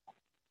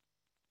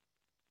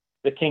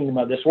 the kingdom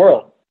of this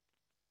world.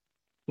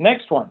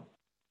 Next one.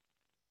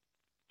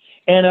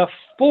 And a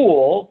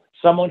fool,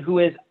 someone who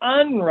is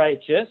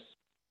unrighteous,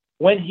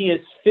 when he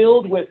is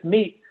filled with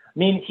meat, I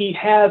mean, he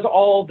has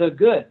all the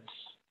goods.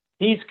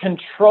 He's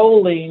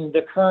controlling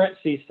the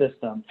currency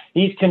system.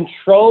 He's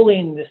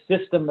controlling the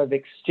system of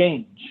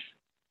exchange.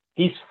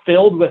 He's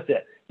filled with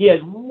it. He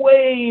has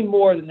way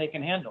more than they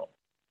can handle.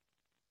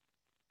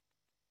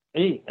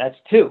 Hey, that's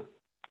two.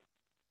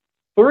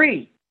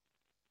 Three.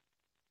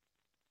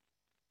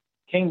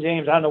 King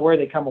James, I don't know where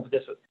they come up with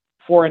this.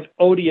 For an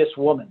odious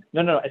woman.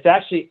 No. It's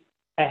actually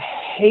a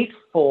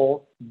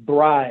hateful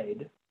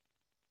bride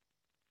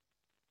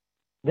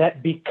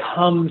that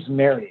becomes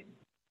married.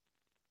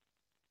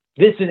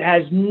 This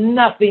has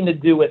nothing to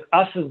do with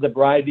us as the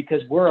bride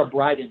because we're a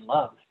bride in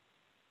love.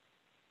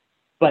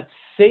 But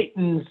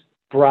Satan's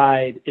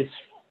bride is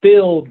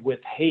filled with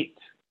hate.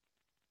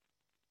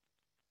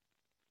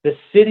 The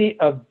city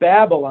of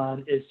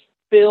Babylon is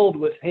filled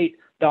with hate.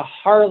 The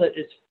harlot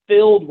is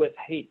filled with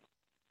hate.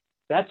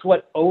 That's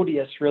what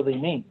odious really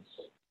means.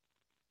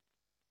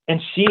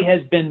 And she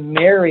has been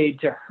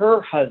married to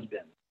her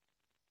husband.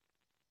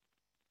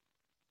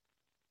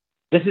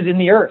 This is in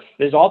the earth.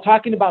 This is all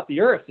talking about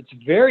the earth. It's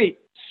very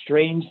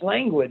strange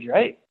language,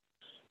 right?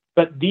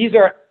 But these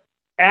are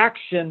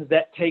actions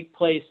that take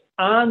place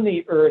on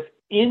the earth,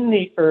 in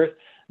the earth,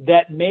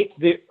 that make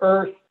the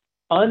earth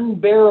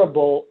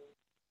unbearable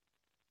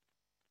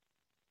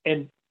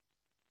and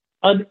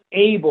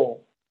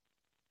unable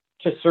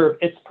to serve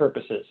its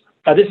purposes.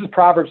 Now, this is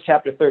Proverbs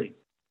chapter 30.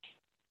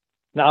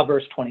 Now,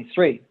 verse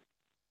 23.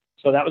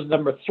 So that was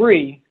number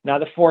 3. Now,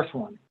 the fourth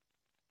one.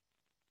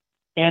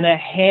 And a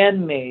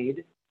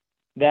handmaid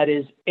that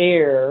is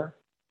heir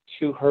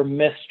to her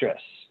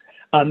mistress.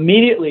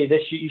 Immediately,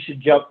 you should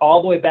jump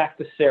all the way back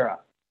to Sarah.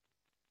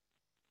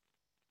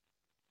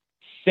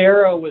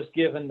 Sarah was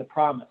given the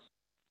promise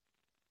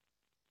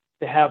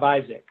to have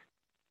Isaac.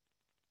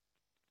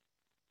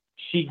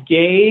 She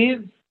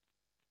gave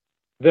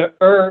the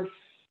earth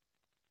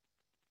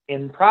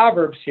in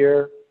Proverbs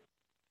here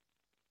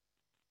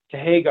to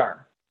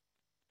Hagar.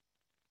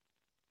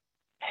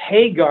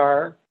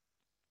 Hagar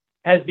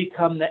has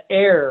become the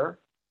heir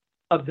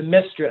of the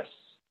mistress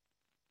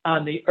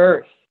on the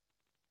earth.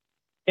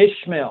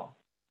 Ishmael,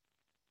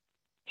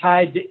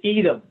 tied to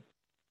Edom,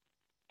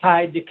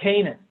 tied to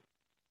Canaan.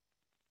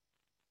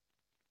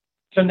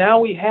 So now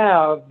we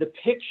have the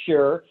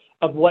picture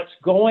of what's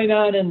going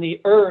on in the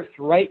earth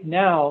right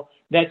now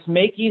that's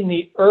making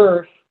the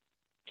earth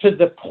to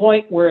the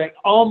point where it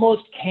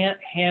almost can't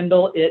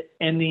handle it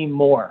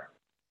anymore.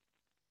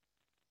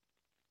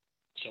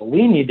 So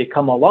we need to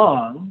come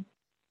along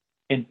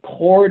and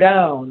pour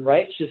down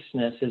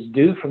righteousness as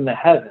dew from the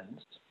heavens,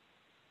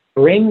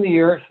 bring the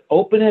earth,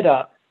 open it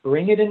up,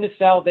 bring it into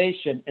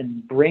salvation,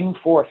 and bring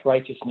forth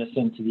righteousness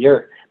into the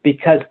earth.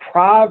 Because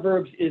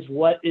Proverbs is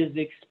what is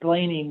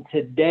explaining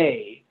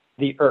today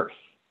the earth.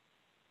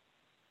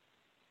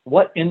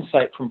 What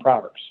insight from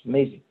Proverbs.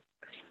 Amazing.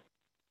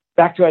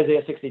 Back to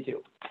Isaiah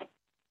 62.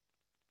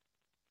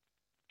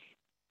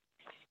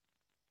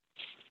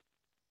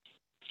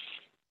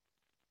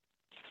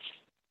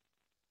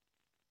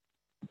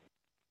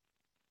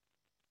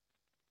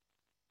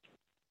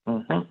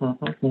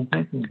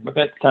 Look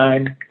at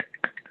time.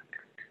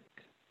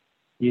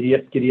 Giddy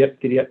up, giddy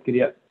up, giddy up,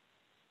 giddy up.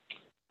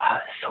 Ah,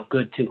 that's so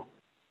good too.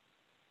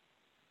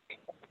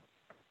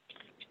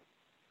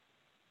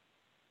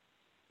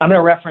 I'm going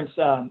to reference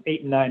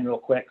 8 and 9 real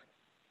quick.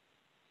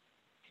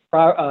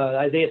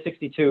 Isaiah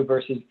 62,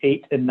 verses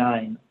 8 and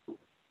 9.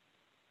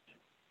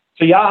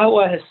 So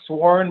Yahweh has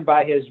sworn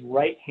by his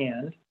right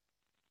hand,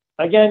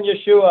 again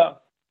Yeshua,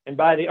 and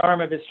by the arm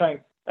of his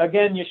strength,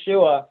 again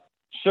Yeshua,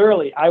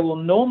 surely I will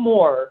no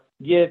more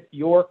give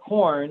your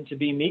corn to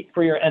be meat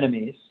for your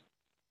enemies,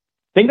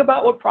 Think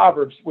about what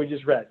Proverbs we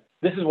just read.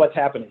 This is what's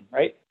happening,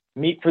 right?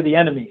 Meat for the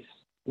enemies.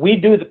 We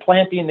do the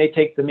planting, they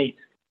take the meat,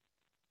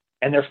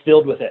 and they're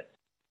filled with it.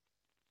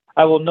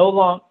 I will no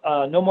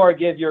more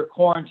give your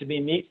corn to be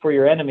meat for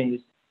your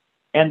enemies,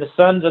 and the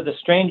sons of the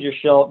stranger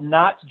shall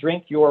not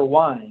drink your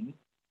wine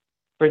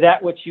for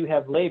that which you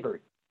have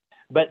labored.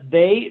 But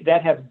they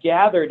that have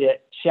gathered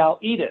it shall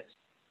eat it,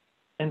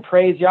 and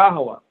praise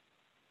Yahweh.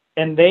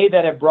 And they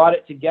that have brought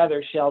it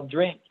together shall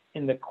drink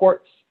in the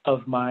courts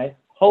of my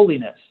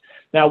holiness.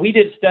 Now, we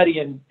did study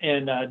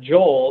in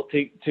Joel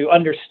to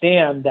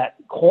understand that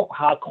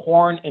how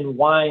corn and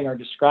wine are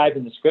described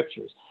in the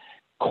scriptures.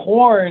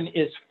 Corn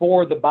is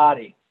for the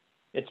body.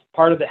 It's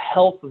part of the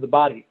health of the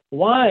body.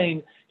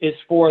 Wine is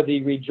for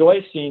the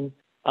rejoicing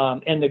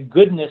and the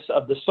goodness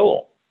of the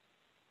soul.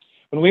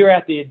 When we were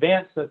at the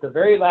advance at the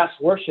very last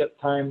worship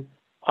time,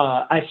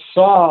 I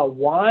saw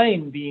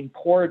wine being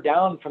poured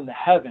down from the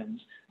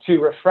heavens to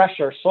refresh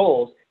our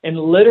souls. And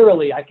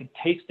literally, I could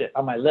taste it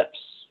on my lips,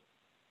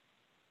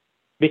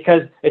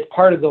 because it's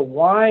part of the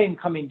wine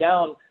coming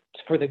down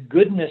for the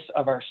goodness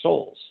of our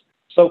souls.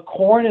 So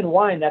corn and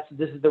wine,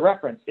 this is the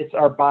reference. It's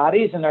our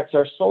bodies and that's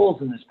our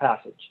souls in this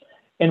passage.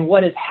 And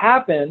what has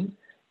happened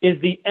is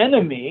the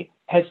enemy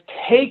has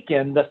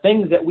taken the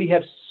things that we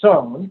have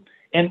sown,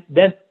 and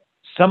then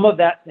some of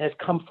that has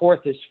come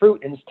forth as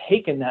fruit and has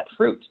taken that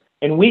fruit.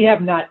 And we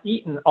have not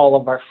eaten all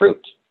of our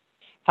fruit.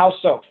 How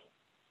so?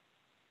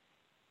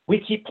 We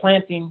keep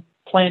planting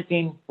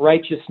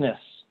righteousness.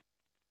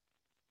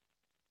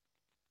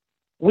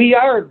 We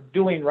are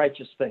doing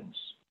righteous things.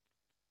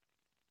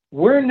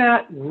 We're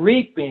not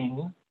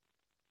reaping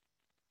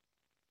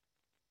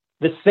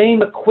the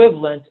same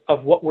equivalent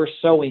of what we're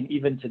sowing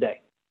even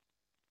today.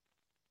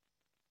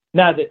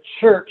 Now, the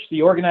church,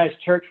 the organized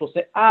church, will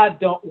say,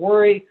 don't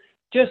worry,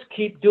 just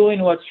keep doing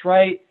what's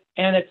right,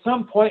 and at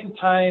some point in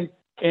time,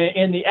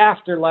 in the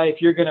afterlife,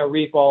 you're going to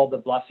reap all the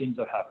blessings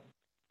of heaven.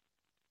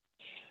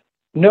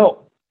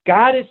 No,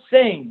 God is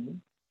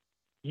saying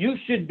you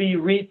should be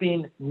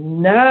reaping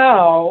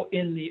now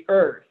in the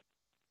earth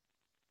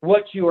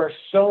what you are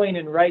sowing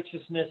in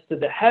righteousness to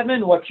the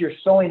heaven, what you're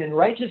sowing in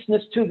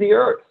righteousness to the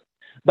earth.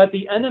 But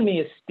the enemy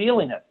is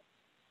stealing it.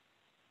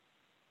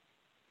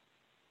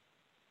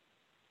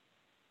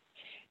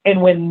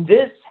 And when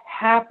this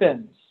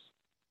happens,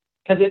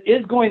 because it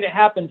is going to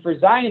happen for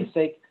Zion's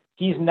sake,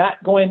 he's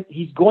going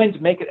to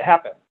make it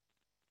happen.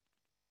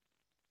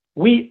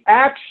 We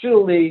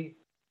actually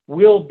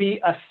will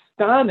be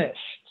astonished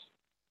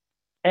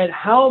at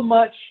how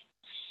much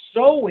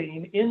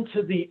sowing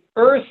into the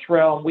earth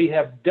realm we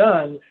have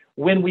done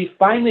when we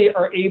finally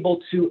are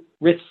able to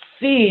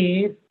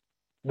receive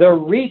the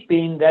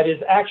reaping that is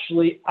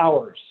actually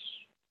ours.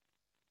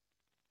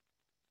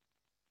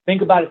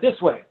 Think about it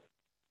this way.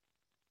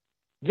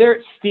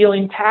 They're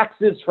stealing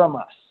taxes from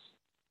us.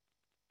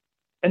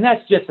 And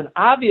that's just an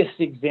obvious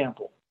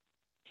example.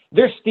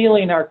 They're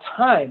stealing our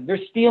time.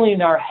 They're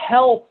stealing our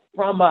health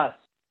from us.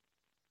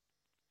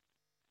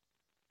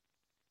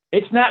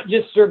 It's not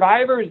just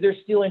survivors they're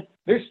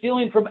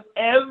stealing from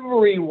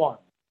everyone.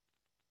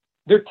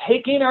 They're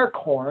taking our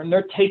corn,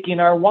 they're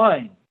taking our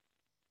wine.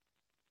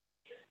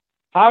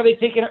 How are they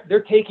taking it?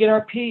 They're taking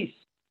our peace.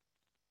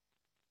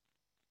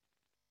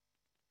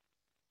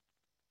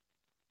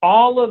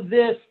 All of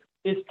this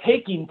is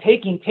taking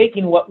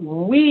what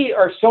we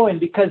are sowing,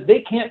 because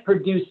they can't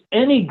produce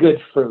any good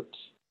fruit.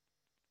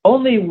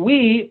 Only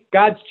we,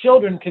 God's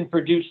children, can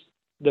produce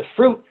the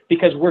fruit,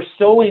 because we're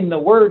sowing the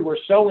word,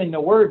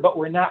 but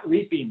we're not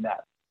reaping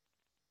that.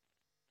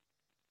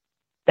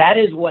 That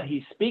is what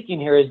he's speaking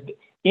here, is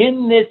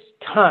in this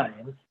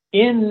time,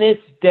 in this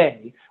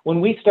day, when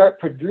we start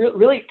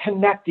really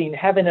connecting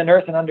heaven and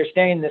earth and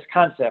understanding this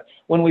concept,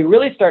 when we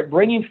really start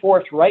bringing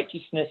forth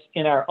righteousness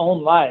in our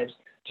own lives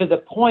to the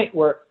point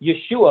where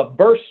Yeshua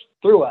bursts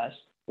through us,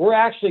 we're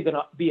actually going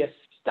to be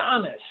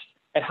astonished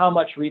at how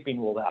much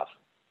reaping we'll have.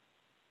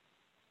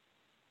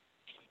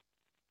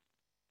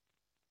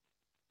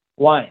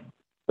 Wine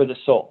for the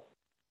soul.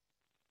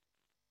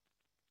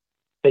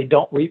 They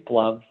don't reap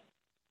love,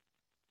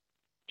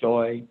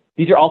 joy.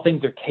 These are all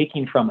things they're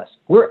taking from us.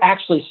 We're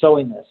actually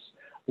sowing this.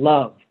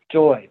 Love,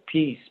 joy,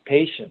 peace,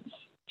 patience,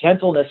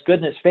 gentleness,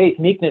 goodness, faith,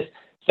 meekness,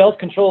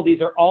 self-control.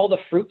 These are all the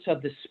fruits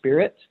of the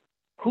Spirit.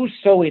 Who's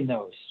sowing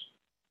those?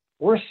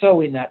 We're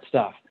sowing that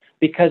stuff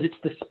because it's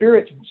the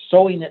Spirit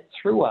sowing it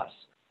through us,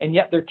 and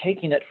yet they're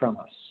taking it from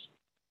us.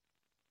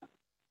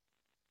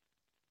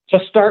 So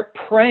start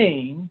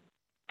praying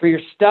for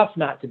your stuff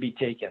not to be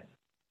taken,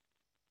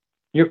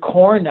 your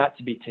corn not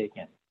to be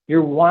taken,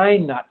 your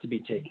wine not to be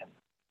taken.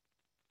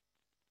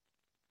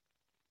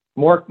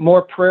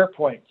 More prayer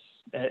points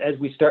as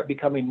we start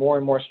becoming more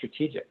and more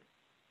strategic.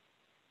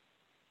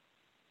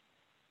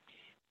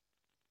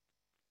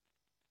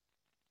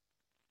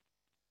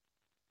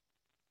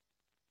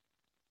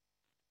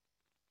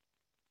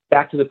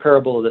 Back to the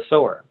parable of the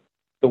sower,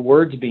 the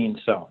words being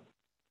sown.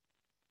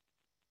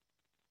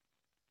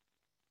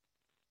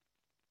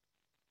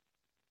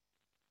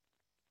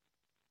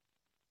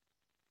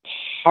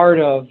 Part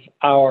of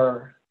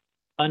our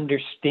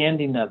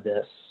understanding of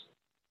this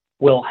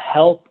will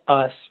help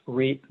us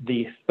reap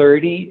the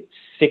 30,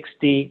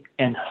 60,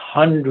 and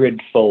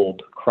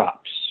 100-fold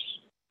crops.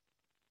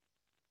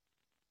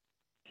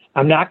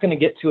 I'm not going to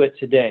get to it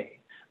today,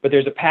 but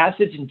there's a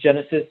passage in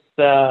Genesis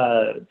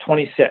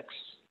 26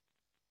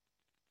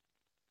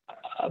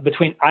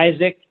 between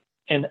Isaac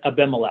and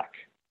Abimelech.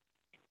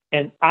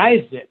 And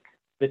Isaac,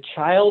 the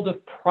child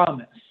of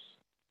promise,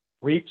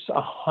 reaps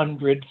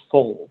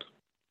 100-fold.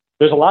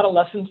 There's a lot of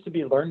lessons to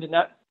be learned in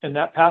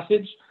that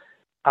passage.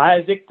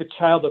 Isaac, the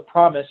child of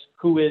promise,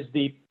 who is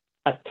a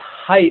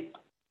type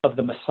of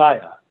the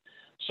Messiah.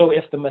 So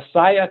if the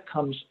Messiah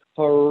comes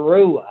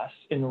through us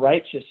in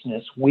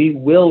righteousness, we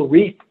will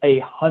reap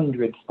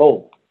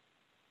 100-fold.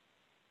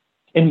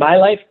 In my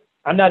life,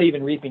 I'm not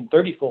even reaping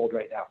 30-fold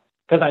right now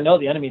because I know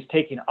the enemy is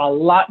taking a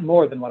lot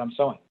more than what I'm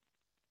sowing.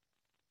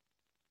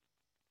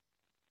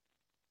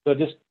 So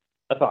just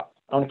a thought.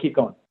 I want to keep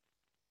going.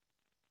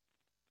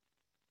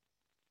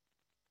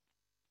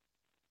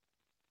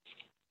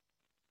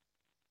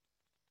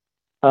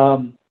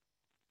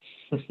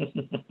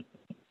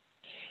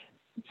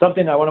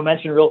 Something I want to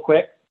mention real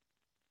quick,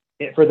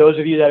 for those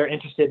of you that are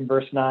interested in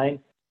verse 9,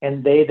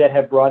 and they that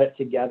have brought it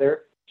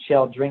together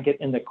shall drink it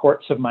in the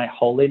courts of my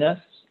holiness.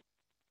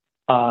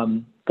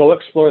 Go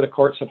explore the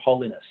courts of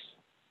holiness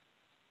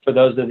for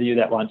those of you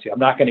that want to. I'm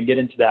not going to get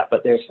into that,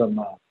 but there's some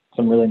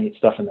really neat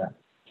stuff in there.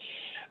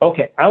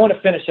 Okay, I want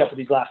to finish up with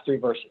these last three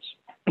verses.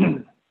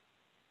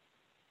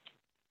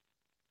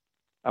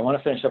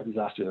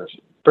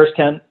 Verse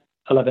 10,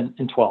 11,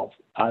 and 12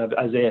 out of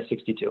Isaiah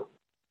 62.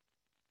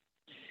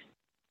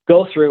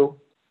 Go through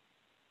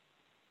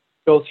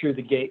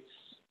the gates.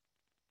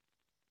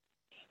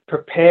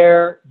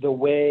 Prepare the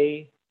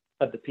way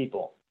of the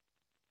people.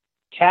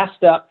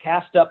 Cast up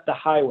the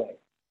highway.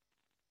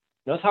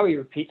 Notice how he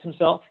repeats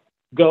himself?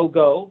 Go,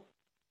 go.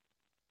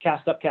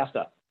 Cast up, cast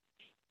up.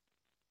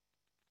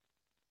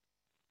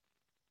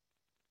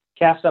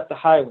 Cast up the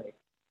highway.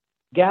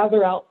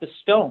 Gather out the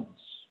stones.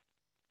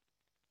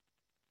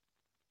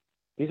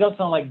 These don't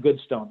sound like good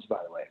stones, by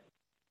the way.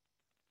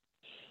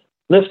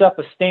 Lift up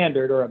a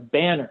standard or a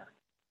banner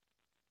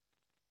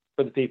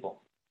for the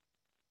people.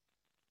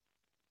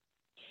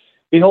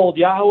 Behold,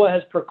 Yahweh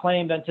has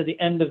proclaimed unto the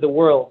end of the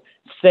world,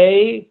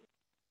 say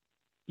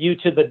you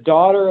to the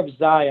daughter of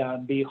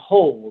Zion,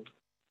 behold,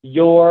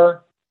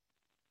 your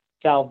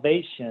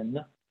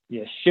salvation,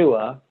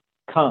 Yeshua,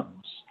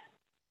 comes.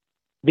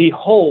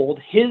 Behold,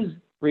 his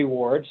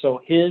reward,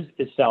 so his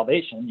is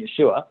salvation,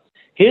 Yeshua,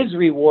 his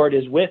reward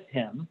is with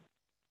him,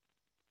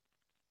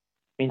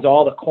 means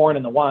all the corn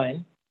and the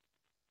wine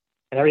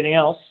and everything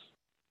else,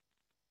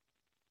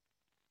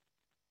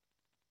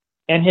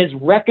 and his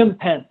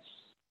recompense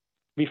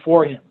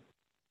before him,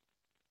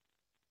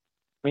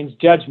 means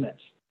judgment.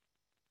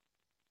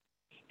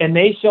 And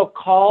they shall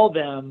call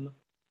them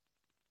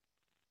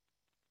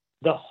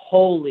the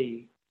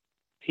holy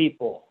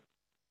people,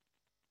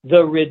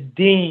 the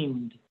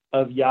redeemed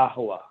of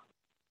Yahweh.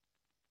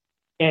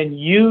 And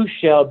you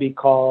shall be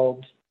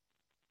called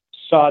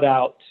sought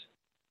out,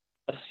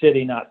 a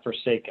city not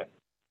forsaken.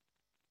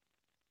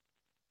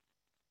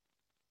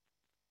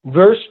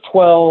 Verse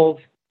 12,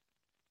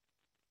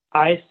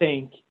 I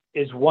think,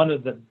 is one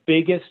of the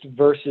biggest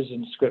verses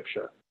in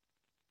Scripture.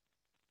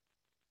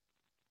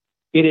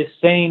 It is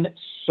saying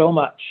so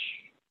much.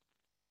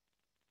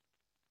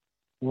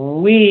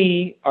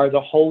 We are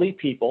the holy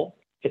people.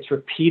 It's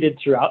repeated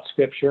throughout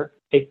Scripture.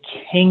 A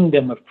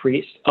kingdom of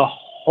priests, a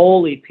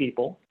holy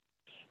people.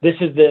 This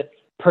is the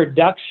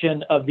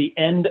production of the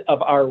end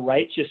of our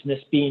righteousness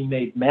being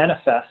made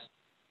manifest.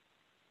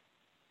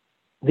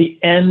 The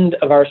end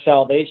of our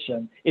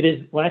salvation. It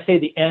is, when I say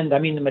the end, I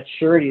mean the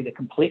maturity, the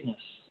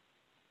completeness.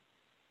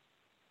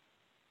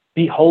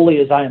 Be holy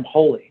as I am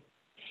holy.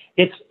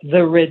 It's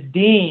the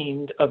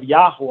redeemed of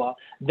Yahweh,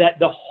 that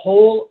the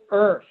whole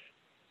earth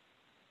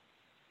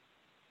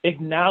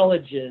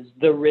acknowledges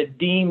the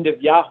redeemed of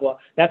Yahweh.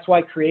 That's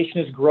why creation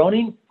is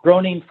groaning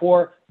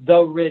for the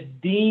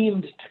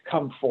redeemed to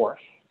come forth.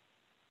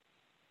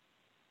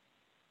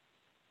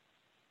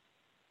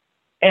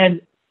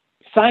 And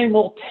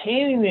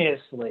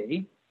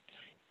simultaneously,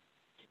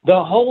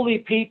 the holy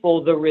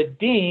people, the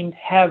redeemed,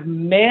 have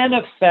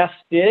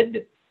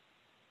manifested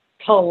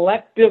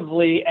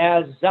collectively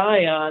as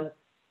Zion,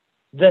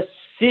 the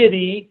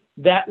city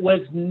that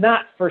was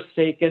not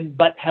forsaken,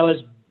 but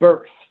was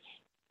birthed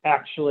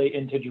actually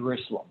into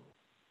Jerusalem.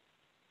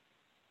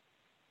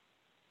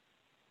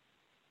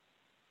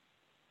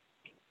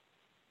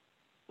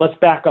 Let's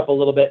back up a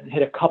little bit and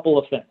hit a couple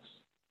of things.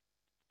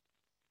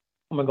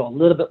 I'm going to go a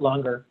little bit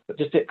longer, but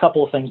just a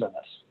couple of things on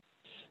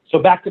this. So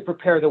back to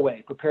prepare the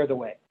way, prepare the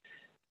way.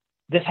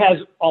 This has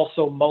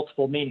also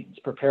multiple meanings,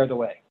 prepare the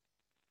way.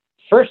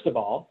 First of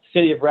all,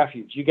 city of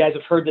refuge. You guys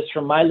have heard this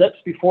from my lips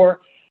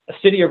before. A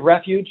city of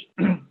refuge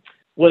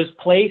was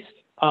placed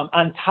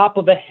on top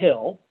of a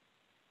hill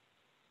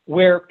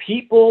where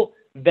people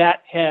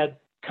that had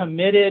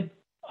committed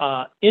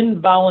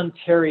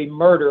involuntary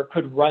murder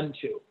could run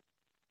to.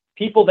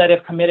 People that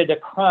have committed a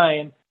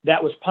crime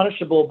that was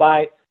punishable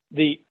by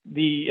the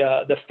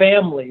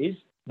families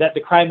that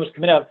the crime was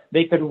committed of,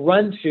 they could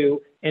run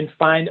to and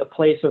find a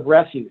place of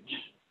refuge.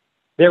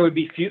 There would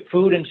be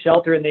food and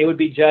shelter, and they would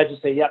be judged and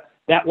say, yep,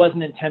 that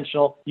wasn't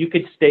intentional. You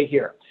could stay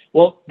here.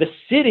 Well, the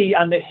city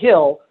on the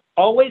hill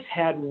always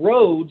had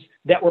roads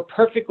that were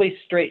perfectly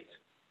straight.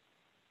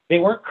 They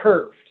weren't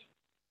curved.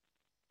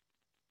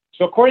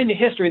 So according to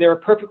history, they were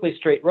perfectly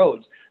straight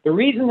roads. The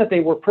reason that they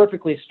were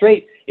perfectly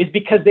straight is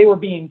because they were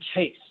being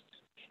chased,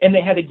 and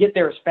they had to get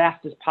there as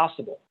fast as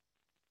possible.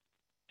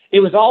 It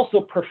was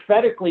also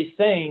prophetically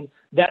saying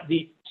that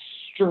the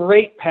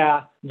straight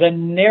path, the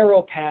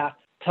narrow path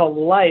to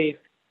life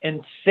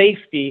and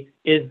safety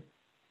is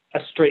a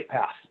straight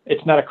path.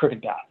 It's not a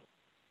crooked path.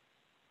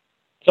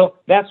 So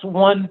that's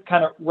one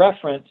kind of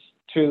reference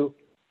to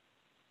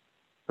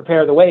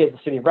prepare the way as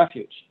a city of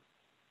refuge.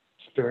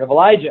 Spirit of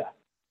Elijah.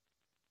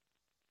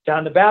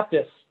 John the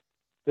Baptist,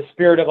 the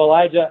spirit of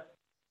Elijah,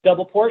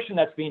 double portion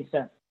that's being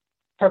sent.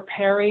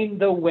 Preparing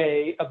the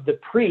way of the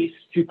priests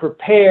to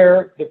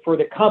prepare for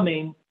the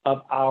coming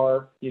of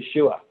our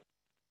Yeshua.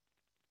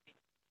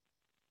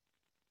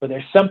 But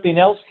there's something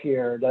else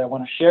here that I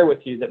want to share with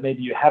you that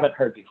maybe you haven't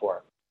heard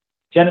before.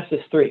 Genesis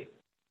 3.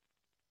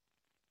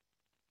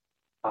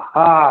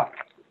 Aha!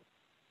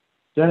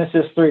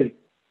 Genesis 3.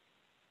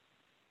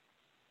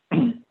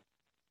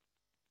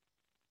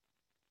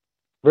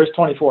 Verse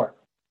 24.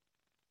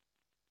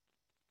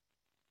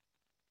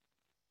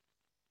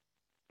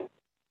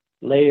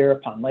 Layer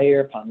upon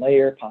layer upon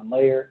layer upon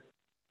layer.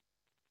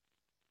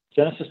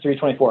 Genesis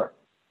 3:24.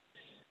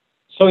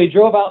 So he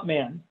drove out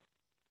man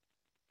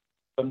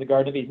from the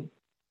Garden of Eden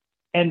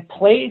and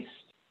placed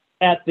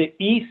at the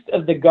east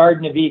of the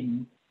Garden of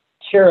Eden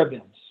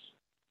cherubims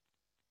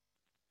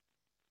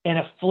and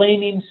a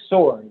flaming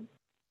sword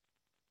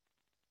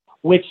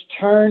which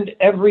turned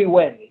every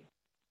way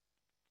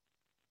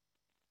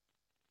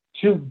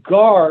to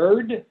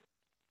guard,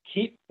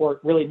 keep, or it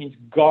really means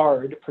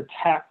guard,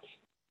 protect,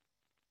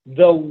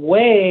 the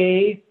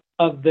way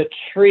of the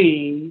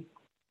tree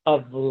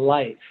of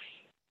life.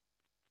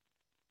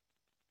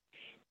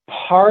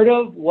 Part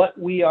of what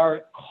we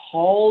are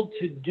called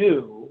to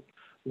do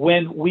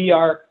when we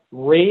are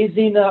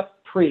raising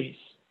up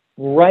priests,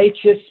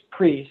 righteous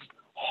priests,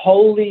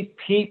 holy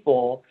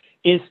people,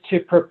 is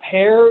to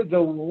prepare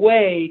the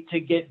way to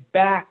get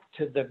back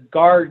to the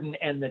garden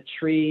and the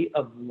tree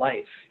of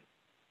life.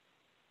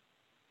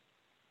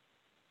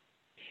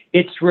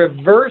 It's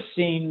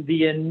reversing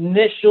the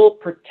initial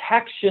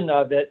protection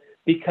of it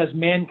because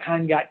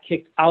mankind got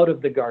kicked out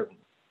of the garden.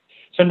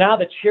 So now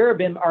the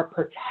cherubim are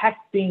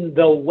protecting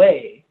the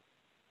way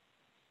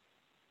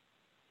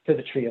to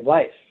the tree of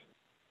life.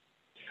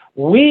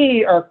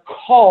 We are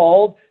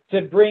called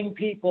to bring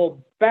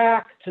people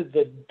back to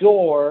the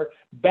door,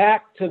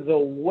 back to the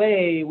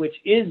way, which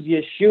is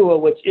Yeshua,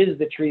 which is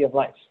the tree of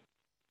life.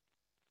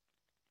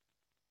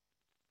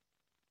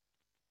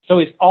 So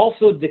he's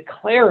also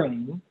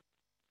declaring,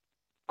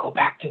 go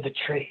back to the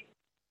tree.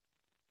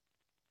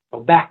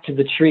 Go back to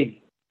the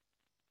tree.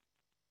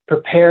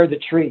 Prepare the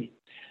tree.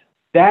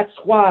 That's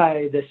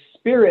why the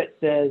Spirit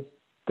says,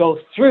 go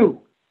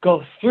through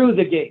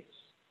the gates.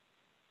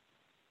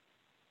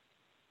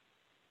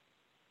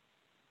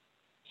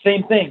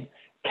 Same thing.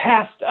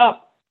 Cast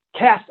up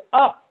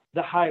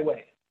the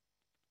highway.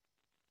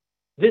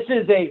 This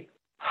is a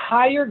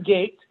higher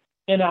gate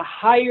and a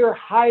higher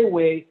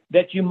highway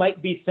that you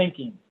might be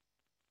thinking.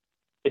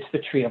 It's the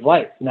tree of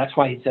life, and that's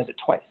why he says it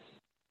twice.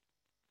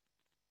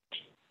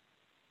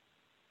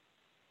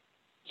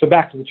 So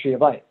back to the tree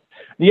of life.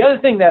 The other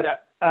thing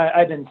that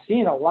I've been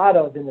seeing a lot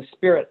of in the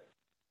Spirit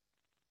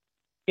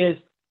is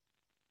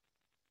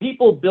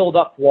people build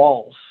up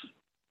walls.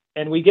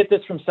 And we get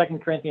this from 2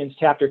 Corinthians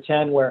chapter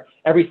 10, where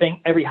every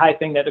high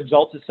thing that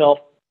exalts itself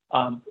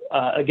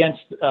against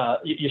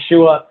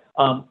Yeshua,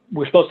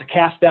 we're supposed to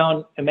cast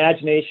down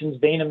imaginations,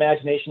 vain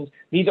imaginations.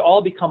 These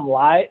all become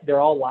lies. They're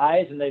all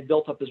lies, and they've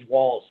built up as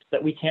walls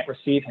that we can't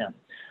receive him.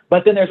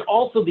 But then there's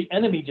also the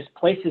enemy just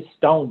places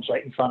stones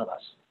right in front of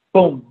us.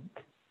 Boom,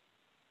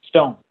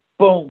 stone.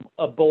 Boom,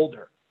 a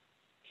boulder.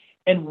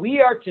 And we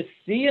are to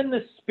see in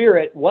the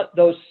Spirit what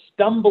those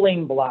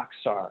stumbling blocks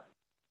are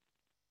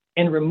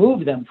and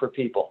remove them for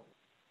people.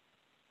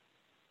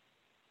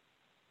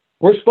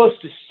 We're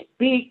supposed to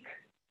speak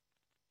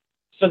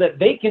so that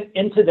they can,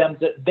 into them,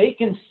 that they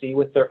can see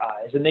with their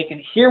eyes and they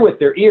can hear with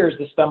their ears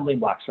the stumbling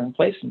blocks are in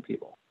place in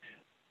people.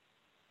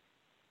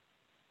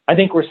 I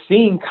think we're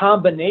seeing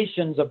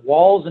combinations of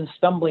walls and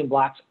stumbling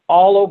blocks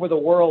all over the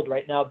world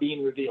right now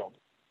being revealed.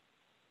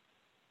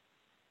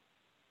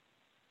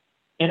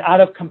 And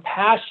out of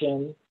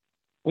compassion,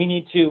 we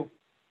need to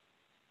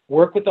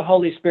work with the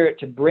Holy Spirit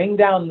to bring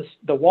down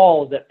the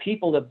walls that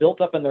people have built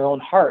up in their own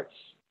hearts,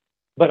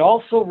 but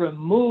also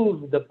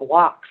remove the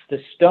blocks, the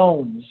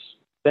stones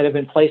that have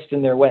been placed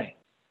in their way.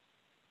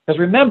 Because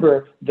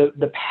remember,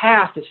 the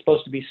path is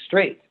supposed to be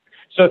straight.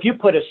 So if you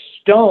put a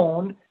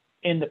stone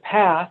in the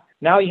path,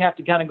 now you have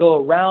to kind of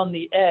go around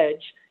the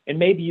edge, and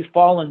maybe you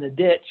fall in the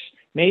ditch,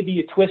 maybe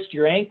you twist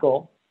your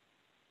ankle,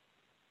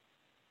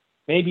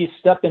 maybe you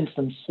step in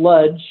some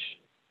sludge,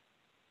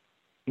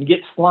 and get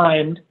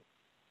slimed,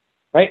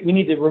 right? We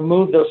need to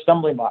remove those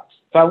stumbling blocks.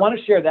 So I want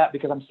to share that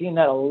because I'm seeing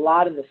that a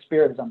lot in the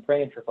spirit as I'm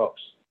praying for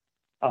folks,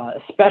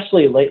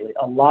 especially lately,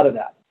 a lot of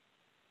that.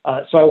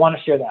 So I want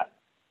to share that.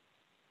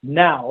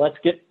 Now, let's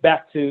get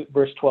back to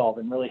verse 12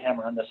 and really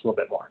hammer on this a little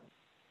bit more.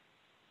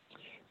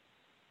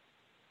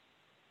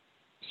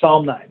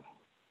 Psalm 9.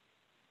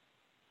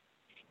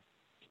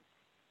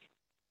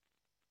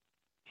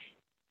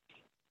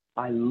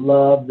 I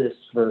love this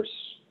verse,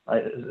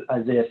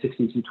 Isaiah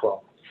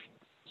 62:12.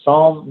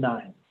 Psalm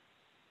 9.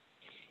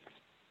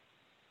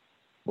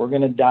 We're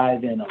going to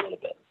dive in a little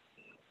bit.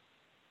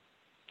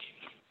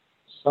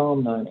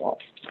 Psalm 9. Well,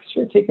 it's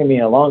sure taken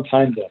me a long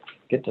time to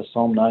get to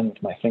Psalm 9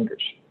 with my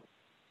fingers.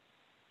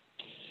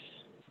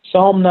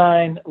 Psalm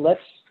 9,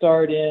 let's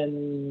start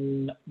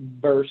in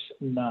verse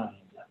 9.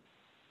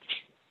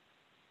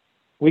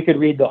 We could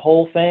read the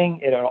whole thing.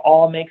 It'll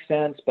all make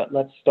sense, but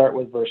let's start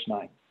with verse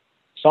 9.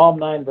 Psalm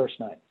 9, verse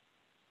 9.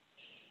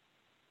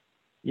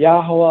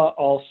 Yahweh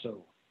also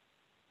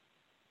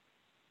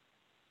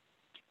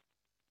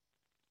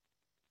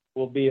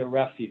will be a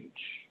refuge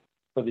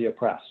for the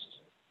oppressed,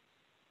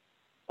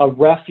 a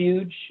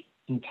refuge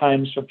in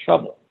times of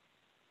trouble.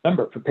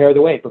 Remember, prepare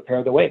the way,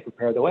 prepare the way,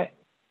 prepare the way.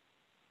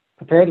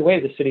 Prepare the way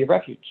to the city of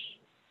refuge.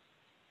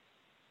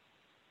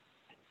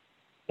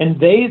 And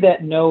they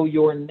that know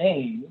your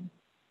name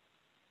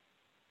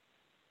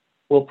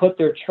will put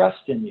their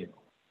trust in you.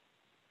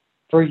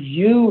 For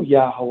you,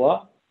 Yahweh,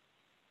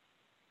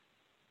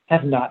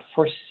 have not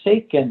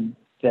forsaken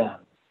them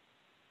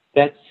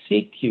that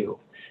seek you.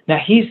 Now,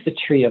 he's the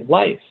tree of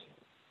life.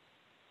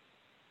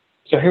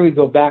 So here we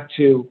go back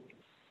to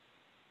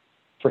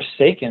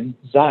forsaken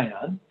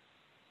Zion,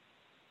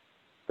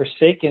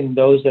 forsaken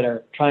those that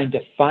are trying to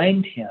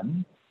find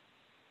him,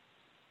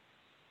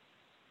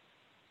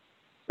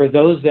 for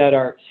those that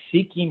are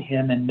seeking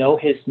him and know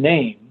his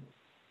name.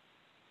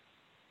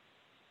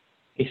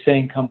 He's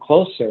saying, come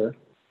closer.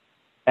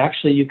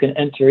 Actually, you can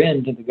enter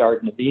into the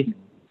Garden of Eden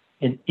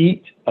and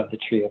eat of the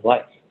tree of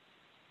life.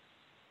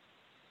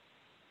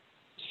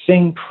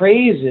 Sing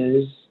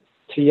praises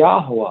to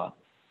Yahweh,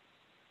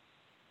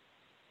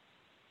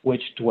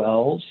 which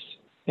dwells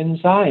in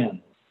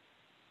Zion.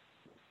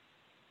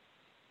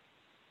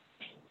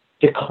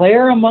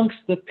 Declare amongst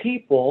the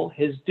people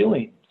his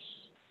doings,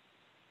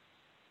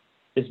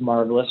 his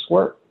marvelous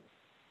work.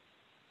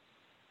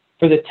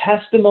 For the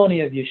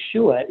testimony of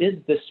Yeshua is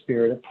the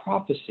spirit of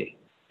prophecy.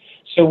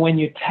 So when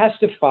you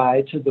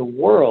testify to the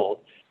world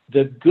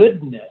the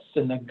goodness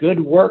and the good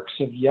works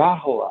of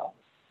Yahweh,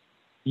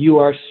 you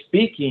are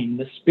speaking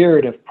the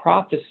spirit of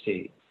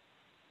prophecy,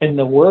 and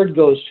the word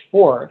goes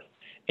forth.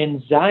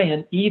 In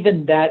Zion,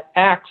 even that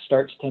act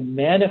starts to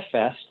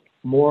manifest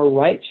more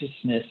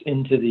righteousness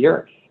into the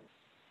earth.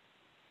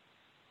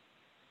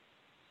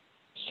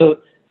 So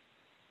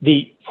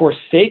the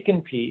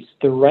forsaken piece,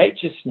 the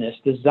righteousness,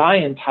 the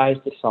Zion ties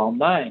to Psalm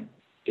 9.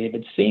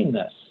 David's seen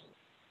this.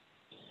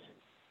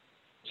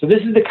 So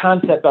this is the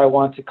concept I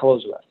want to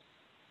close with.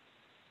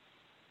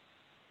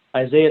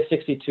 Isaiah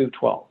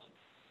 62:12.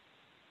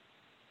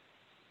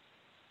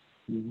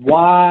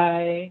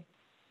 Why,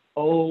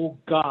 oh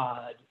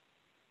God,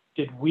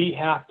 did we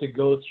have to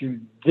go through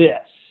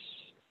this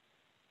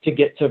to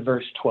get to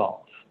verse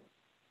 12?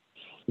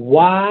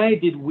 Why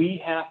did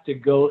we have to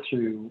go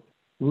through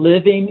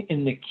living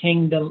in the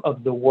kingdom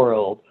of the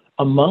world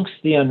amongst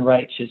the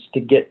unrighteous to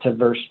get to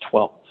verse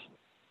 12?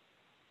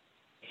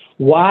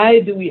 Why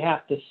do we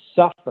have to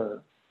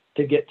suffer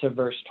to get to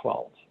verse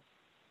 12?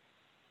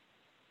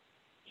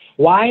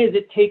 Why is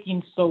it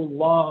taking so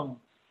long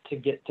to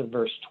get to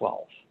verse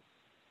 12?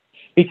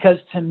 Because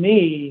to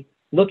me,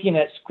 looking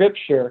at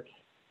Scripture,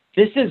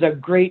 this is a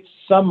great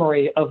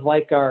summary of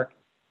like our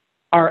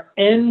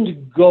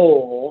end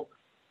goal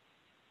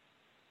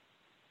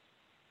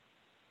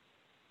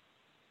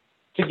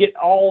to get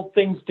all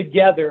things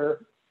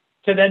together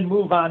to then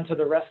move on to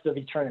the rest of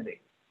eternity.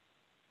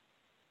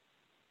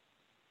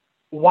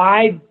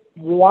 Why does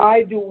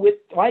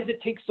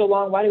it take so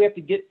long? Why do we have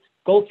to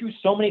go through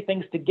so many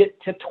things to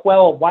get to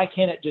 12? Why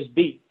can't it just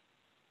be?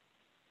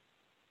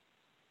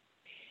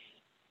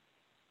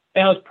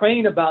 And I was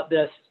praying about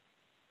this,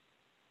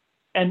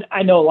 and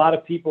I know a lot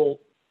of people,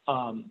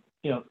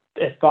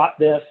 have thought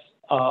this.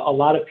 A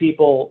lot of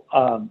people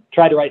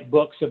try to write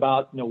books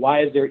about,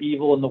 why is there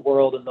evil in the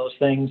world and those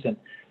things. And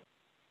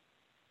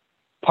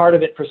part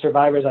of it for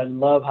survivors, I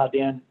love how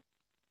Dan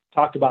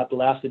talked about the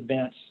last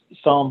advance,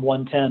 Psalm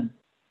 110.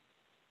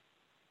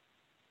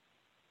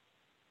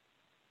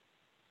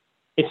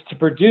 It's to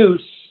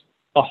produce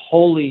a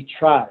holy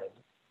tribe,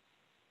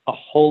 a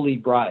holy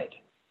bride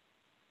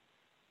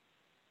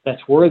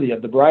that's worthy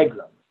of the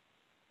bridegroom.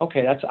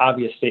 Okay, that's an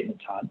obvious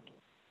statement, Todd.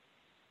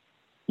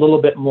 A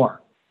little bit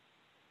more.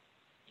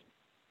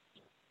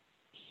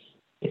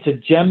 It's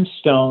a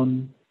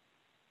gemstone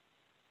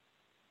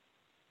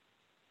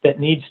that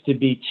needs to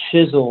be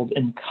chiseled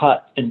and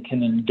cut and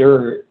can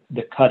endure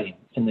the cutting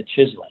and the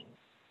chiseling.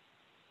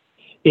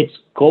 It's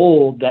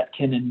gold that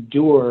can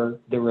endure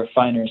the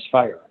refiner's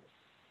fire.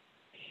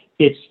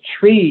 It's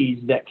trees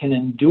that can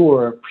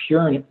endure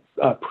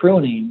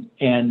pruning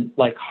and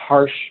like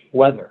harsh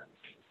weather.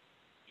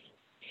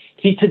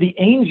 See, to the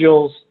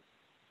angels,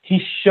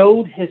 he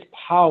showed his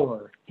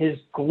power, his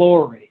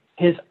glory,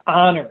 his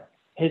honor,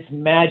 his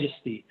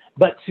majesty.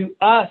 But to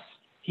us,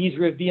 he's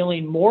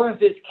revealing more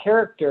of his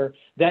character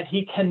that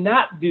he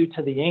cannot do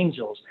to the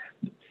angels.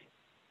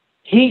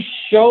 He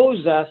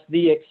shows us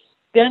the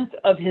extent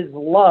of his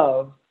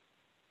love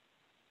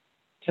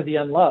to the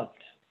unloved,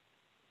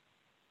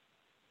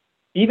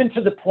 even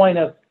to the point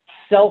of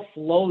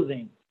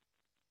self-loathing.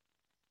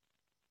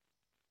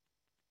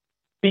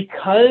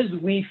 Because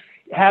we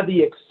have the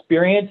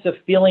experience of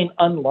feeling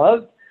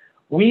unloved,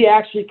 we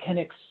actually can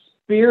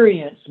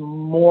experience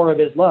more of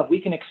his love. We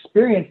can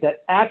experience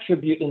that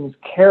attribute in his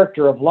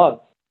character of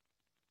love.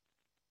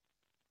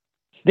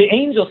 The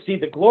angels see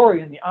the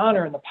glory and the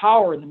honor and the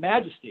power and the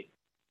majesty.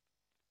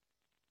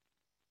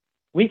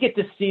 We get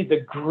to see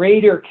the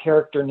greater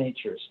character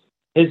natures,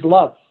 his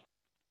love.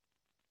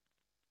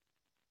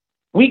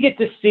 We get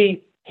to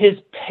see his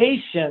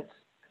patience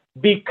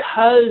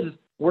because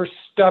we're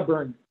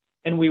stubborn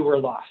and we were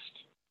lost.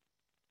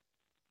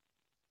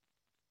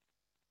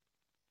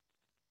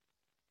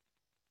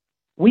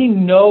 We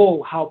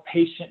know how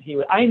patient he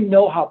was. I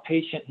know how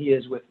patient he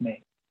is with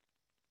me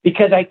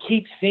because I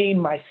keep seeing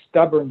my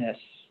stubbornness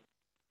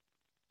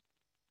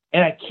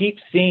and I keep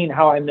seeing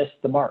how I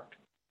missed the mark.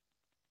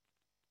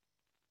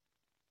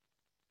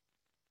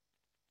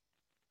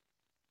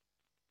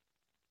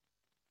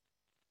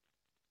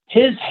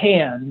 His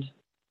hand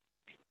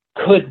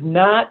could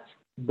not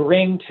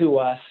bring to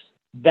us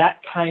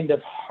that kind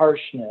of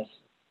harshness.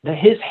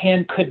 His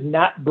hand could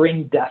not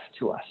bring death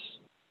to us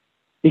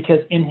because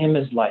in him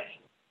is life.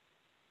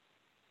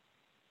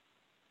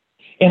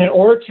 And in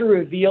order to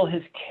reveal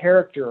his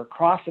character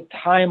across a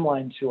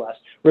timeline to us,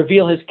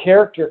 reveal his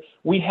character,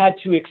 we had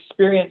to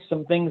experience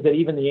some things that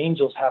even the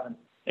angels haven't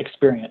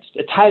experienced.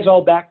 It ties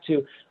all back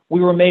to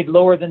we were made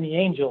lower than the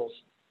angels,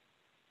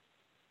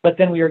 but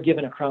then we are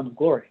given a crown of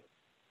glory.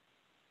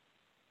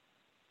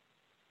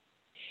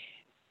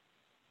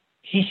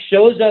 He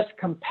shows us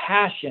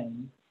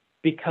compassion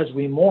because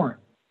we mourn.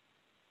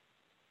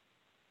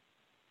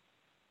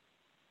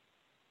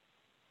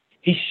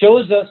 He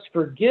shows us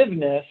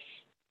forgiveness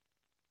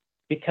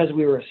because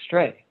we were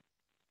astray.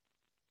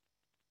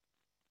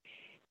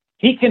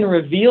 He can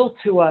reveal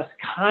to us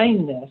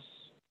kindness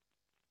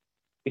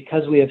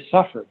because we have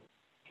suffered.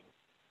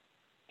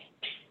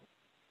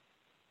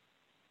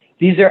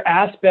 These are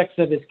aspects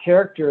of his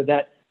character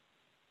that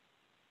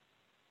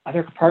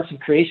other parts of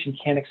creation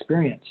can't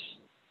experience.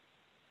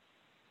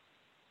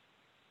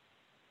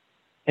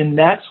 And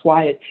that's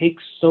why it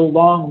takes so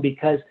long,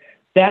 because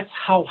that's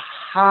how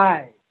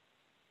high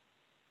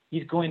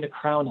he's going to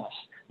crown us.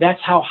 That's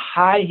how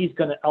high he's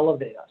going to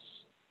elevate us.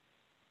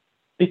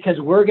 Because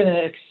we're going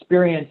to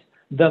experience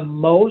the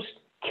most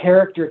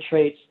character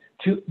traits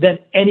than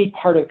any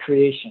part of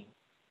creation.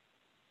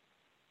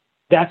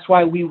 That's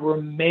why we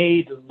were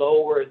made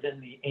lower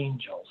than the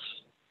angels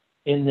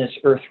in this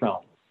earth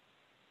realm.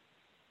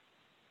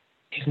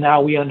 Because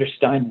now we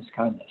understand his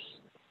kindness.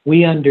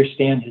 We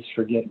understand his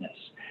forgiveness.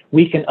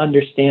 We can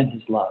understand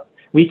his love.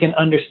 We can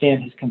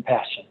understand his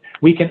compassion.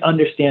 We can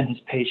understand his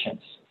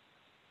patience.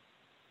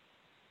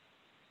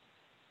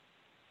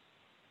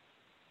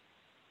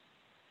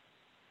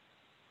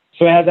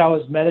 So as I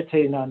was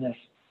meditating on this,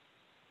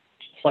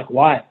 it's like,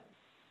 why? I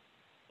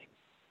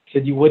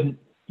said you wouldn't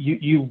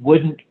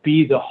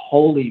be the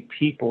holy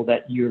people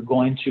that you're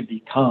going to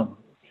become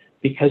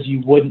because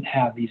you wouldn't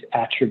have these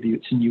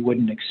attributes and you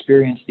wouldn't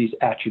experience these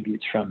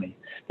attributes from me.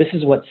 This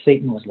is what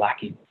Satan was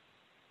lacking.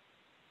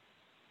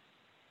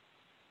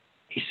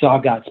 He saw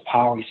God's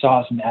power. He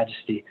saw his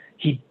majesty.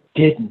 He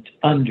didn't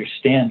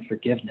understand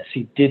forgiveness.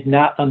 He did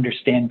not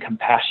understand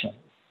compassion.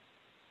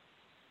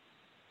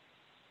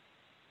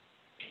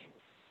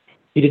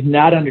 He did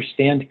not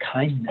understand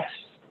kindness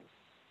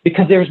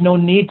because there's no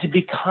need to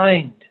be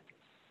kind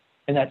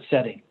in that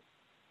setting.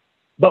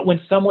 But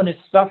when someone is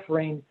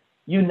suffering,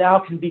 you now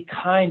can be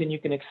kind and you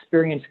can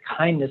experience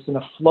kindness and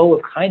a flow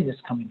of kindness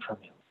coming from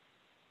you.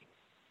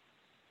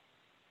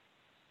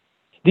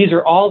 These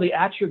are all the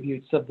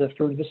attributes of the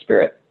fruit of the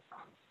Spirit.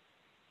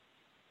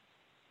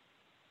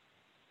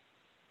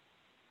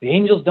 The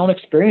angels don't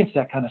experience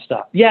that kind of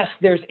stuff. Yes,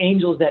 there's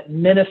angels that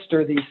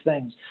minister these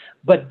things,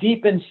 but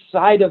deep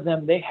inside of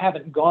them, they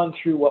haven't gone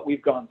through what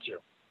we've gone through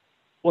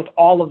with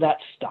all of that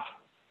stuff.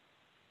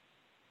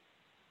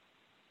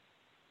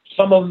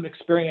 Some of them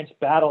experience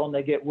battle and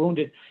they get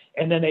wounded,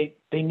 and then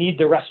they need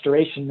the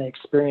restoration. They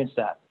experience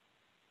that.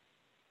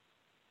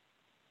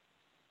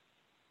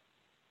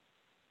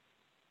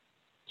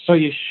 So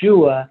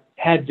Yeshua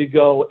had to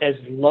go as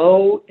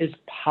low as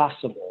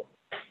possible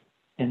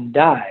and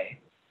die,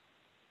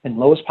 and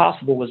low as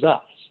possible was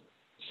us,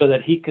 so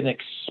that he can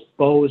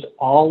expose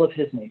all of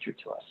his nature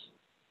to us.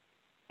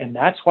 And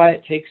that's why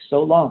it takes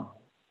so long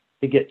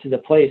to get to the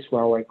place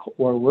where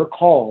we're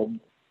called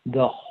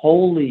the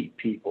holy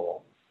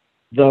people,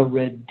 the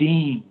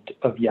redeemed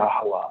of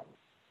Yahweh.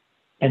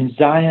 And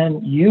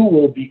Zion, you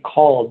will be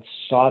called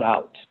sought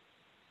out,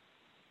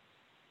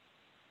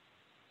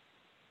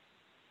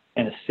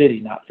 and a city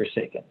not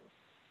forsaken.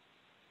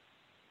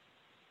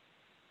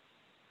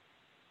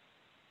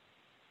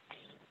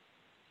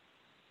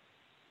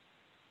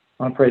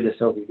 I want to pray this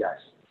over you guys.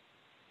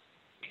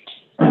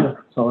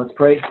 So let's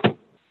pray.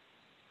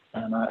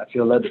 And I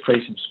feel led to pray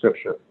some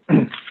scripture.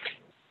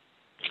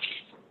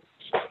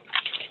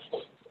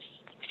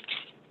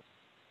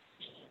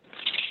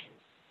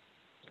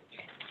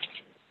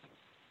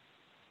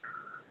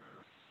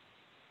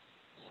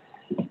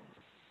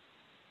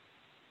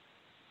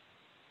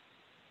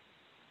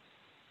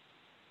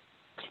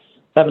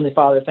 Heavenly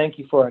Father, thank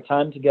you for our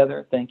time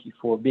together. Thank you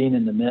for being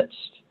in the midst.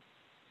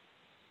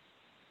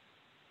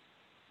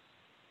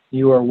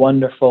 You are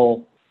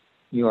wonderful.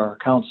 You are our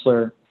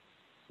counselor.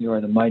 You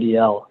are the mighty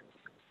El.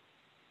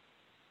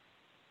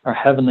 Our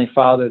Heavenly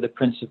Father, the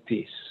Prince of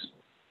Peace.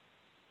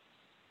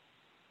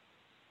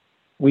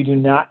 We do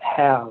not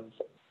have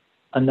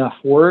enough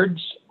words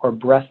or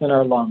breath in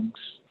our lungs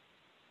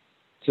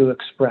to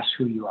express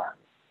who you are.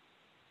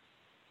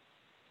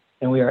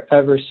 And we are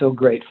ever so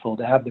grateful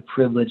to have the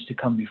privilege to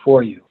come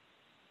before you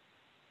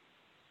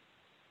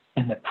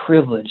and the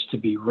privilege to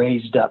be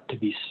raised up to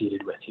be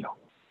seated with you.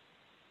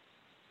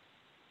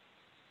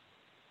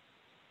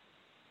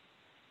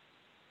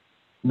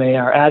 May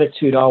our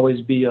attitude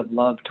always be of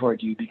love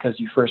toward you because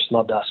you first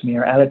loved us. May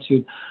our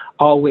attitude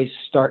always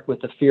start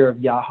with the fear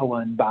of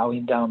Yahweh and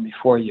bowing down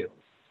before you,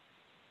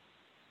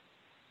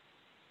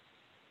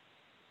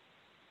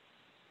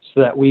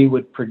 so that we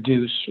would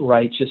produce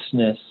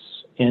righteousness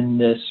in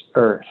this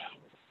earth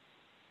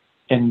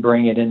and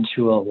bring it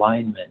into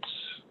alignment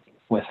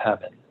with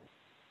heaven.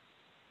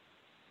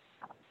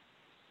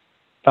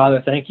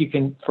 Father, thank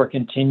you for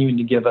continuing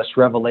to give us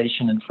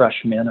revelation and fresh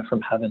manna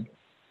from heaven.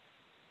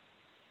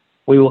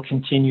 We will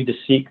continue to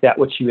seek that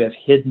which you have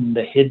hidden,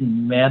 the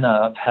hidden manna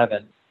of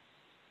heaven,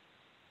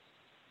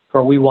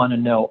 for we want to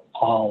know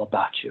all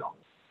about you.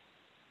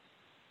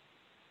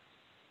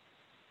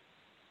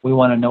 We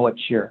want to know what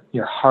your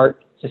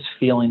heart is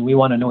feeling. We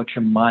want to know what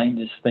your mind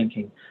is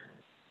thinking.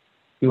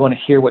 We want to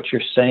hear what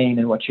you're saying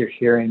and what you're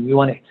hearing. We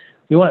want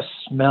to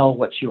smell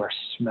what you are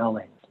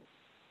smelling,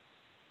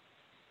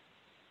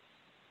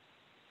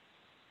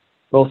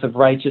 both of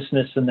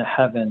righteousness in the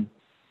heaven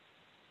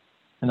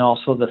and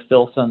also the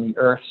filth on the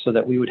earth, so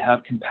that we would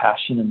have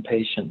compassion and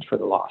patience for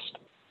the lost.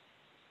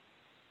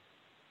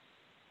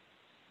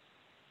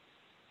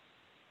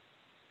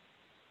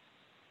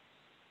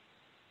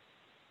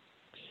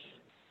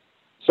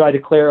 So I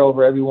declare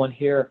over everyone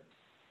here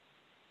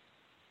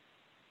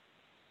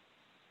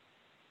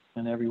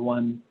and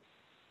everyone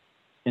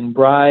in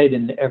BRIDE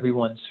and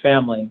everyone's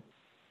family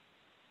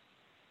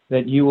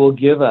that you will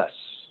give us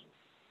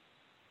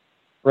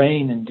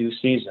rain in due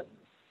season,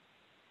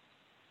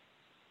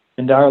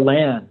 and our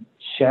land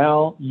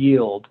shall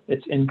yield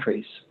its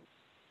increase,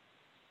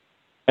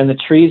 and the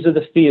trees of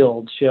the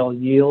field shall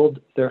yield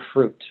their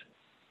fruit.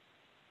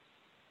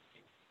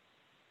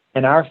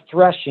 And our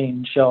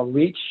threshing shall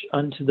reach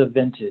unto the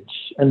vintage,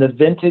 and the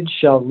vintage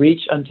shall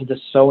reach unto the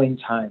sowing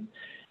time.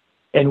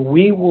 And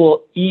we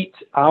will eat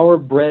our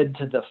bread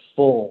to the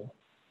full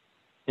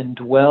and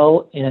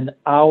dwell in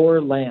our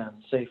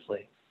land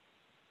safely.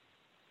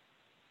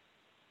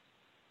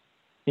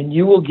 And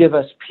you will give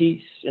us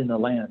peace in the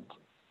land.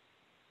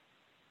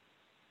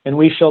 And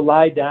we shall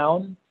lie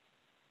down,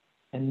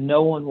 and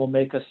no one will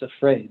make us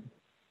afraid.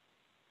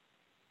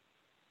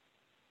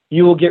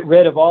 You will get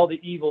rid of all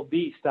the evil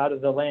beasts out of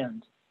the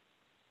land,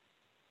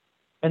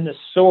 and the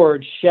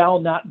sword shall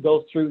not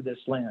go through this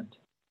land.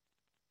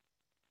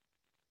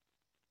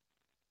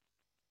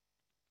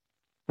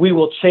 We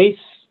will chase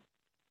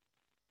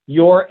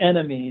your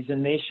enemies,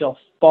 and they shall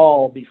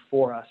fall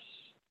before us.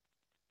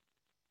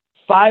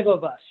 5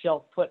 of us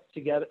shall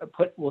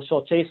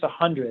shall chase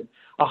 100.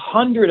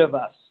 100 of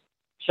us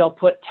shall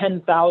put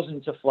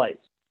 10,000 to flight.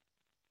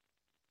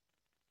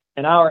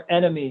 And our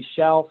enemies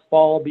shall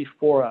fall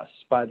before us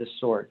by the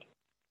sword.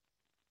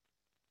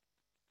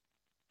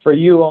 For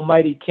you,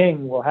 Almighty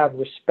King, will have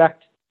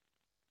respect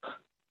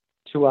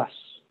to us,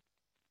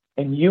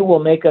 and you will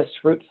make us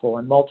fruitful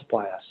and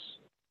multiply us,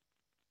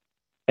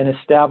 and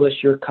establish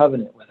your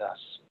covenant with us.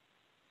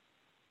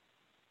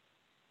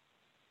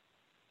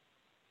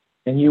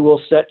 And you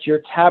will set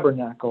your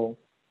tabernacle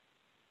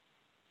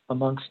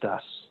amongst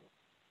us.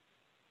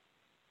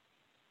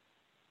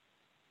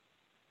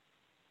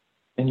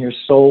 And your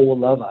soul will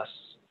love us.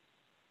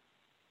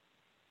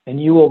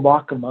 And you will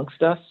walk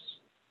amongst us.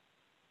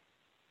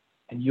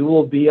 And you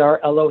will be our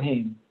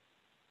Elohim.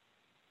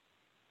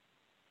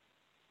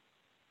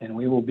 And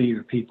we will be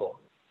your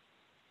people.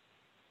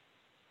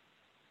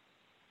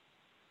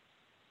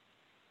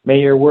 May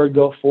your word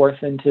go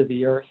forth into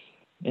the earth,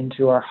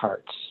 into our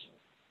hearts.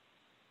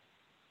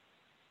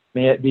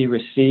 May it be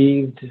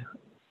received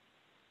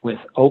with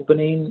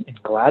opening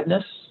and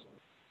gladness.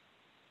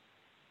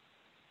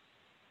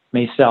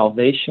 May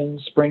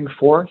salvation spring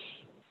forth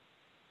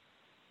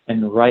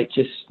and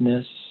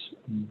righteousness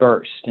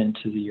burst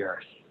into the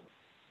earth.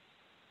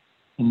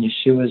 In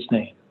Yeshua's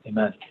name,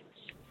 amen.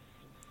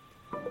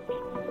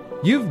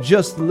 You've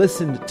just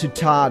listened to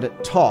Todd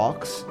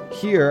Talks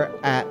here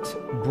at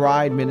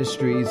BRIDE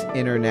Ministries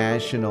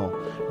International.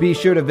 Be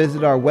sure to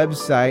visit our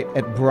website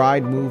at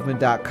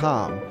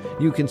bridemovement.com.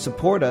 You can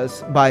support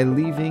us by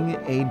leaving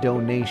a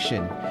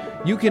donation.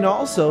 You can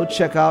also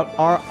check out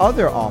our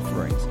other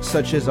offerings,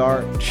 such as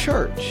our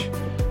church.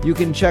 You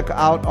can check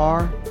out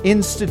our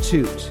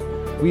institute.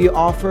 We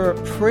offer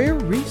prayer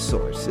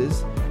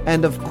resources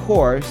and, of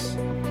course,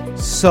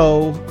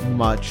 so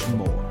much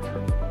more.